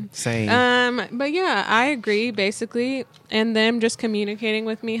again. Same. But yeah, I agree basically. And them just communicating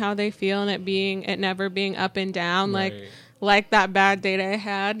with me how they feel and it never being up and down. Right. Like that bad date I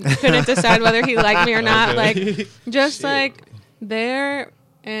had. Couldn't decide whether he liked me or not. Okay. Like just Shit. like there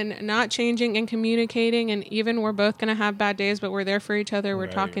and not changing and communicating. And even we're both going to have bad days, but we're there for each other. We're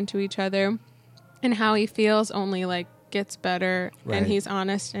Right. talking to each other. And how he feels only like gets better. Right. And he's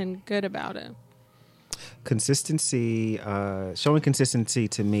honest and good about it. Consistency, showing consistency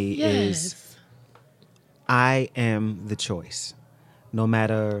to me is yes. I am the choice. No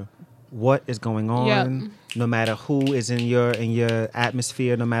matter what is going on, no matter who is in your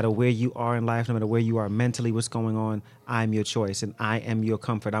atmosphere, no matter where you are in life, no matter where you are mentally, what's going on, I'm your choice and I am your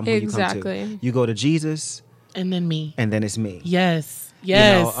comfort. I'm who you come Exactly. to. You go to Jesus And then me. and then it's me. Yes.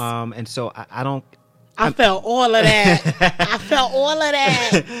 Yes. And so I don't I felt all of that. I felt all of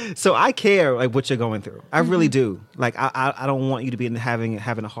that. So I care like what you're going through. I really do. Like I don't want you to be having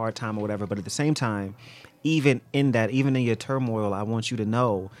a hard time or whatever. But at the same time, even in your turmoil, I want you to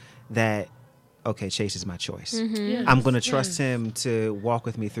know that, okay, Chase is my choice. Yes, I'm going to trust him to walk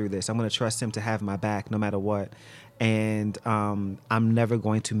with me through this. I'm going to trust him to have my back no matter what. And I'm never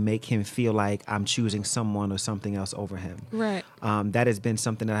going to make him feel like I'm choosing someone or something else over him. Right. That has been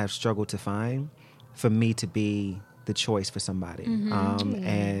something that I've struggled to find, for me to be the choice for somebody.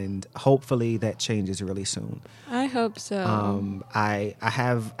 And hopefully that changes really soon. I hope so. I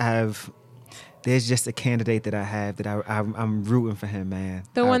have there's just a candidate that I have that I'm rooting for him, man.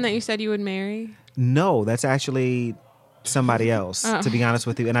 The one that you said you would marry? No, that's actually somebody else, to be honest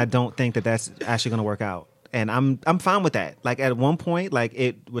with you. And I don't think that that's actually going to work out. And I'm fine with that. Like at one point, like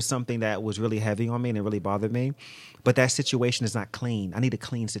it was something that was really heavy on me and it really bothered me. But that situation is not clean. I need a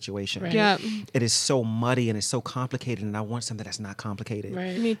clean situation. Right. Yeah. It is so muddy and it's so complicated, and I want something that's not complicated.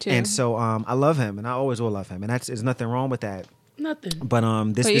 Right. Me too. And so I love him, and I always will love him, and there's nothing wrong with that. Nothing. But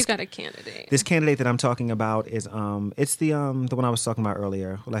But you got a candidate. this candidate that I'm talking about is it's the one I was talking about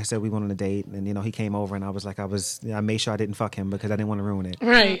earlier. Like I said, we went on a date, and he came over, and I made sure I didn't fuck him because I didn't want to ruin it.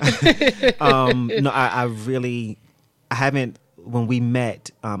 Right. No, I haven't. When we met,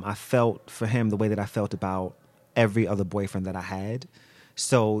 I felt for him the way that I felt about every other boyfriend that I had.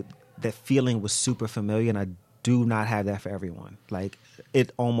 So that feeling was super familiar, and I do not have that for everyone. Like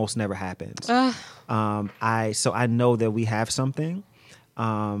it almost never happens. I know that we have something,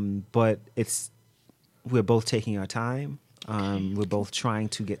 but we're both taking our time. We're both trying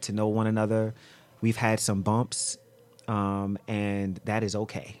to get to know one another. We've had some bumps, and that is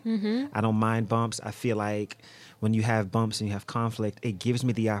okay. I don't mind bumps. I feel like when you have bumps and you have conflict, it gives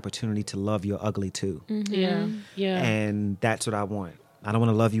me the opportunity to love your ugly too. Yeah. Yeah. And that's what I want. I don't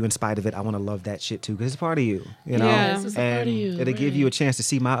want to love you in spite of it. I want to love that shit too because it's part of you, you know. Yes, it's a and part of you, it'll give you a chance to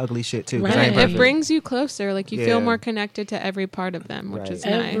see my ugly shit too. 'Cause I Right. ain't It perfect. brings you closer. Like you Yeah. feel more connected to every part of them, which Right. is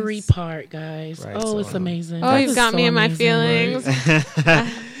nice. Every part, guys. Right, Oh, so, it's amazing. Oh, That's you've a got so me in my amazing feelings. word.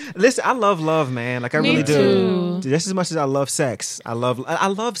 Listen, I love love, man. Like I Me really do. too. Just as much as I love sex, I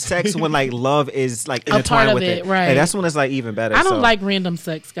love sex when like love is like A part intertwined of with it, it. right. And that's when it's like even better. I don't so. like random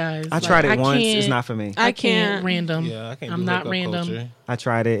sex, guys. I tried it once. It's can't- not for me. I can't. can't random. Yeah, I can't. I'm do not hookup random. culture. I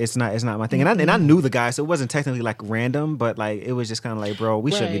tried it. It's not my thing. And I knew the guy, so it wasn't technically like random, but like it was just kind of like, bro,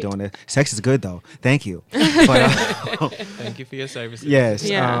 we shouldn't be Right. doing this. Sex is good though. Thank you. But, Thank you for your services. yes.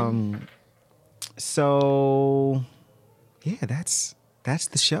 Yeah. So yeah, that's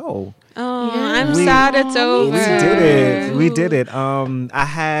the show. Oh, Yeah. I'm We- sad it's over. We did it. I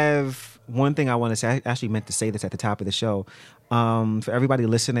have one thing I want to say. I actually meant to say this at the top of the show. For everybody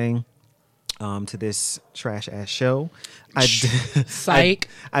listening to this trash ass show, Psych.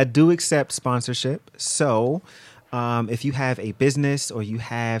 I do accept sponsorship. So if you have a business or you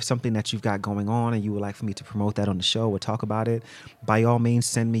have something that you've got going on and you would like for me to promote that on the show or talk about it, by all means,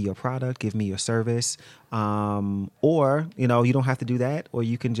 send me your product, give me your service. Or, you don't have to do that, or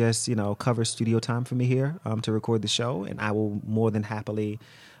you can just, cover studio time for me here to record the show, and I will more than happily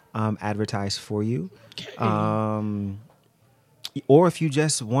advertise for you. Or if you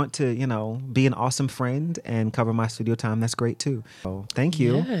just want to, be an awesome friend and cover my studio time, that's great too. So thank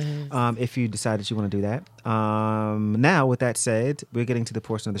you. Yes. If you decide that you want to do that. Now, with that said, we're getting to the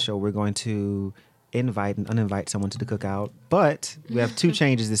portion of the show we're going to invite and uninvite someone to the cookout. But we have two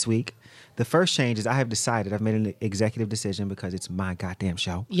changes this week. The first change is I've made an executive decision because it's my goddamn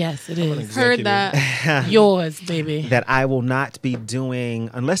show Yes, it is. Heard that. Yours, baby. that I will not be doing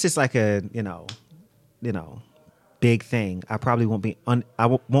unless it's like a, big thing. I probably won't be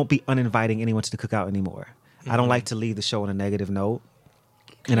won't be uninviting anyone to the cookout anymore. I don't like to leave the show on a negative note.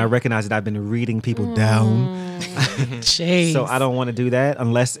 And I recognize that I've been reading people down. Jeez. So I don't want to do that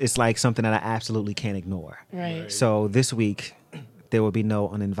unless it's like something that I absolutely can't ignore. Right. So this week, there will be no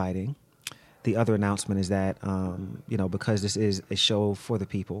uninviting. The other announcement is that, because this is a show for the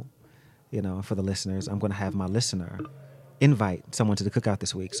people, for the listeners, I'm going to have my listener invite someone to the cookout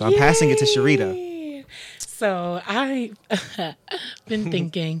this week. So I'm passing it to Sharita. So I've been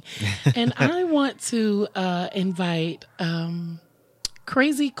thinking, and I want to invite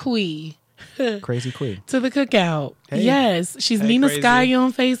Crazy Quee Crazy Queen. to the cookout. Hey. Yes, she's Hey, Nina Crazy. Sky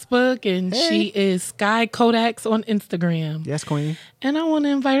on Facebook, and Hey. she is Sky Kodaks on Instagram. Yes, Queen. And I want to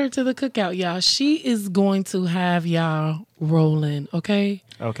invite her to the cookout, y'all. She is going to have y'all rolling, okay?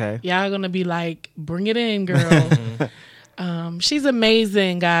 Okay. Y'all gonna be like, bring it in, girl. She's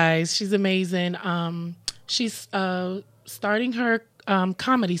amazing, guys. She's amazing. She's starting her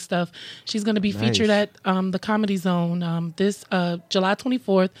comedy stuff. She's going to be featured at the Comedy Zone this July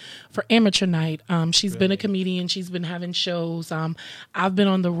 24th for Amateur Night. She's been a comedian. She's been having shows. I've been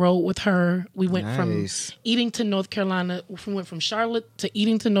on the road with her. We went from Edenton, North Carolina. We went from Charlotte to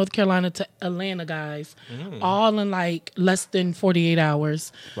Edenton, North Carolina to Atlanta, guys, all in like less than 48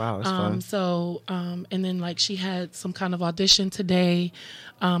 hours. Wow, that's fun. So, and then like she had some kind of audition today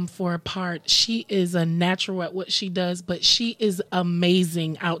for a part. She is a natural at what she does, but she is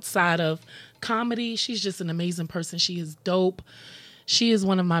amazing outside of comedy. She's just an amazing person. She is dope. She is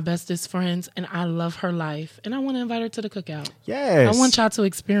one of my bestest friends, and I love her life. And I want to invite her to the cookout. Yes. I want y'all to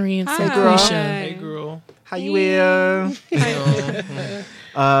experience Hi. Lucretia. Hey, girl. How you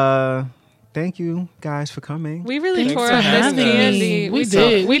thank you guys for coming. We really Thanks tore for up this having candy. me. We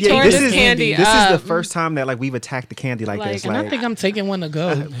did. We Yeah, tore this candy This up. is the first time that like we've attacked the candy like this. And Like, I think I'm taking one to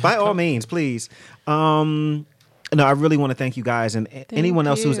go. by all means, please. No, I really want to thank you guys and anyone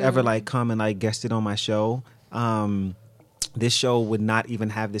else who's you. ever like come and like guested on my show. This show would not even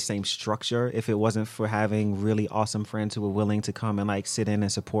have the same structure if it wasn't for having really awesome friends who were willing to come and like sit in and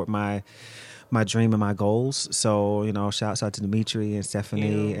support my dream and my goals. So, you know, shouts out to Dimitri and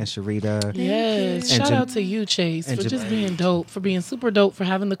Stephanie and Sharita. Yes. And Shout out to you, Chase, and for Jam- just being dope, for being super dope, for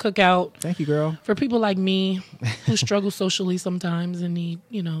having the cookout. Thank you, girl. For people like me who struggle socially sometimes and need,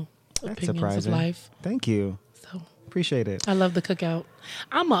 you know, That's opinions surprising. of life. Thank you. So Appreciate it. I love the cookout.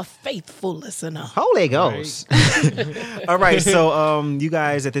 I'm a faithful listener. Holy Ghost. All right. So you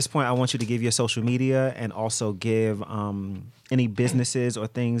guys, at this point, I want you to give your social media and also give any businesses or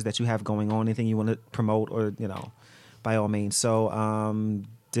things that you have going on, anything you want to promote or, you know, by all means. So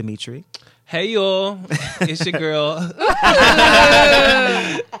Dimitri. Hey y'all, it's your girl.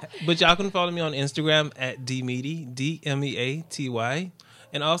 But y'all can follow me on Instagram at dmeaty, DMEATY.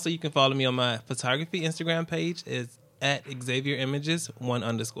 And also you can follow me on my photography Instagram page is at Xavier Images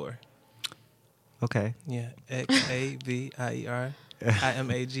 1_. Okay. Yeah, XAVIER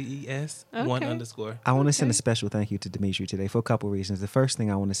IMAGES 1_. I want to send a special thank you to Dimitri today for a couple reasons. The first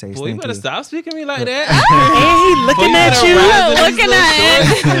thing I want to say is Boy, you thank better you. stop speaking to me like that. Hey, looking at you. Looking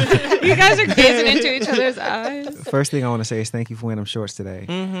at it. You guys are gazing into each other's eyes. First thing I want to say is thank you for wearing them shorts today.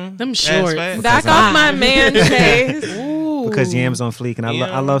 Them shorts. right. Back off my man, Chase. Because Yam's on fleek, and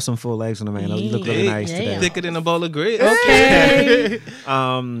I love some full legs on the man. You look really nice today. Thicker than a bowl of grits. Okay.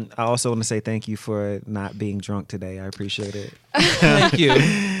 I also want to say thank you for not being drunk today. I appreciate it. Thank you. All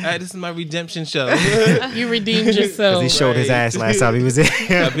right, this is my redemption show. You redeemed yourself. He showed his ass last time he was in.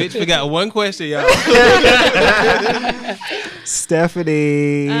 That bitch forgot one question, y'all.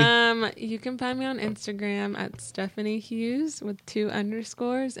 Stephanie. You can find me on Instagram at Stephanie Hughes with 2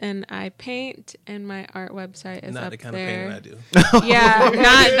 underscores, and I paint, and my art website is Not up the kind there. of painting I do. Yeah, not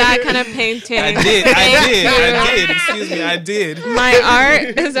that kind of painting. I did. Excuse me, I did. My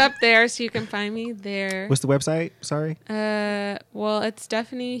art is up there, so you can find me there. What's the website? Sorry. Well, it's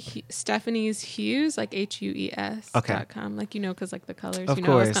Stephanie's Hughes, like HUES Okay. .com, like, you know, because like the colors, Of you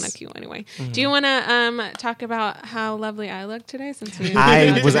know, it's course. kind of cute anyway. Do you want to talk about how lovely I look today? Since we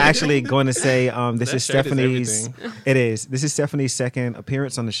I was actually going to say this That is shirt is Stephanie's. everything. It is. This is Stephanie's second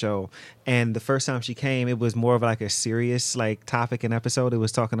appearance on the show, and the first time she came, it was more of like a serious like topic and episode. It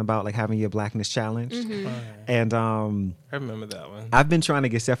was talking about like having your blackness challenged, and I remember that one. I've been trying to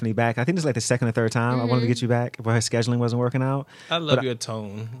get Stephanie back. I think it's like the second or third time I wanted to get you back, but her scheduling wasn't working out. I love But your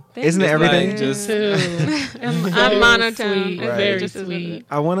tone. Isn't it It's everything? like just I'm monotone. Sweet. It's Very just- sweet.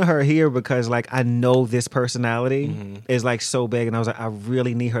 I wanted her here because like I know this personality is like so big, and I was like, I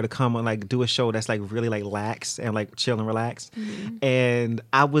really need her to come and like do a show that's like really like lax and like chill and relaxed. And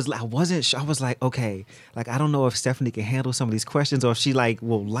I wasn't sure. I was like, okay, like I don't know if Stephanie can handle some of these questions or if she like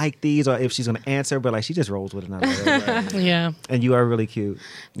will like these or if she's gonna answer, but like she just rolls with it. And I love it. Yeah. And you are really cute.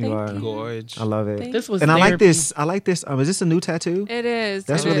 You Thank are. you. gorge. I love it. Thank This was And I like therapy. this. I like this. Is this a new tattoo? It is.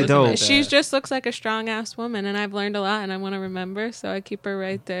 That's It really is. dope. She just looks like a strong ass woman, and I've learned a lot, and I want to remember, so I keep her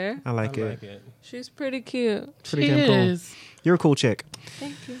right there. I like I it. like it. She's pretty cute. Pretty She damn cool. is. You're a cool chick.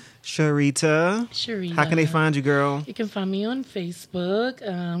 Thank you. Sharita. Sharita. How can they find you, girl? You can find me on Facebook,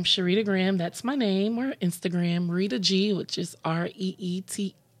 Sharita Graham. That's my name. Or Instagram, Rita G, which is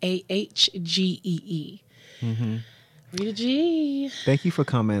ReetaHgee. Rita G. Thank you for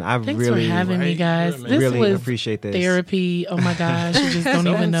coming. I Thanks really, for having me, Right. guys. You're This really was appreciate this. therapy. Oh my gosh, you just don't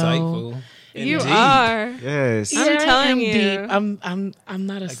So even know. insightful. You Indeed. are. Yes. I'm I telling am you. deep. I'm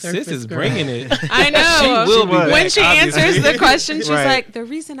not a Like, surface sis is girl. bringing it. I know. She will be was. back, When she obviously. answers the question, she's Right. like, "The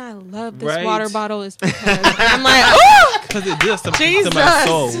reason I love this Right. water bottle is because." And I'm like, "Oh, Because it does something to Jesus. my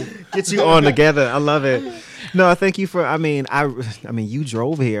soul. Get you on together. I love it. No, thank you for. I mean, you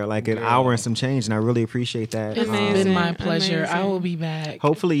drove here like an hour and some change, and I really appreciate that. It's been my pleasure. I will be back.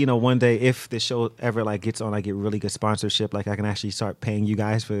 Hopefully, one day if the show ever like gets on, I get really good sponsorship. Like I can actually start paying you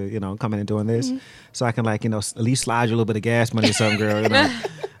guys for coming and doing this, so I can like at least slide you a little bit of gas money or something, girl.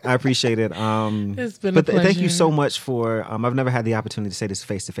 I appreciate it. It's been a pleasure. Thank you so much for. I've never had the opportunity to say this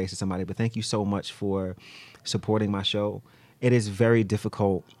face to face to somebody, but thank you so much for supporting my show. It is very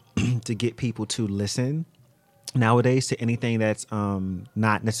difficult to get people to listen nowadays to anything that's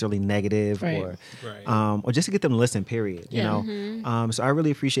not necessarily negative or just to get them to listen, period. You know? So I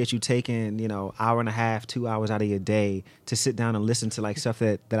really appreciate you taking, hour and a half, 2 hours out of your day to sit down and listen to like stuff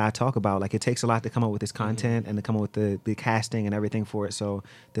that I talk about. Like it takes a lot to come up with this content and to come up with the casting and everything for it. So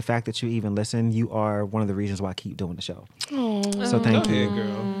the fact that you even listen, you are one of the reasons why I keep doing the show. Aww. So thank you.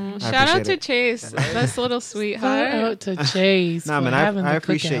 Girl. Shout out to Chase. That's a little sweetheart. Shout out to Chase. Nah, man, I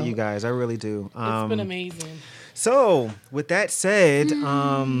appreciate you guys. I really do. It's been amazing. So, with that said,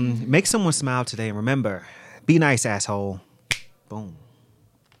 make someone smile today. And remember, be nice, asshole. Boom.